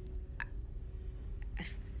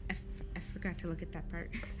 I forgot to look at that part.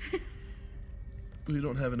 We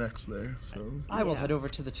don't have an X there, so I will Yeah. head over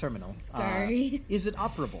to the terminal. Sorry. Is it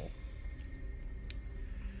operable?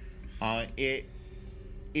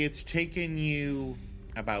 It's taken you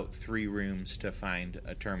about 3 rooms to find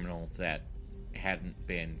a terminal that hadn't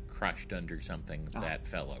been crushed under something that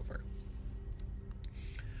fell over.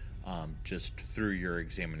 Just through your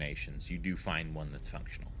examinations, you do find one that's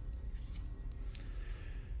functional.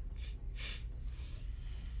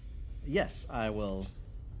 Yes, I will.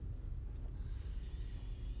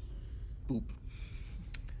 Boop.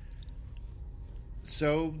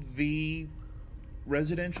 So the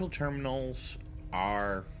residential terminals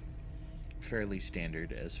are fairly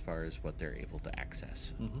standard as far as what they're able to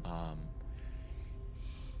access.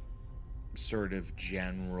 Sort of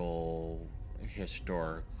general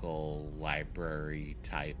historical library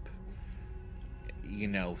type,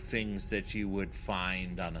 things that you would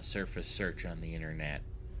find on a surface search on the internet.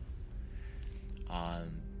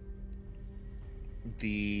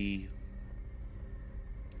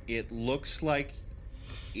 It looks like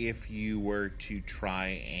if you were to try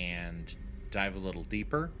and dive a little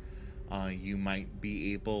deeper, you might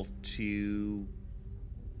be able to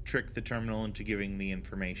trick the terminal into giving the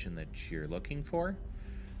information that you're looking for.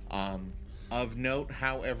 Of note,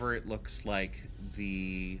 however, it looks like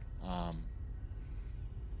the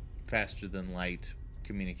faster-than-light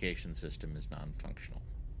communication system is non-functional.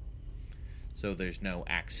 So there's no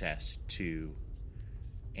access to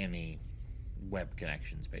any web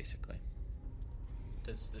connections, basically.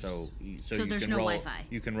 Does this... So So you there's can no roll, Wi-Fi.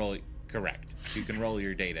 You can roll, correct. You can roll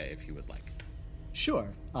your data if you would like. Sure.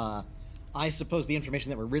 I suppose the information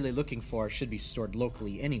that we're really looking for should be stored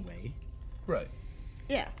locally anyway. right.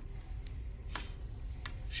 Yeah.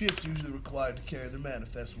 Ships usually required to carry their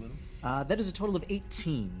manifest with them. That is a total of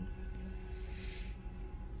 18.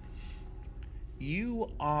 You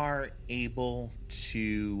are able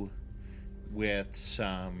to with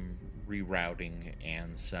some rerouting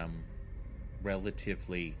and some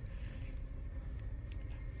relatively...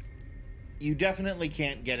 You definitely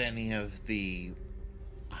can't get any of the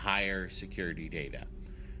higher security data,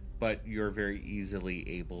 but you're very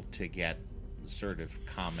easily able to get sort of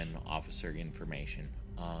common officer information,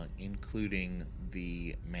 including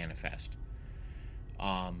the manifest.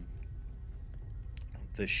 The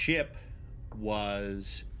ship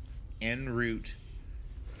was en route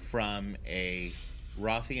from a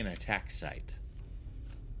Rothian attack site,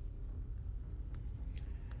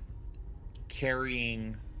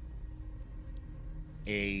 carrying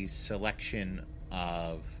a selection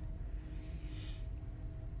of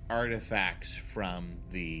artifacts from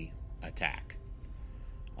the attack.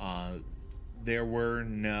 There were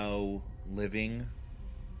no living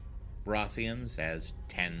Rothians, as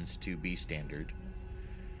tends to be standard.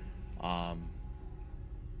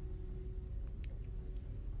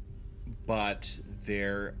 But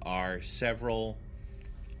there are several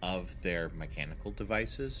of their mechanical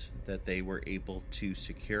devices that they were able to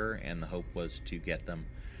secure, and the hope was to get them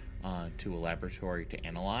to a laboratory to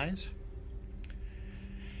analyze.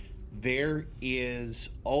 There is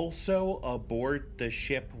also aboard the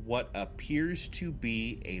ship what appears to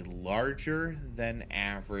be a larger than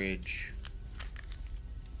average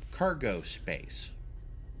cargo space.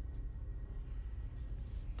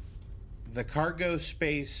 The cargo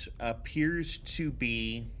space appears to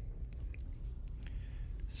be...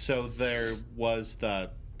 So there was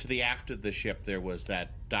to the aft of the ship, there was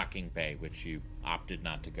that docking bay, which you opted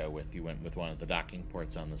not to go with. You went with one of the docking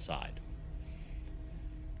ports on the side.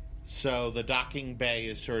 So the docking bay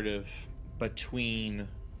is sort of between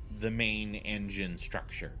the main engine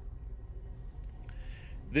structure.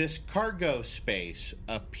 This cargo space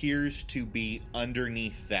appears to be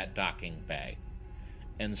underneath that docking bay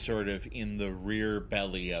and sort of in the rear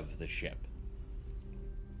belly of the ship.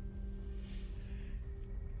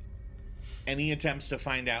 Any attempts to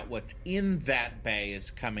find out what's in that bay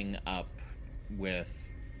is coming up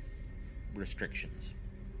with restrictions.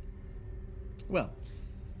 Well,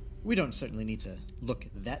 we don't certainly need to look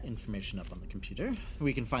that information up on the computer.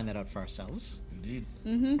 We can find that out for ourselves. Indeed.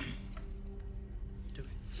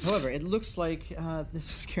 However, it looks like this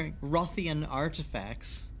is carrying Rothian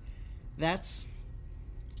artifacts. That's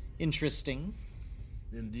interesting.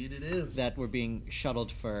 Indeed it is. That we're being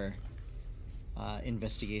shuttled for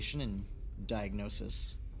investigation and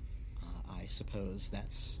diagnosis. I suppose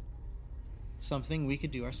that's something we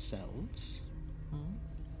could do ourselves.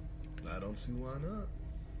 I don't see why not.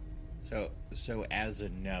 So as a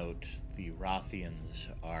note, the Rothians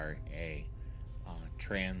are a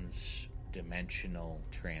trans-dimensional,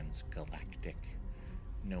 trans-galactic,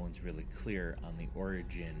 no one's really clear on the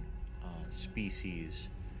origin, species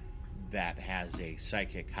that has a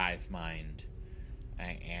psychic hive mind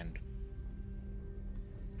and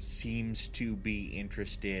seems to be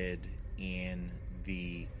interested in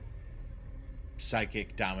the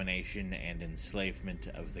psychic domination and enslavement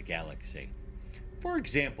of the galaxy. For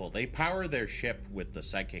example, they power their ship with the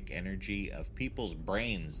psychic energy of people's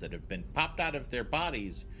brains that have been popped out of their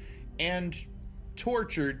bodies and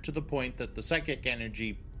tortured to the point that the psychic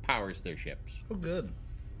energy powers their ships. Oh, good.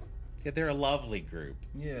 Yeah, they're a lovely group.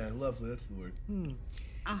 Yeah, lovely. That's the word.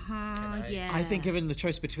 Yeah. I think given the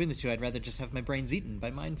choice between the two, I'd rather just have my brains eaten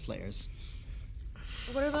by mind flayers.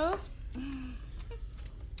 What are those?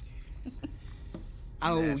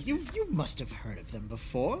 Oh, you must have heard of them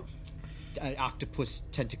before. Octopus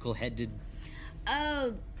tentacle-headed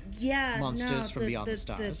Oh, yeah. monsters no, from beyond the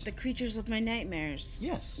stars. The creatures of my nightmares.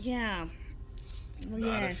 Yes. Yeah. Well,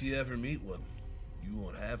 Not yeah. if you ever meet one. You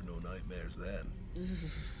won't have no nightmares then.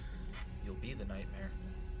 You'll be the nightmare.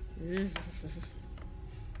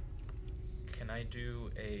 Can I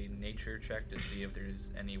do a nature check to see if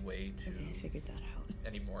there's any way to... Okay, I figured that out.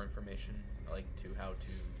 Any more information, like to how to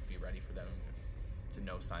be ready for them, to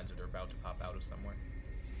know signs that they're about to pop out of somewhere?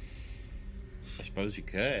 I suppose you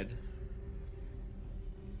could.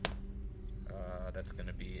 That's going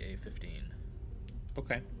to be a 15.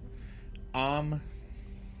 Okay. And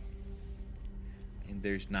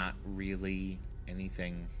there's not really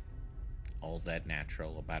anything all that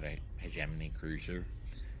natural about a hegemony cruiser.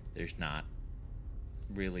 There's not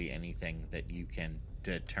really anything that you can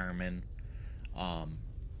determine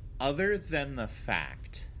other than the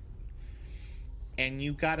fact, and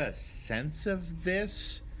you got a sense of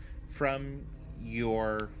this from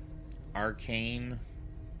your arcane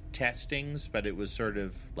testings, but it was sort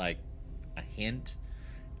of like a hint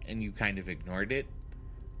and you kind of ignored it.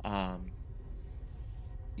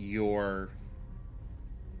 Your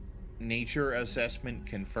nature assessment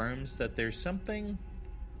confirms that there's something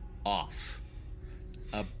off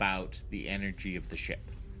about the energy of the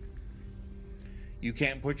ship. You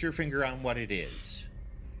can't put your finger on what it is,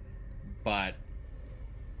 but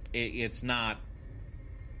it's not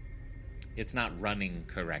running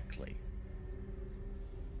correctly.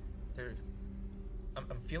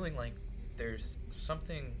 I'm feeling like there's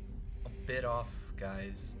something a bit off,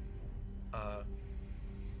 guys.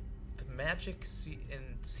 The magic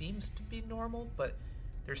seems to be normal, but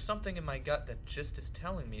there's something in my gut that just is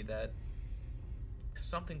telling me that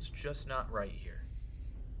something's just not right here.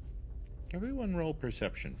 Everyone roll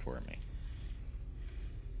perception for me.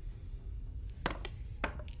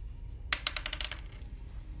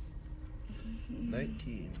 Mm-hmm.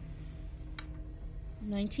 19.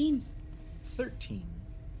 19. 13.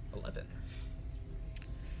 11.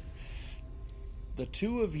 The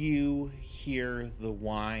two of you hear the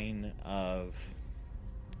whine of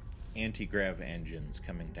anti-grav engines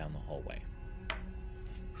coming down the hallway.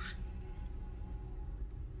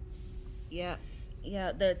 Yeah.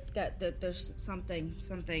 There's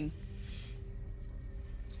something's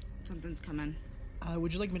coming.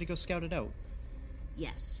 Would you like me to go scout it out?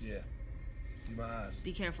 Yes. Yeah. See my eyes.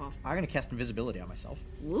 Be careful. I'm going to cast invisibility on myself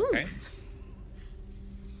Woo. Okay?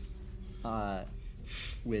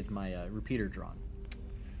 with my repeater drawn.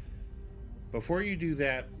 Before you do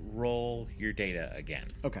that, roll your data again.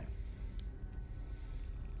 Okay.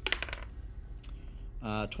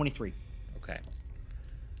 23. Okay.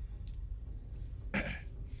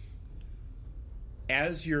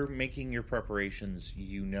 As you're making your preparations,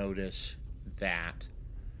 you notice that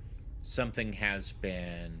something has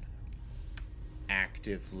been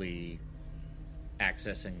actively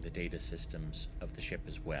accessing the data systems of the ship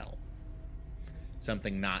as well.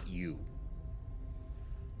 Something not you.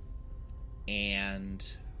 And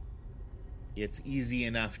it's easy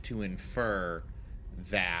enough to infer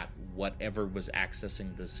that whatever was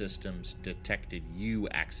accessing the systems detected you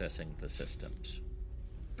accessing the systems.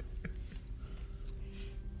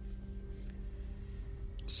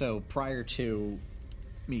 So prior to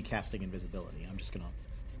me casting invisibility, I'm just gonna.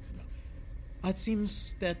 It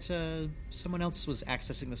seems that someone else was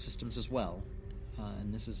accessing the systems as well,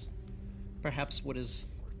 and this is perhaps what is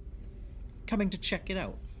coming to check it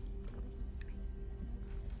out.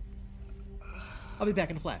 I'll be back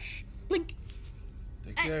in a flash. Blink.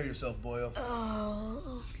 Take care of yourself, boyo.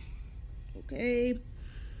 Oh. Okay.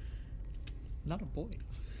 Not a boy.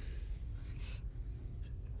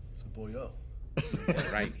 It's a boyo.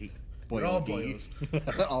 Right? We're all boyos.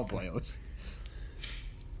 All boyos.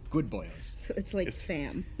 Good boyos. So it's like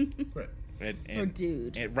fam. Right. Or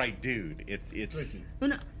dude. Right, dude. It's Right, dude. Oh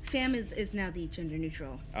no, fam is now the gender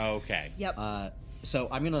neutral. okay. Yep. So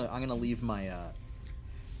I'm gonna leave my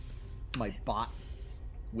my bot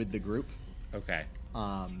with the group, Okay.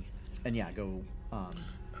 and yeah, go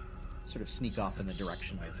sort of sneak off in the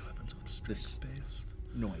direction of Weapons on strength this based.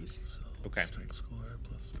 noise. So Okay. Strength score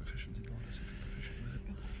plus proficiency bonus if you're proficient with it.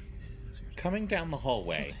 Is your Coming down the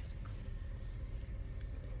hallway,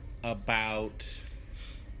 about...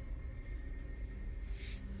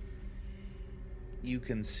 You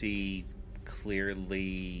can see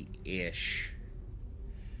clearly-ish.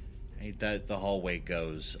 The hallway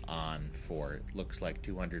goes on for, it looks like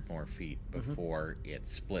 200 more feet before it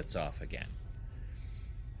splits off again.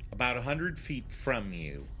 About 100 feet from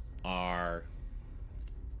you are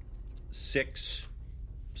 6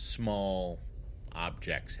 small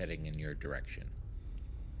objects heading in your direction.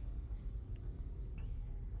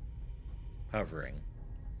 Hovering.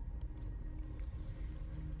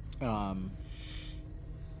 Do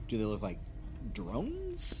they look like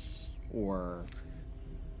drones or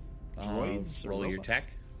droids? Or Roll your robots?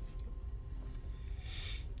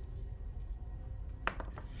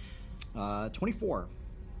 tech. 24.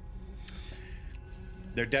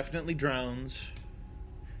 They're definitely drones.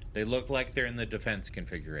 They look like they're in the defense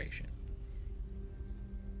configuration.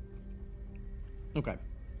 Okay.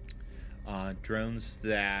 Drones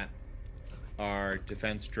that are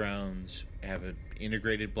defense drones have an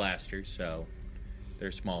integrated blaster, so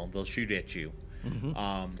they're small. They'll shoot at you. Doesn't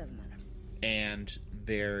matter. And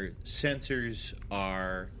their sensors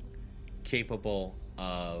are capable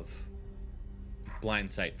of blind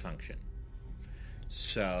sight function.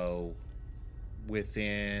 So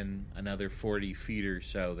within another 40 feet or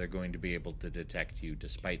so, they're going to be able to detect you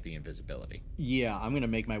despite the invisibility. Yeah, I'm going to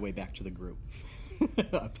make my way back to the group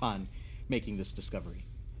upon making this discovery.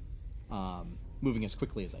 Moving as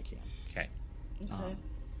quickly as I can. Okay. Okay.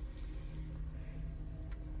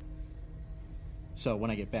 So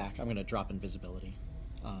when I get back, I'm going to drop invisibility.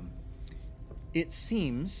 It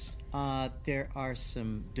seems there are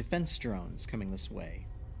some defense drones coming this way.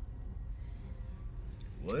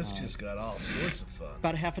 Well, this just got all sorts of fun.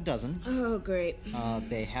 About a half a dozen. Oh, great.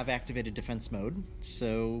 They have activated defense mode,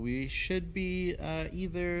 so we should be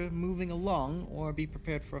either moving along or be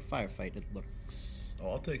prepared for a firefight, it looks.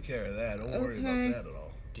 Oh, I'll take care of that. Don't worry about that at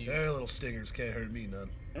all. Their little stingers can't hurt me none.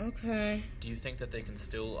 Okay. Do you think that they can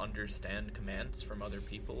still understand commands from other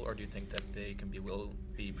people, or do you think that they can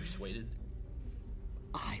be persuaded?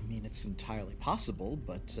 I mean, it's entirely possible,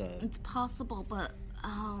 but... It's possible, but...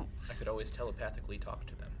 I could always telepathically talk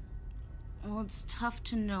to them. Well, it's tough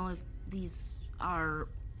to know if these are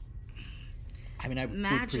I mean, I would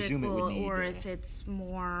presume it magical would need... or if it's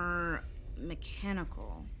more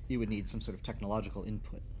mechanical. You would need some sort of technological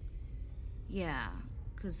input. Yeah,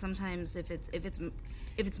 because sometimes if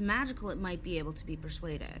it's magical, it might be able to be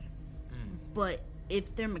persuaded. But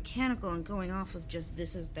if they're mechanical and going off of just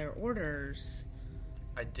this is their orders...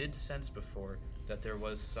 I did sense before that there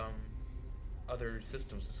was some other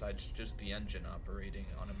systems besides just the engine operating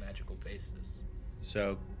on a magical basis.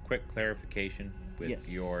 So, quick clarification with Yes.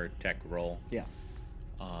 your tech roll. Yeah.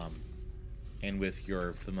 And with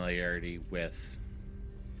your familiarity with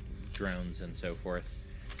drones and so forth.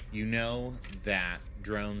 You know that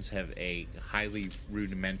drones have a highly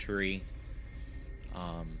rudimentary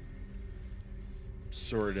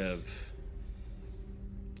sort of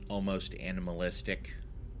almost animalistic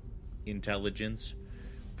intelligence.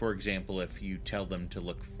 For example, if you tell them to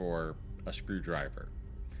look for a screwdriver,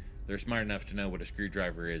 they're smart enough to know what a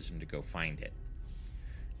screwdriver is and to go find it.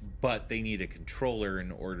 But they need a controller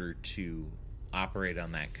in order to operate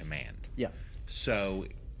on that command. Yeah. So,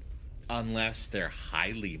 unless they're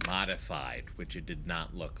highly modified, which it did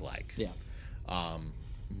not look like,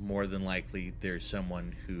 more than likely there's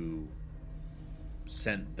someone who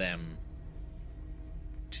sent them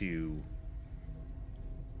to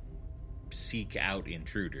seek out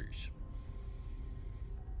intruders.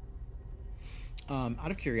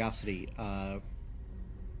 Out of curiosity,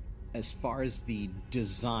 as far as the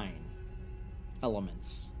design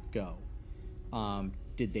elements go,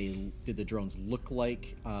 did the drones look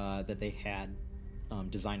like that they had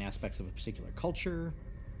design aspects of a particular culture?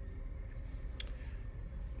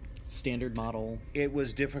 Standard model? It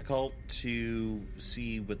was difficult to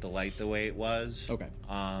see with the light the way it was. Okay.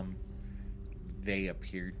 They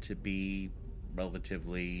appeared to be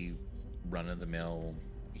relatively run-of-the-mill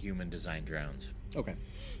human design drones. Okay.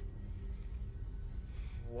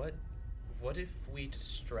 What if we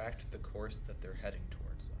distract the course that they're heading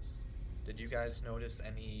towards us? Did you guys notice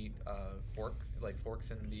any forks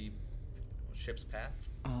in the ship's path?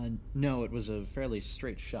 No, it was a fairly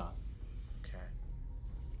straight shot.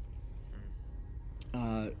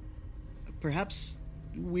 Okay. Perhaps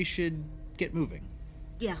we should get moving.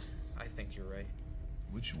 Yeah. I think you're right.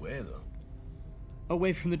 Which way, though?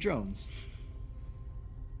 Away from the drones.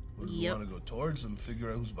 Would we Yep. want to go towards them, figure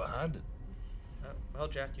out who's behind it? Well,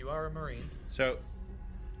 Jack, you are a Marine. So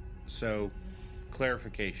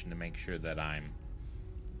clarification to make sure that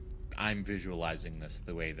I'm visualizing this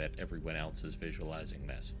the way that everyone else is visualizing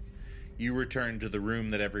this. You return to the room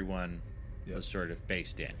that everyone was sort of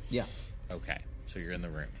based in. Yeah. Okay, so you're in the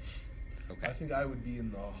room. Okay. I think I would be in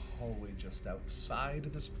the hallway just outside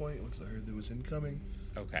at this point once I heard there was incoming.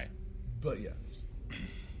 Okay. But yes.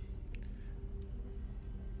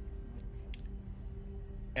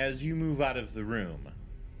 As you move out of the room,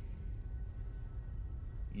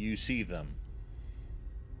 you see them.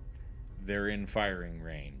 They're in firing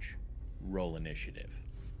range. Roll initiative.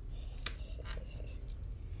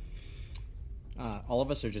 All of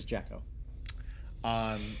us, or just Jacko?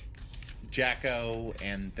 Jacko,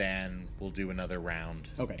 and then we'll do another round.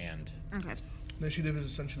 Okay. And Okay. Initiative is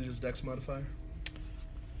essentially just dex modifier.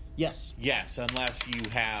 Yes. yes, unless you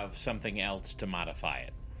have something else to modify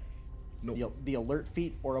it. Nope. The alert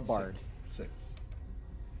feat or a bard. Six.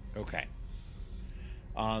 Okay.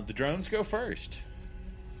 The drones go first.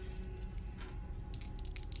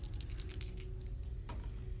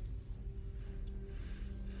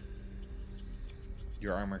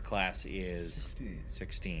 Your armor class is 16.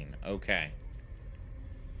 16. Okay.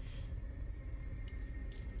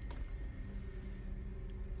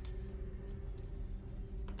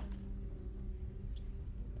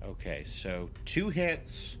 Okay, so 2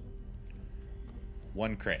 hits,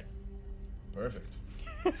 1 crit. Perfect.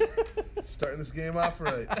 Starting this game off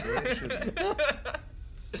right. The way it should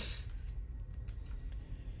be.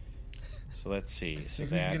 So let's see. So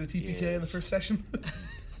Think we that can get a TPK in the is- first session?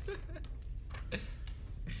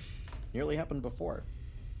 Nearly happened before.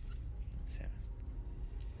 7.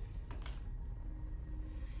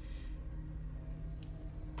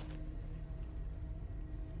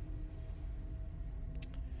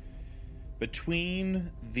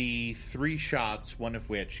 Between the 3 shots, one of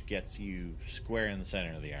which gets you square in the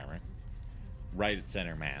center of the armor, right at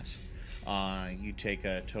center mass, you take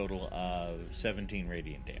a total of 17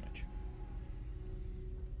 radiant damage.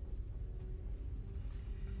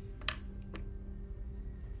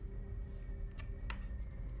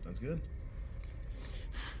 Sounds good.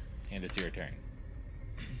 And it's your turn.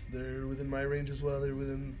 They're within my range as well. They're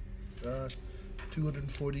within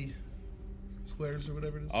 240 squares or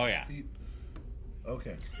whatever it is. Oh, yeah. Feet.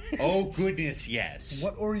 Okay. Oh, goodness, yes.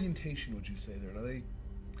 What orientation would you say they're in? Are they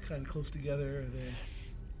kind of close together? Are they...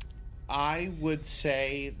 I would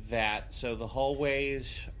say that, so the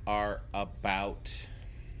hallways are about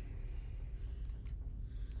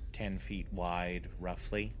 10 feet wide,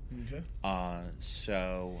 roughly. Okay.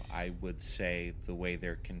 So I would say the way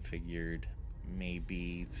they're configured,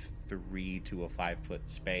 maybe 3 to a 5 foot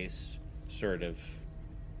space, sort of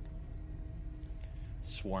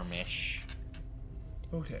swarmish.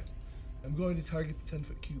 Okay. I'm going to target the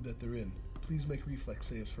 10-foot cube that they're in. Please make reflex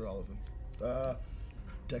saves for all of them.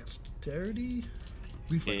 Dexterity?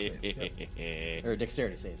 Reflex saves. Yep. Or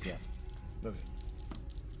dexterity saves, yeah. Okay.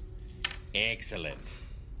 Excellent.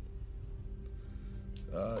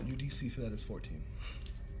 Your DC for that is 14.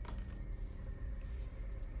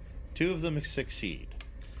 2 of them succeed.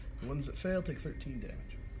 The ones that fail take 13 damage.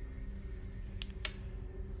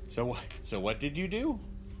 So what did you do?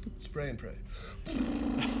 Spray and pray.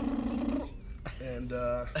 And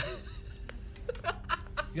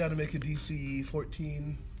you got to make a DC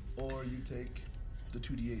 14, or you take the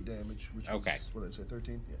 2d8 damage, which Okay. is, what did I say,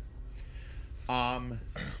 13? Yeah.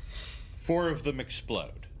 4 of them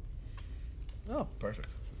explode. Oh, perfect.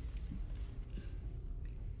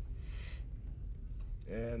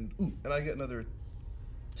 And I get another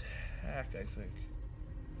attack, I think.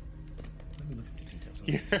 Let me look at the details.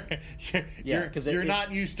 Yeah, 'cause you're it-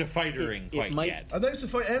 not used to fightering it quite might- yet. I'm not used to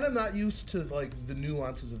fight, and I'm not used to like the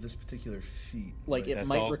nuances of this particular feat. Like, it That's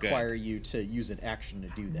might all good. require you to use an action to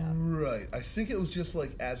do that. Right. I think it was just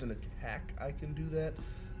like as an attack I can do that,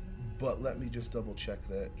 but let me just double check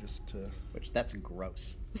that just to. Which, that's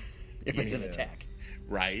gross. If it's an Yeah. attack.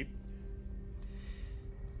 Right?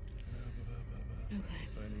 Okay.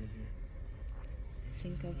 Finding it here.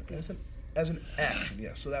 Think of the As an action,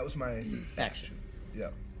 yeah. So that was my Action.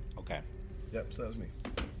 Yep. Okay. Yep. So that was me.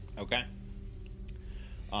 Okay.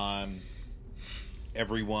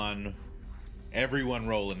 Everyone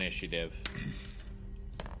roll initiative.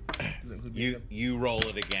 Does that include me again? You roll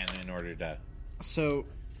it again in order to So,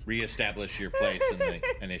 reestablish your place in the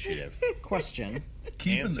initiative. question.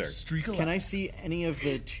 Keeping Answer. the streak alive. Can I see any of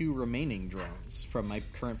the 2 remaining drones from my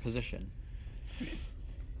current position?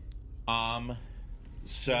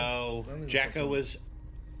 So I only Jacko was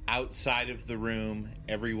outside of the room.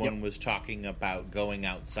 Everyone was talking about going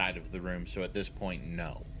outside of the room. So at this point,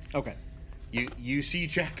 no. Okay. You see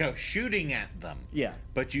Jacko shooting at them. Yeah.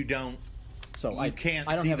 But you don't. So You can't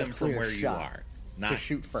I don't see have them a from clear where you shot are. to Not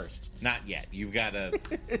shoot first. Not yet. You've got to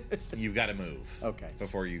move. Okay.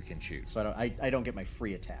 Before you can shoot. So I don't get my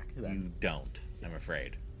free attack You then. don't. I'm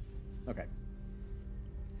afraid. Okay.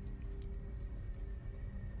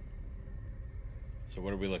 So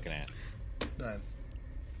what are we looking at? 9.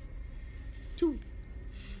 2.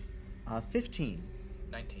 15.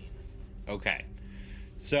 19. Okay.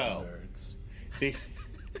 So Nerds.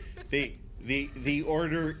 the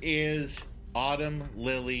order is Autumn,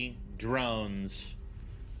 Lily, drones,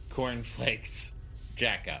 cornflakes,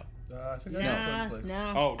 Jacko. I think I got cornflakes.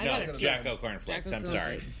 no. Oh I no, got it. Jacko cornflakes. Jacko I'm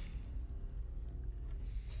sorry. cornflakes.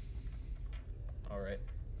 All right.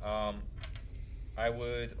 I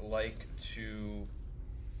would like to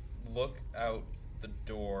look out the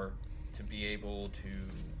door to be able to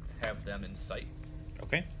have them in sight.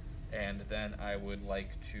 Okay. And then I would like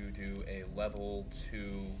to do a level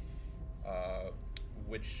 2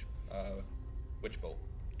 witch bolt.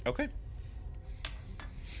 Okay.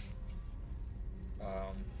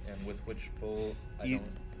 And with witch bolt, I E- don't.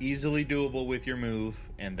 easily doable with your move,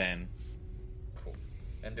 and then Cool.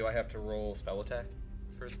 And do I have to roll spell attack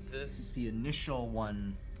for this? The initial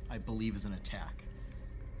one, I believe, is an attack.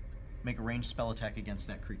 Make a ranged spell attack against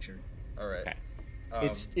that creature. All right.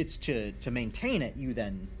 okay. It's to maintain it. You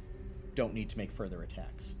then don't need to make further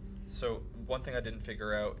attacks. So one thing I didn't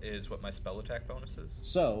figure out is what my spell attack bonus is.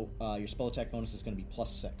 So your spell attack bonus is going to be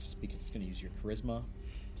 +6 because it's going to use your charisma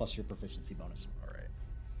plus your proficiency bonus. All right.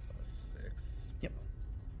 So 6. Yep.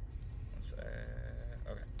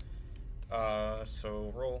 Okay.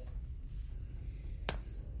 So roll.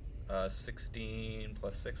 16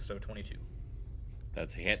 plus 6, so 22.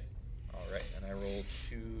 That's a hit. All right, and I roll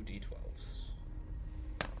 2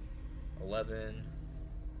 d12s. 11,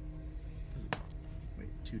 Wait,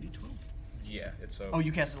 2d12. Yeah, it's so. Oh,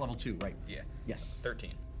 you cast at level 2, right? Yeah. Yes.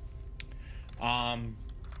 13.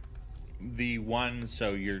 The one,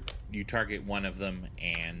 so you target one of them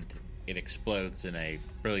and it explodes in a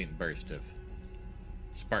brilliant burst of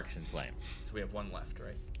sparks and flame. So we have one left,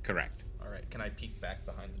 right? Correct. All right. Can I peek back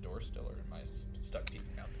behind the door still, or am I stuck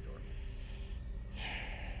peeking out the door?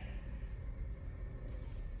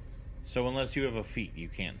 So unless you have a feat, you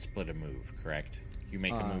can't split a move, correct? You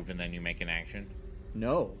make a move and then you make an action?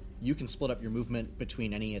 No, you can split up your movement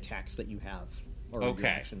between any attacks that you have, or your Okay.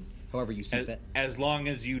 action, however you see fit. As long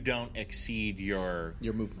as you don't exceed your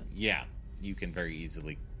Movement. Yeah, you can very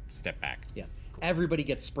easily step back. Yeah. Everybody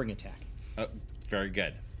gets spring attack. Very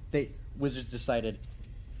good. Wizards decided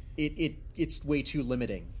it's way too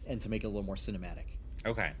limiting, and to make it a little more cinematic.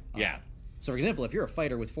 Okay, yeah. So, for example, if you're a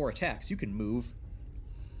fighter with 4 attacks, you can move.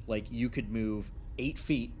 Like, you could move 8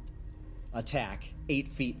 feet, attack, 8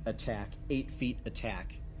 feet, attack, 8 feet,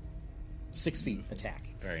 attack, 6 feet, attack.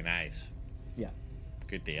 Very nice. Yeah.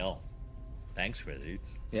 Good deal. Thanks,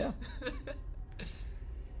 Wizards. Yeah.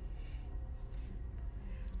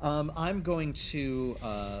 I'm going to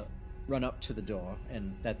run up to the door,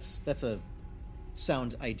 and that's a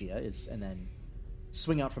sound idea, and then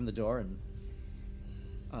swing out from the door and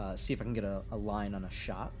see if I can get a line on a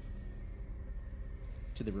shot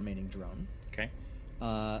to the remaining drone. Okay.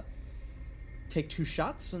 Take 2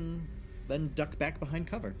 shots and then duck back behind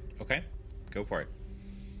cover. Okay. Go for it.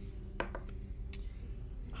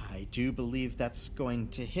 I do believe that's going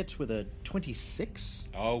to hit with a 26.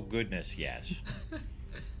 Oh, goodness, yes.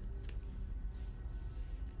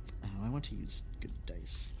 I want to use good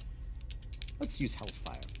dice. Let's use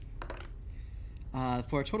Hellfire.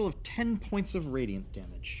 For a total of 10 points of radiant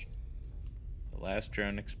damage. The last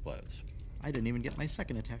drone explodes. I didn't even get my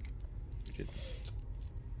second attack. You did.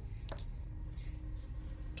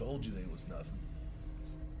 Told you they was nothing.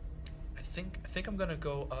 I think I'm gonna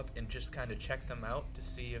go up and just kind of check them out to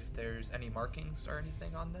see if there's any markings or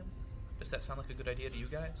anything on them. Does that sound like a good idea to you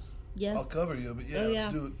guys? Yeah. I'll cover you, but yeah, Oh, let's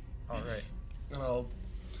yeah. do it. All right. And I'll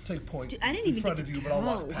take point Dude, I didn't in even front get of to you, but I'll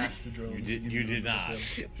walk go. past the drones. You did not.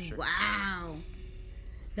 Sure. Wow.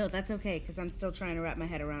 No, that's okay, because I'm still trying to wrap my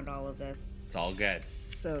head around all of this. It's all good.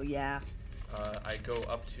 So, yeah. I go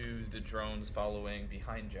up to the drones following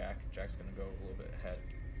behind Jack. Jack's gonna go a little bit ahead.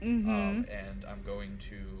 Mm-hmm. And I'm going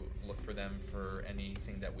to look for them for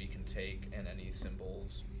anything that we can take and any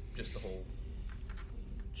symbols, just the whole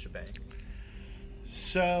shebang.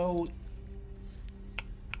 So,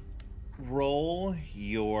 roll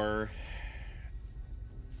your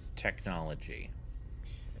technology.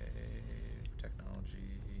 Okay, technology.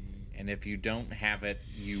 And if you don't have it,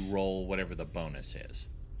 you roll whatever the bonus is.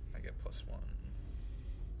 I get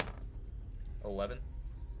 +1. 11.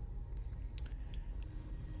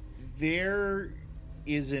 There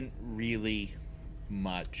isn't really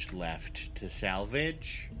much left to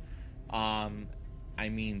salvage. I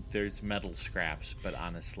mean, there's metal scraps, but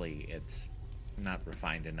honestly, it's not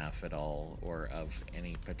refined enough at all or of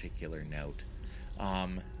any particular note.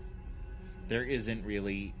 There isn't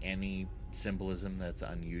really any symbolism that's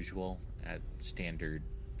unusual at standard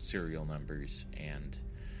serial numbers and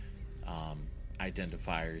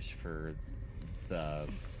identifiers for the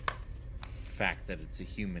fact that it's a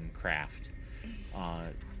human craft.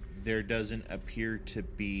 There doesn't appear to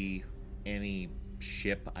be any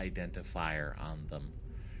ship identifier on them,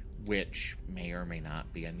 which may or may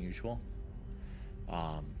not be unusual.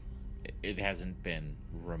 It hasn't been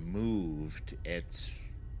removed. It's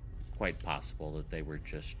quite possible that they were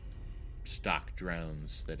just stock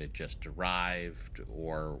drones that had just arrived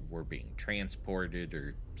or were being transported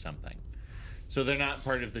or something. So they're not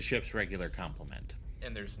part of the ship's regular complement.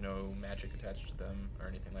 And there's no magic attached to them or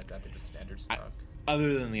anything like that. They're just standard stock.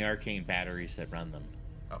 Other than the arcane batteries that run them.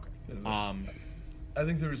 Okay. I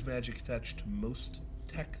think there is magic attached to most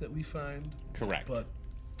tech that we find. Correct. But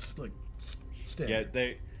it's like Yeah,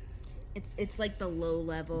 standard. It's like the low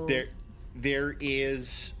level. there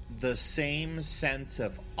is the same sense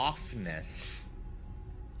of offness,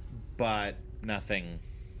 but nothing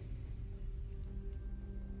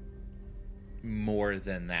more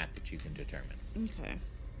than that you can determine. Okay.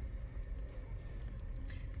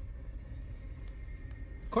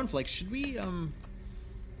 Cornflakes, should we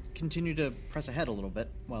continue to press ahead a little bit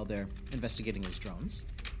while they're investigating those drones?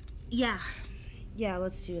 Yeah. Yeah,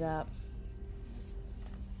 let's do that.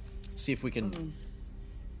 See if we can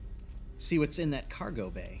see what's in that cargo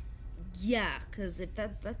bay. Yeah, because if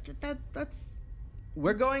that's...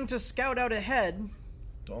 We're going to scout out ahead.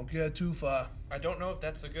 Don't get too far. I don't know if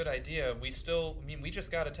that's a good idea. We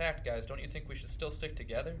just got attacked, guys. Don't you think we should still stick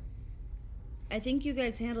together? I think you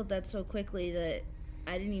guys handled that so quickly that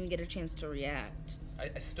I didn't even get a chance to react.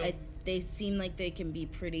 I still... They seem like they can be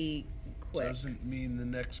pretty quick. Doesn't mean the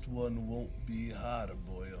next one won't be harder,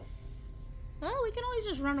 boyo. Well, we can always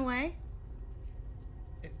just run away.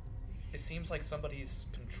 It seems like somebody's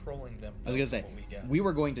controlling them. I was gonna say, what we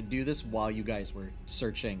were going to do this while you guys were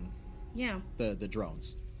searching Yeah. the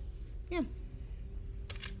drones. Yeah.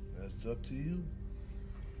 That's up to you.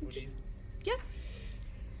 Yeah.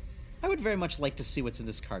 I would very much like to see what's in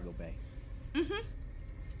this cargo bay.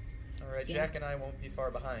 All right, Jack and I won't be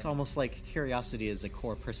far behind. It's almost like curiosity is a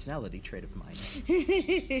core personality trait of mine.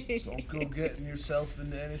 Don't go getting yourself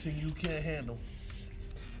into anything you can't handle.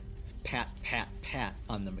 Pat, pat, pat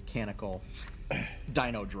on the mechanical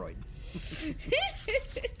dino droid.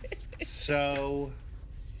 So,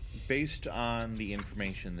 based on the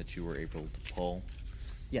information that you were able to pull,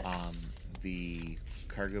 Yes. the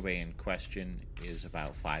cargo bay in question is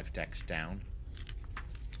about 5 decks down.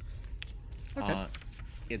 Okay.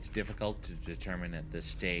 It's difficult to determine at this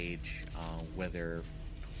stage whether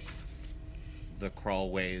the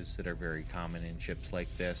crawlways that are very common in ships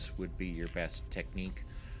like this would be your best technique,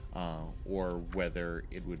 or whether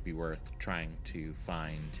it would be worth trying to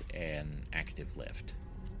find an active lift.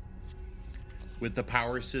 With the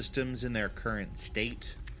power systems in their current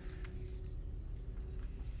state,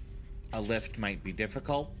 a lift might be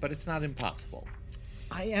difficult, but it's not impossible.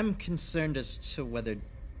 I am concerned as to whether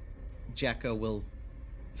Jacko will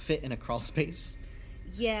fit in a crawl space.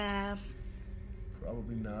 Yeah.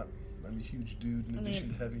 Probably not. I'm a huge dude in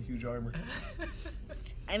addition to having huge armor.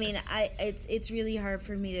 I mean, it's really hard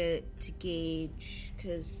for me to gauge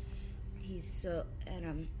because he's so, and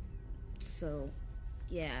I'm so,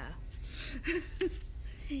 yeah.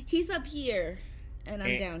 He's up here and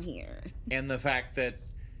I'm down here. And the fact that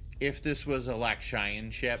if this was a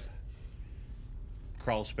Lakshayan ship,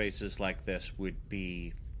 crawl spaces like this would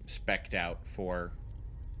be spec'd out for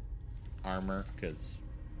armor because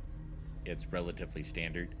it's relatively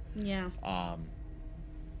standard. Yeah.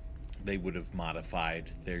 They would have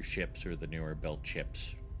modified their ships, or the newer built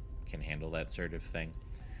ships can handle that sort of thing.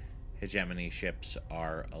 Hegemony ships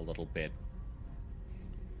are a little bit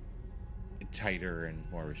tighter and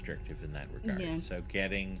more restrictive in that regard. Yeah. So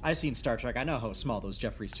getting... I've seen Star Trek. I know how small those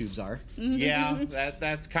Jeffries tubes are. Yeah,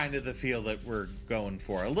 that's kind of the feel that we're going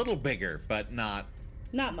for. A little bigger, but not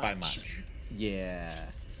Not much. by much. Yeah.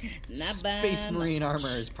 Not by Space Marine much.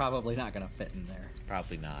 armor is probably not going to fit in there.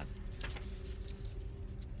 Probably not.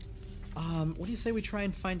 What do you say we try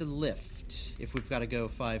and find a lift if we've got to go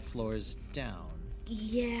 5 floors down?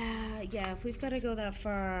 Yeah, if we've got to go that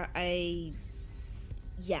far,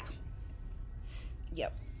 yeah.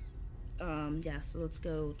 Yep. So let's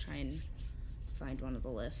go try and find one of the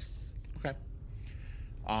lifts. Okay.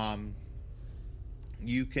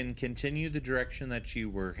 You can continue the direction that you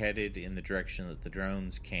were headed in the direction that the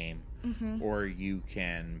drones came, or you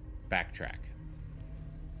can backtrack.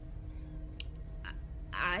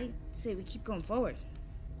 I say we keep going forward.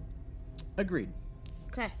 Agreed.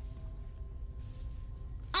 Okay.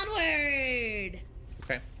 Onward!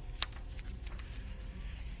 Okay.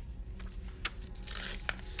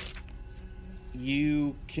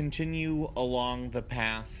 You continue along the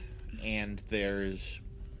path, and there's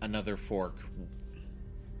another fork.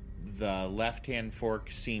 The left-hand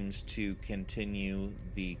fork seems to continue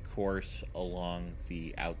the course along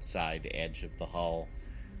the outside edge of the hull.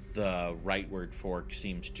 The rightward fork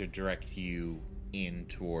seems to direct you in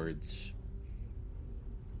towards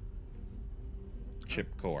ship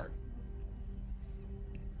core.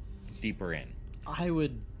 Deeper in. I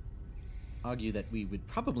would argue that we would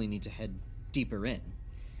probably need to head deeper in.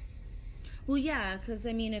 Well, yeah, because,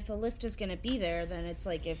 I mean, if a lift is going to be there, then it's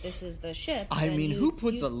like if this is the ship... I then mean, who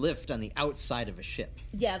puts a lift on the outside of a ship?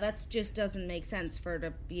 Yeah, that just doesn't make sense for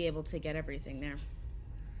to be able to get everything there.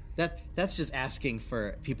 That's just asking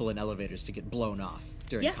for people in elevators to get blown off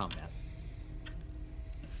during Yeah. combat.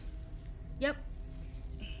 Yep.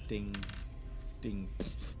 Ding, ding.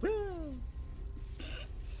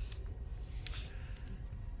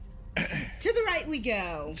 To the right we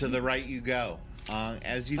go. To the right you go.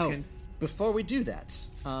 As you can... Before we do that,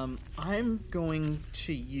 I'm going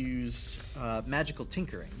to use magical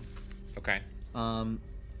tinkering. Okay.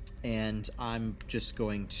 And I'm just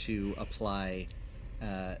going to apply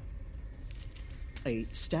a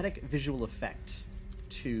static visual effect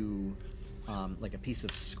to like a piece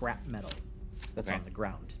of scrap metal that's Okay. on the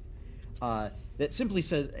ground. That simply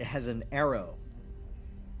says it has an arrow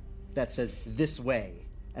that says this way,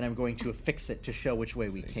 and I'm going to affix it to show which way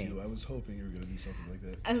we Thank came. you. I was hoping you were going to do something like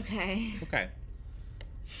that. Okay. Okay.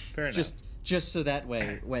 Fair enough. Just so that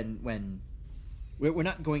way, when we're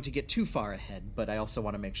not going to get too far ahead, but I also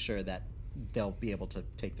want to make sure that they'll be able to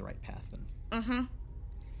take the right path. And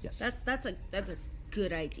yes, That's a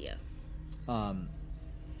good idea.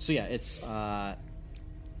 So yeah, it's I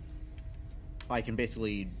can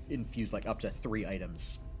basically infuse like up to 3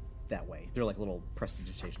 items that way. They're like little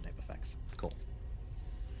prestidigitation type effects. Cool.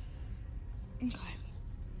 Okay.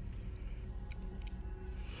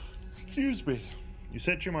 Excuse me. You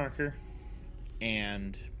set your marker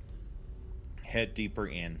and head deeper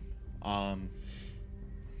in.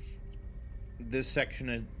 This section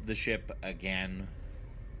of the ship, again,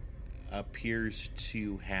 appears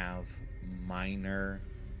to have minor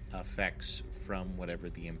effects from whatever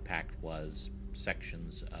the impact was.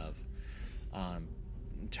 Sections of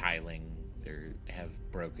tiling there have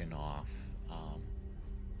broken off.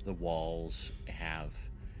 The walls have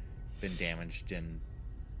been damaged and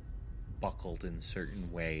buckled in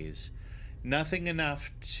certain ways. Nothing enough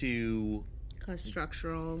to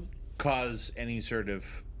cause any sort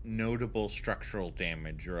of notable structural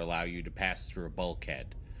damage or allow you to pass through a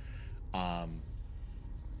bulkhead. But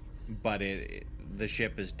the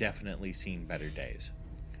ship has definitely seen better days.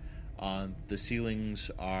 The ceilings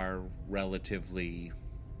are relatively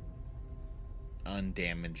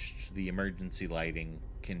undamaged. The emergency lighting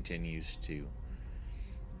continues to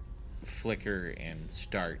flicker and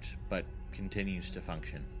start, but continues to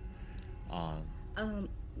function.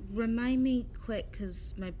 Remind me quick,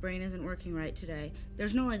 because my brain isn't working right today.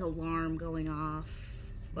 There's no, like, alarm going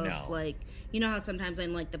off of, No. like... You know how sometimes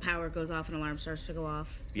when, like, the power goes off, an alarm starts to go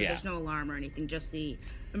off? So Yeah. there's no alarm or anything, just the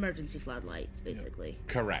emergency floodlights, basically.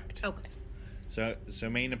 Correct. Okay. So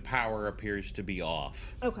main power appears to be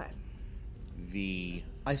off. Okay.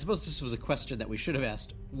 I suppose this was a question that we should have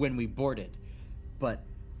asked when we boarded, but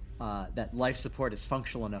that life support is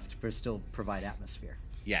functional enough to still provide atmosphere,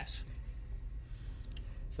 Yes.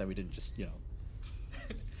 so that we didn't just, Yeah.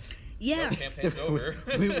 Well, campaign's over.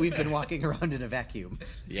 we've been walking around in a vacuum,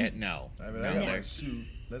 Yeah, no. I mean, No, I got my there's- suit.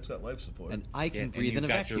 That's got life support. and I Yeah, can and breathe you've in a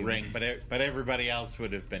got vacuum. your ring, but everybody else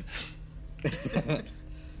would have been.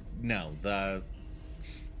 No,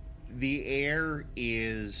 the air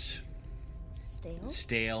is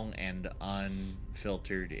stale and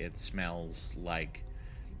unfiltered. It smells like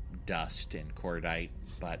dust and cordite,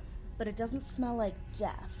 but But it doesn't smell like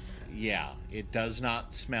death. yeah, it does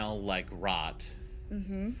not smell like rot.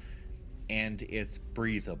 Mm-hmm. And it's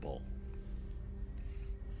breathable.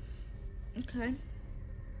 Okay.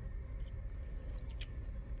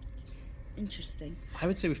 Interesting. I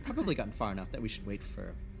would say we've probably gotten far enough that we should wait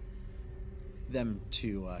for them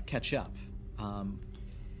to catch up.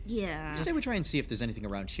 Yeah. I say we try and see if there's anything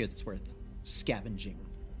around here that's worth scavenging.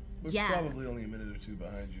 We're Yeah. probably only a minute or two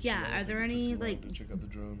behind you. Yeah, I don't are think there it took any, too long like, to check out the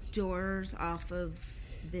drones? Doors off of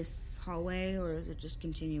this hallway, or is it just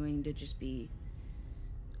continuing to just be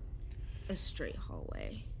a straight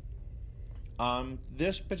hallway?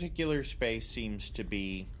 This particular space seems to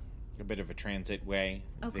be a bit of a transit way.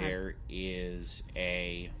 Okay. There is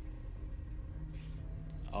a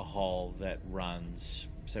hall that runs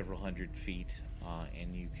several hundred feet,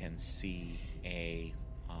 and you can see a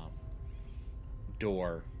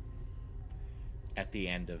door at the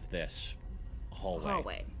end of this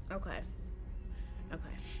hallway. Okay.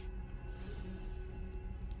 Okay.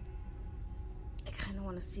 I kind of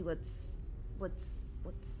want to see what's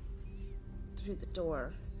through the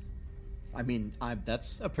door. I mean,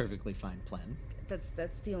 that's a perfectly fine plan. That's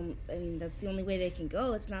the only. I mean, that's the only way they can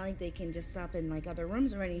go. It's not like they can just stop in like other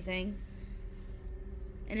rooms or anything.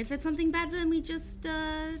 And if it's something bad, then we just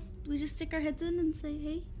stick our heads in and say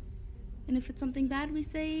hey. And if it's something bad, we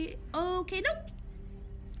say okay, nope,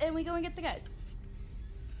 and we go and get the guys.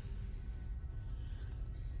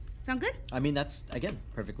 Sound good? I mean, that's, again,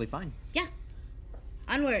 perfectly fine. Yeah.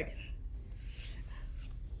 Onward.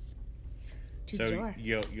 To the So door.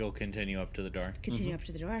 you'll continue up to the door. Continue up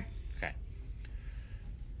to the door. Okay.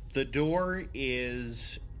 The door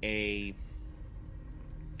is a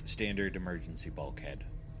standard emergency bulkhead.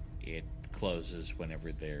 It closes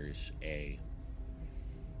whenever there's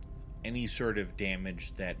any sort of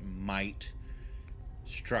damage that might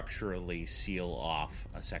structurally seal off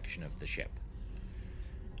a section of the ship.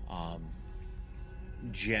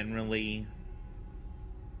 Generally,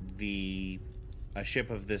 a ship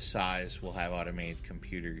of this size will have automated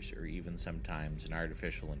computers or even sometimes an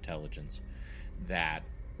artificial intelligence that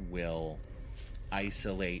will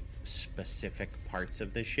isolate specific parts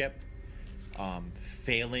of the ship.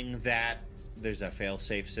 Failing that, there's a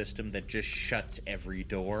fail-safe system that just shuts every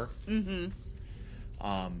door.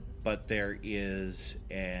 But there is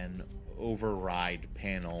an override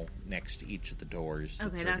panel next to each of the doors that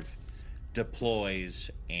Okay, sort that's of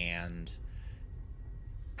deploys and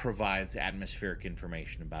provides atmospheric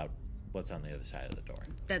information about what's on the other side of the door.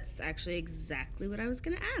 That's actually exactly what I was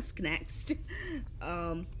going to ask next.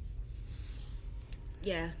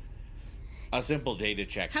 Yeah. A simple data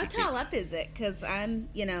check. How should be- tall up is it? Because I'm,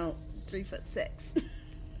 3'6".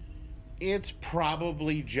 It's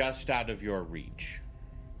probably just out of your reach.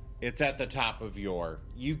 It's at the top of your...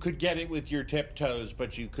 You could get it with your tiptoes,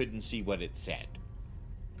 but you couldn't see what it said.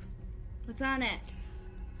 What's on it?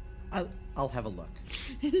 I'll have a look.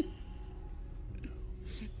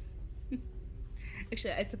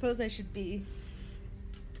 Actually, I suppose I should be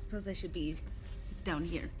down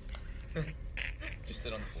here. Just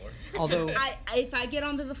sit on the floor. Although, If I get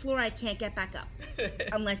onto the floor, I can't get back up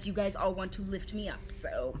unless you guys all want to lift me up.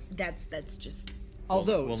 So that's just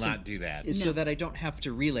We'll not do that. So that I don't have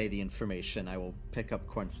to relay the information, I will pick up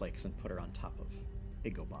Cornflakes and put her on top of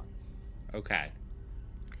Igobot, Okay.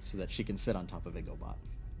 so that she can sit on top of Igobot.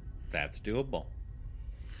 That's doable.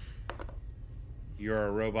 You're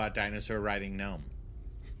a robot dinosaur riding gnome.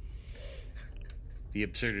 The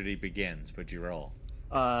absurdity begins, but you roll.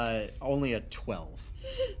 Only a 12.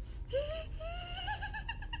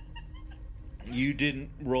 You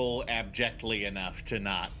didn't roll abjectly enough to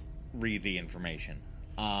not read the information.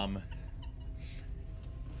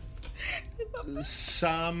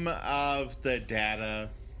 Some of the data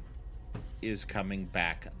is coming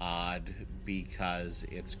back odd because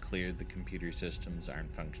it's clear the computer systems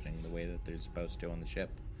aren't functioning the way that they're supposed to on the ship.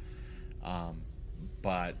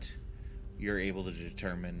 But you're able to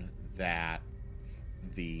determine that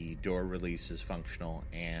the door release is functional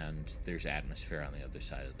and there's atmosphere on the other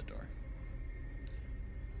side of the door.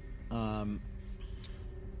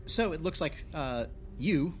 So it looks like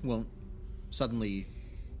you won't suddenly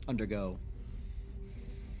undergo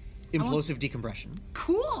implosive decompression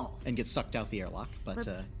cool. and get sucked out the airlock, but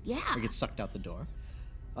yeah. or get sucked out the door.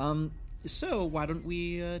 So why don't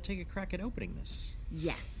we take a crack at opening this?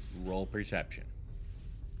 Yes. Roll perception.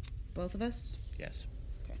 Both of us? Yes.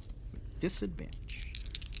 Okay. Disadvantage.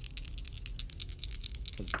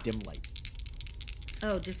 Because dim light.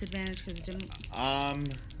 Oh, disadvantage because dim.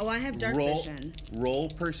 Oh, I have dark roll, vision. Roll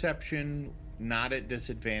perception, not at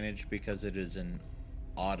disadvantage because it is an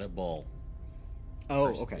audible. Oh,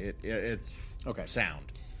 okay. It's Okay. sound.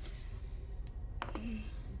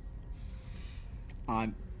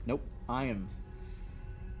 Nope. I am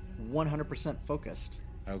 100% focused.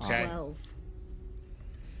 Okay. 12.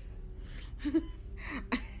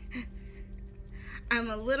 I'm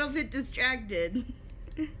a little bit distracted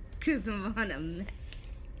because I'm on a mech.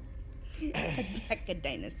 A mecha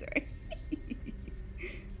dinosaur.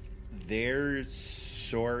 There's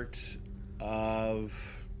sort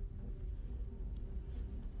of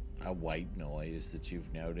a white noise that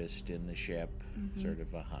you've noticed in the ship, sort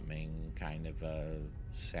of a humming kind of a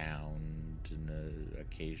sound and an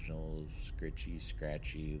occasional scritchy,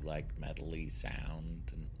 scratchy, like metally sound,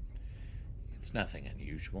 and it's nothing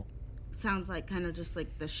unusual. Sounds like kind of just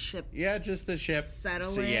like the ship Yeah, just the ship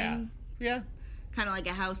settling. So, yeah. Kind of like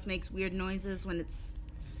a house makes weird noises when it's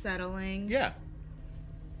settling. Yeah.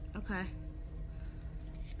 Okay.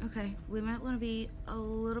 Okay, we might want to be a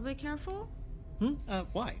little bit careful.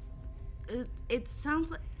 Why? It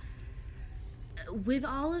sounds like, with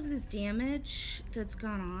all of this damage that's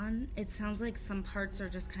gone on, it sounds like some parts are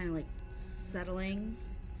just kind of like settling.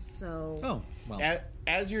 So. Oh, well.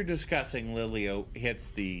 As you're discussing, Lily hits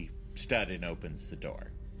the stud and opens the door.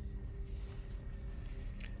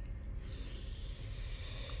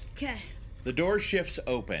 Okay. The door shifts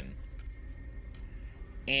open,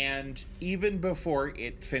 and even before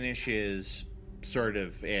it finishes sort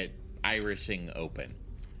of it irising open,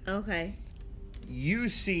 Okay. you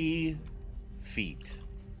see feet.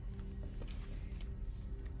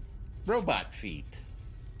 Robot feet.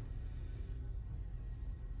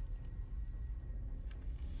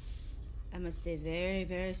 I must stay very,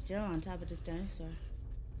 very still on top of this dinosaur.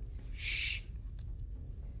 Shh.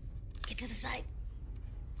 Get to the side.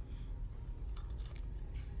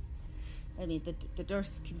 I mean, the door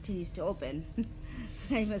continues to open.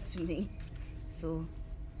 I'm assuming. So,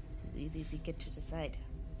 we get to the side.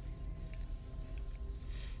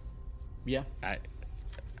 Yeah.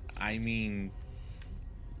 I mean,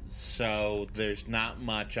 so there's not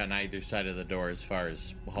much on either side of the door as far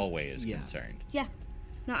as hallway is Yeah. concerned. Yeah.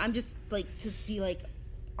 No, I'm just, like, to be, like,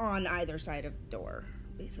 on either side of the door,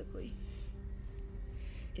 basically.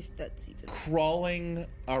 If that's even... Crawling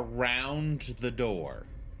around the door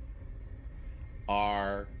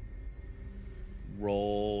are...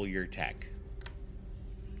 Roll your tech.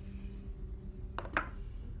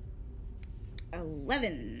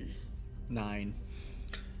 11. 9.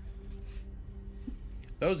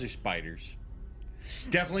 Those are spiders.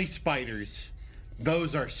 Definitely spiders.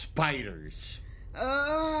 Those are spiders.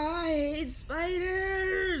 I hate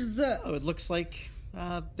spiders. Oh, it looks like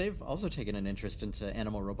they've also taken an interest into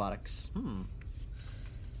animal robotics.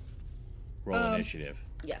 Roll initiative.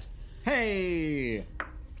 Yeah. Hey!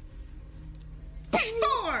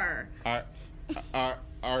 4.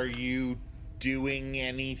 Are you doing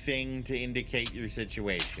anything to indicate your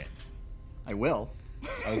situation? I will.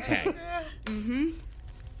 Okay.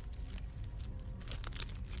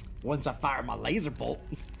 Once I fire my laser bolt.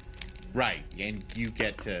 Right, and you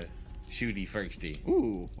get to shooty firsty.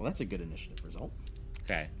 Ooh, well, that's a good initiative result.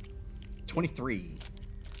 Okay. 23.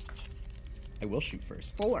 I will shoot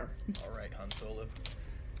first. 4. All right, Han Solo.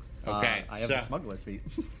 Okay. I have so, the smuggler feat.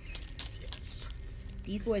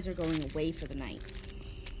 These boys are going away for the night.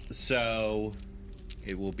 so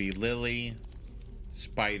it will be Lily,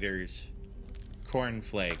 spiders,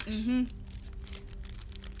 cornflakes,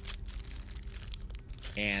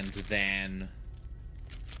 and then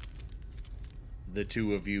the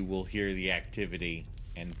two of you will hear the activity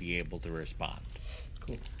and be able to respond.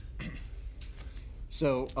 Cool.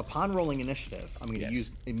 So, upon rolling initiative, I'm going to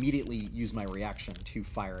Yes. immediately use my reaction to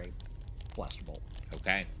fire a blaster bolt.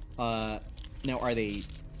 Okay. Now, are they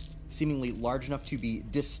seemingly large enough to be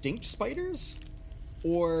distinct spiders?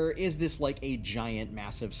 Or is this like a giant,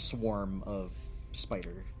 massive swarm of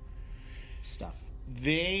spider stuff?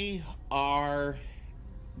 They're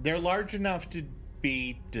large enough to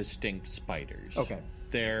be distinct spiders. Okay.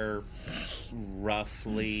 They're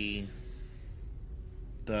roughly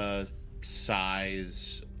the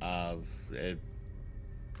size of they're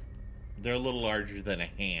a little larger than a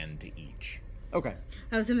hand each. Okay.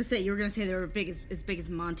 I was gonna say you were gonna say they were as big as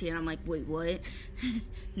Monty, and I'm like, wait, what?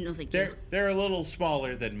 No, thank you. They're a little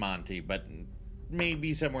smaller than Monty, but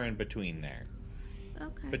maybe somewhere in between there.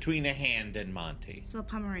 Okay. Between a hand and Monty. So a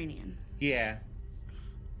Pomeranian. Yeah.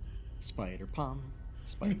 Spider palm.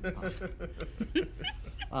 Spider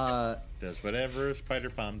palm. Does whatever a spider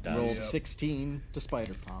palm does. Rolled Yep. 16 to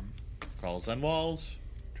spider palm. Crawls on walls.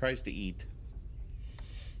 Tries to eat.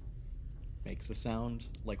 Makes a sound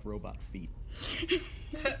like robot feet.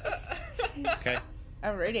 Okay.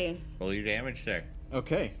 Alrighty. Roll your damage there.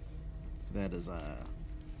 Okay. That is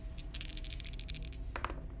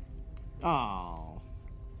Oh.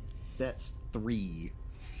 That's 3.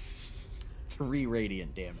 3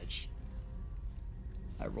 radiant damage.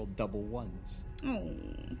 I rolled double ones. Oh.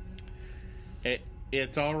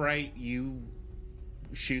 It's all right. You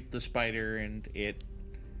shoot the spider and it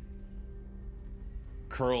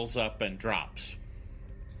curls up and drops.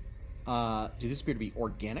 Do this appear to be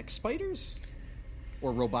organic spiders?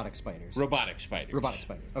 Or robotic spiders? Robotic spiders. Robotic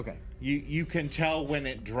spider. Okay. You can tell when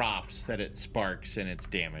it drops that it sparks and it's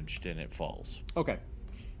damaged and it falls. Okay.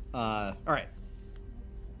 All right.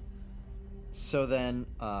 So then,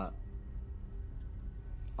 on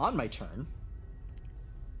my turn,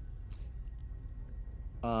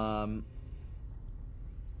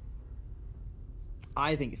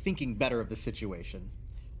 I think thinking better of the situation,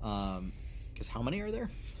 because how many are there?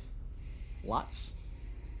 Lots.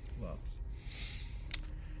 Lots.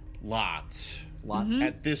 Lots.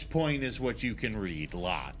 At this point is what you can read.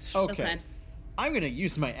 Lots. Okay. I'm going to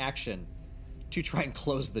use my action to try and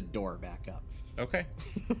close the door back up. Okay.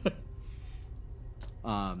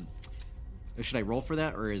 Should I roll for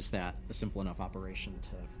that, or is that a simple enough operation to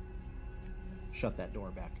shut that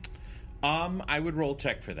door back? I would roll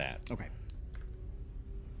tech for that. Okay.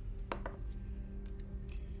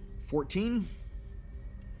 14.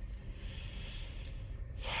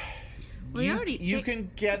 We already You picked-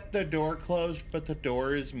 can get the door closed, but the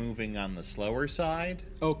door is moving on the slower side.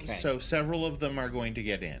 Okay. So several of them are going to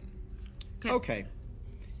get in. Okay.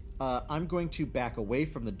 I'm going to back away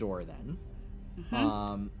from the door then.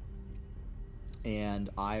 And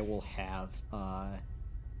I will have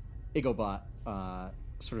Igobot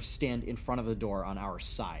sort of stand in front of the door on our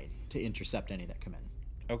side to intercept any that come in.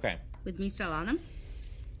 Okay. with me still on him.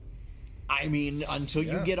 I mean, until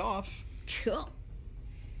you Yeah. get off. Cool.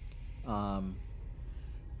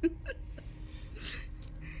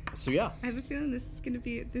 So yeah, I have a feeling this is gonna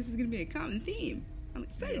be a common theme. I'm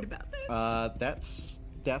excited about this.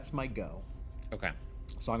 that's my go. Okay.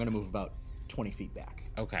 So I'm going to move about 20 feet back.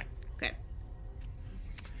 Okay. Okay.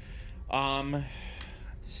 Let's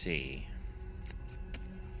see.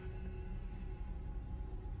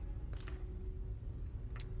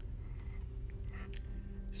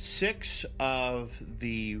 Six of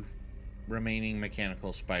the remaining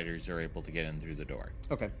mechanical spiders are able to get in through the door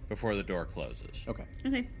Okay. before the door closes. Okay.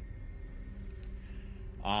 Okay.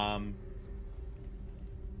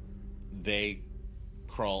 They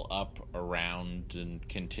crawl up, around, and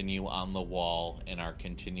continue on the wall, and are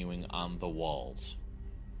continuing on the walls.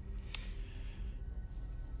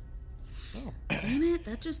 Oh. Damn it,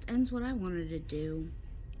 that just ends what I wanted to do.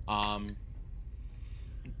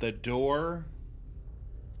 The door,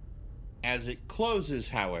 as it closes,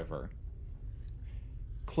 however,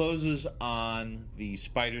 closes on the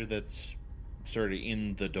spider that's sort of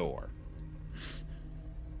in the door.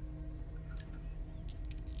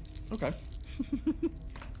 Okay.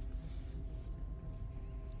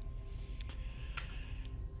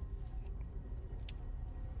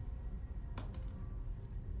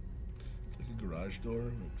 It's like a garage door.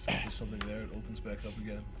 Like, since there's something there, it opens back up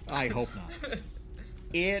again. I hope not.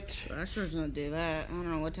 It Garage doors don't do that. I don't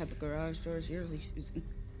know what type of garage doors you're using.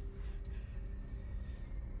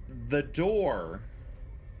 the door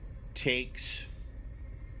takes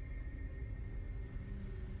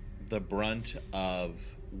the brunt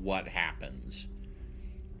of what happens.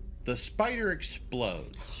 The spider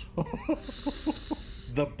explodes.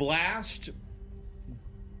 The blast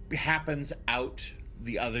happens out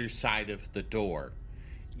the other side of the door.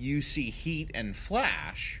 You see heat and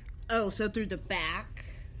flash. Oh, so through the back?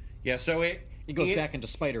 Yeah, so It goes back into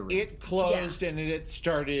spider room. It closed and it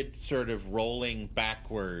started sort of rolling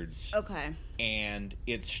backwards. Okay. And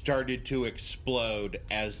it started to explode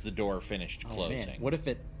as the door finished Oh, closing. man. What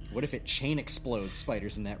if it chain explodes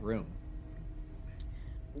spiders in that room?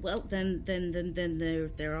 Well, then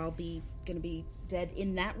they're all gonna be dead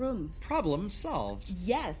in that room. Problem solved.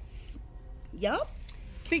 Yes. Yup.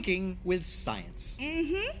 Thinking with science.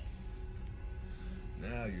 Mm-hmm.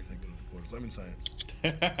 Now you're thinking of the portals. I'm in science.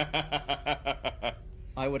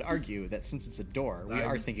 I would argue that since it's a door, we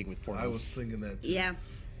are thinking with portals. I was thinking that too. Yeah.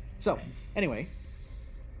 So, anyway,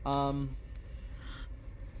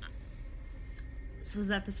 So is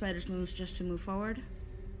that the spider's moves just to move forward?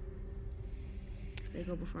 'Cause they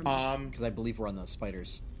go before me. because I believe we're on the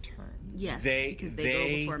spider's turn. Yes, they- because they they- go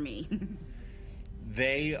before me.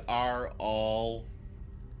 They are all...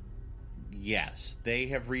 Yes, they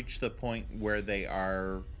have reached the point where they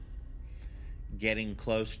are getting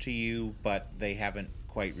close to you, but they haven't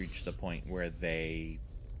quite reached the point where they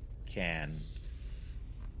can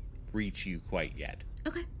reach you quite yet.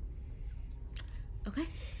 Okay. Okay.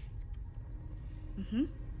 Mm-hmm.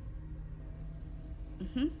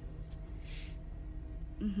 Mm-hmm.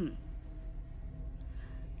 Mm-hmm.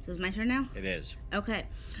 So it's my turn now? It is. Okay.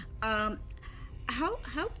 How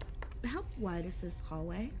wide is this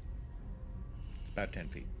hallway? It's about 10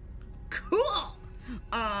 feet. Cool.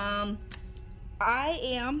 I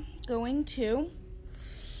am going to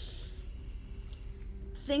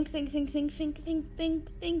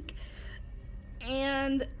think,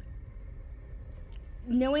 and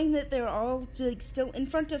knowing that they're all like still in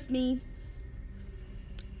front of me,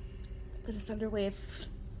 I'm gonna thunder wave.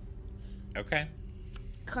 Okay.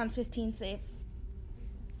 Con 15 save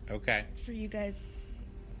Okay. for you guys.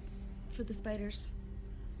 For the spiders.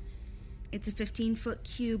 It's a 15-foot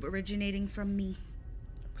cube originating from me.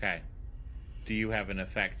 Okay. Do you have an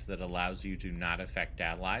effect that allows you to not affect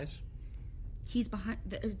allies? He's behind.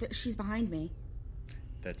 She's behind me.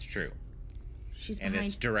 That's true. She's And behind.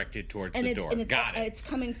 it's directed towards and the it's, door. and it's, Got it. It's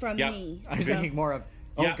coming from Yep. me. I was so- thinking more of,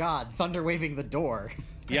 oh Yeah. god, thunder waving the door.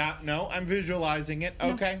 Yeah, no, I'm visualizing it.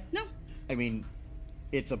 Okay. No. I mean,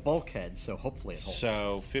 it's a bulkhead, so hopefully it holds.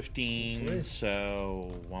 So 15. Hopefully.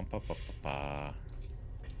 So wampa-pa-pa-pa.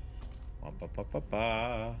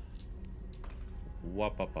 Wampa-pa-pa-pa.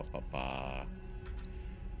 Wampa-pa-pa-pa.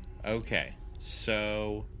 Okay.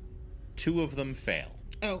 So 2 of them fail.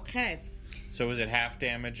 Okay. So is it half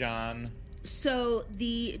damage on? So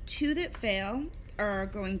the 2 that fail are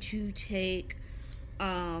going to take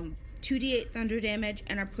 2d8 thunder damage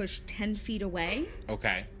and are pushed 10 feet away.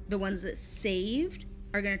 Okay. The ones that saved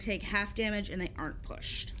are going to take half damage and they aren't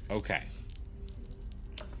pushed. Okay.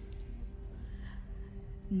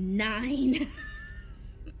 9.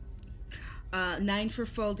 9 for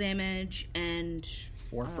full damage and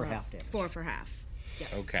 4 for half damage. 4 for half. Yeah.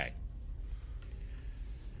 Okay.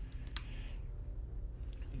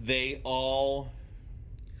 They all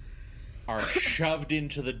are shoved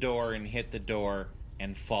into the door and hit the door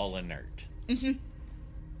and fall inert. Mm-hmm.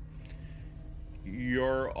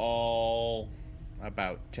 You're all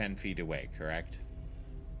about 10 feet away, correct?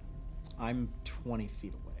 I'm 20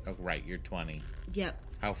 feet away. Oh, right, you're 20. Yep.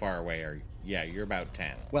 How far away are you? Yeah, you're about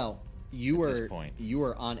 10. Well, you At this were point. you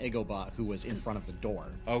were on Egobot, who was in front of the door.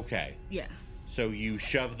 Okay. Yeah. So you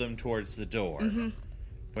shove them towards the door,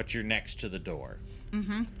 but you're next to the door.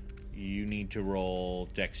 Mm-hmm. You need to roll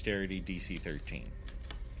Dexterity DC 13.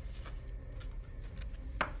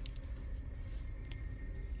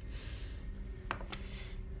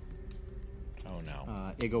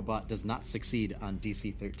 no. Egobot does not succeed on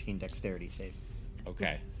DC 13 dexterity save.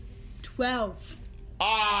 Okay. 12.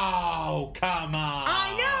 Oh, come on!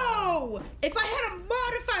 I know! If I had a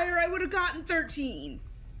modifier, I would have gotten 13.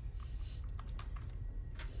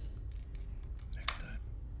 Next time.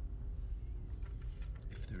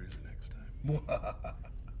 If there is a next time.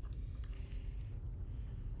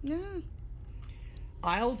 No.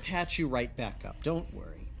 I'll patch you right back up. Don't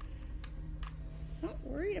worry. Not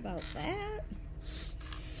worried about that.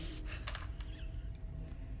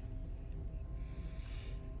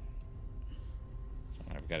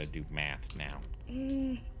 I've got to do math now.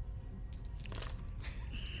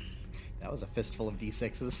 That was a fistful of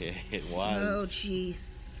D6s. It Oh, was.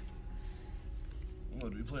 jeez.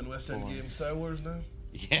 What, are we playing West End game Star Wars now?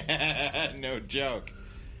 Yeah, no joke.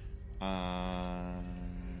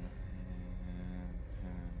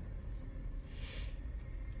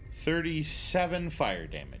 37 fire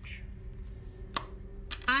damage.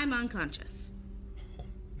 I'm unconscious.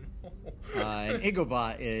 And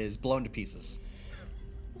Egobot is blown to pieces.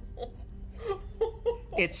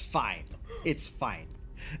 It's fine. It's fine.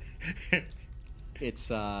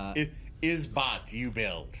 It's, It is bot you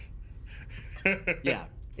build. yeah.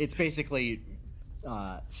 It's basically,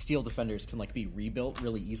 steel defenders can, like, be rebuilt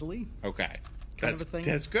really easily. Okay. Kind of a thing.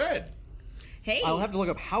 That's good. Hey. I'll have to look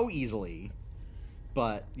up how easily,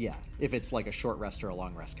 but yeah, if it's like a short rest or a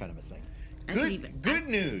long rest kind of a thing. Good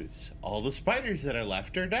news. All the spiders that are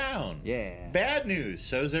left are down. Yeah. Bad news.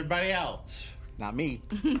 So's everybody else. Not me.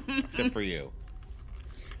 Except for you.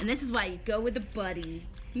 And this is why you go with a buddy.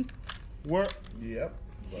 Yep.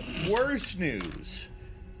 Worse news.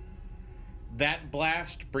 That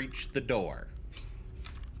blast breached the door.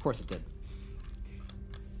 Of course it did.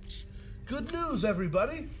 Good news,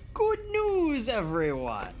 everybody. Good news,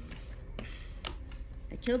 everyone.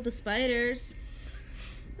 I killed the spiders.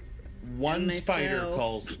 One And spider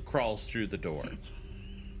myself. crawls through the door.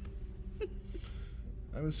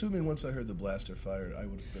 I'm assuming once I heard the blaster fired, I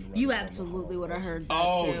would have been running You down the absolutely hall. would have heard that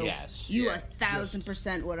Oh, too. yes. You Yeah.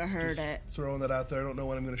 1,000% would have heard it. Throwing that out there. I don't know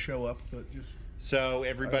when I'm going to show up, but just So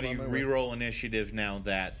everybody I'm on my way. reroll initiative now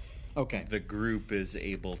that Okay. the group is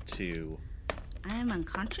able to... I am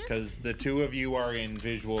unconscious? Because the two of you are in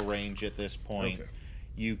visual range at this point. Okay.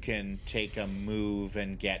 You can take a move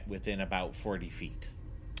and get within about 40 feet.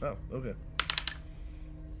 Oh, okay.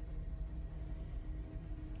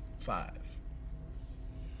 5.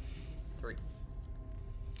 3.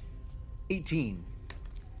 18.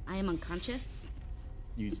 I am unconscious.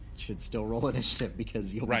 You should still roll initiative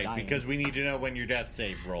because you'll be Right, dying. because we need to know when your death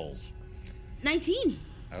save rolls. 19.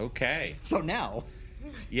 Okay. So now,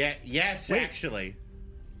 Yeah. Yes, Wait. actually.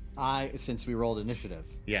 since we rolled initiative,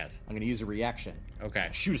 Yes. I'm going to use a reaction. Okay.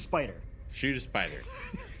 Shoot a spider. Shoot a spider.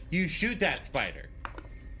 You shoot that spider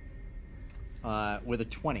With a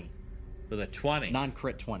 20. with a 20.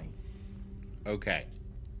 Non-crit 20. Okay.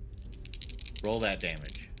 Roll that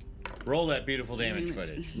damage. Roll that beautiful damage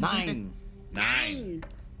footage. 9. 9.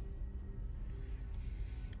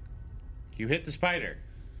 You hit the spider.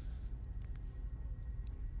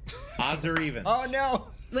 Odds or evens? Oh no!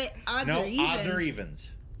 Wait, odds No, or evens? odds or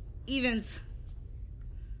evens. Evens.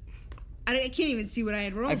 I can't even see what I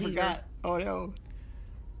had rolled I forgot. Oh no.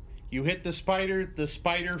 You hit the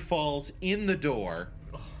spider falls in the door.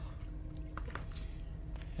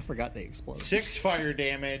 I forgot they exploded. 6 fire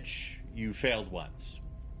damage. You failed once.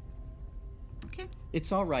 Okay.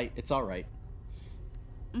 It's all right. It's all right.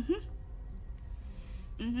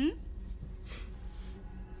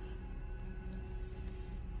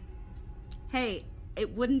 Hey,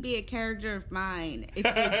 it wouldn't be a character of mine if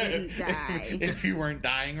it didn't die. If you weren't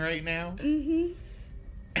dying right now. Mm-hmm.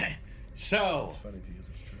 So, It's funny because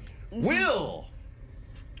it's true. will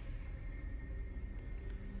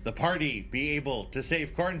the party be able to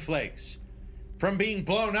save Cornflakes from being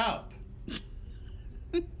blown up?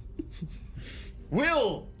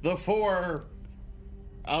 Will the 4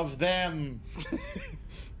 of them,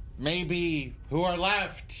 maybe who are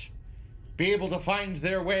left, be able to find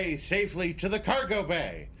their way safely to the cargo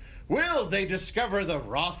bay? Will they discover the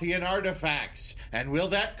Rothian artifacts? And will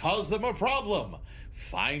that cause them a problem?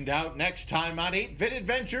 Find out next time on 8-Bit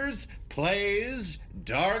Adventures Plays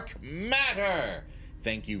Dark Matter.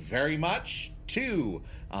 Thank you very much to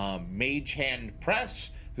Mage Hand Press,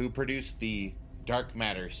 who produced the Dark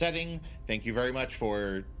Matter setting. Thank you very much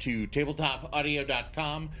to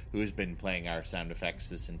tabletopaudio.com, who has been playing our sound effects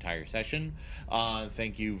this entire session.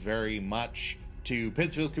 Thank you very much to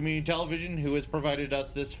Pittsfield Community Television, who has provided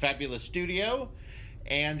us this fabulous studio.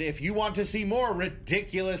 And if you want to see more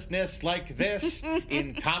ridiculousness like this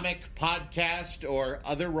in comic, podcast, or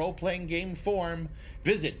other role-playing game form,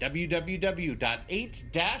 visit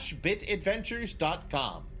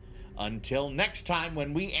www.8-bitadventures.com. Until next time,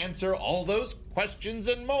 when we answer all those questions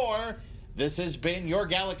and more, this has been your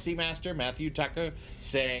Galaxy Master, Matthew Tucker,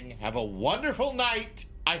 saying, have a wonderful night.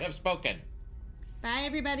 I have spoken. Bye,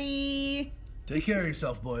 everybody. Take care of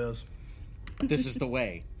yourself, boyos. This is the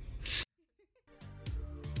way.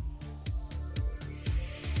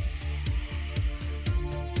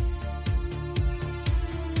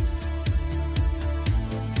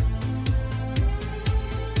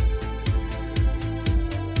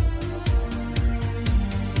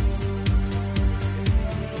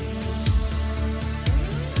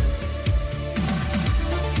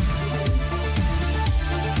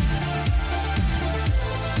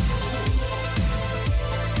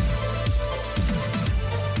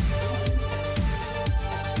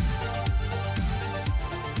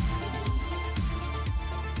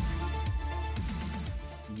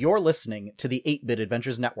 You're listening to the 8-Bit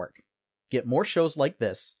Adventures Network. Get more shows like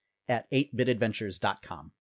this at 8bitadventures.com.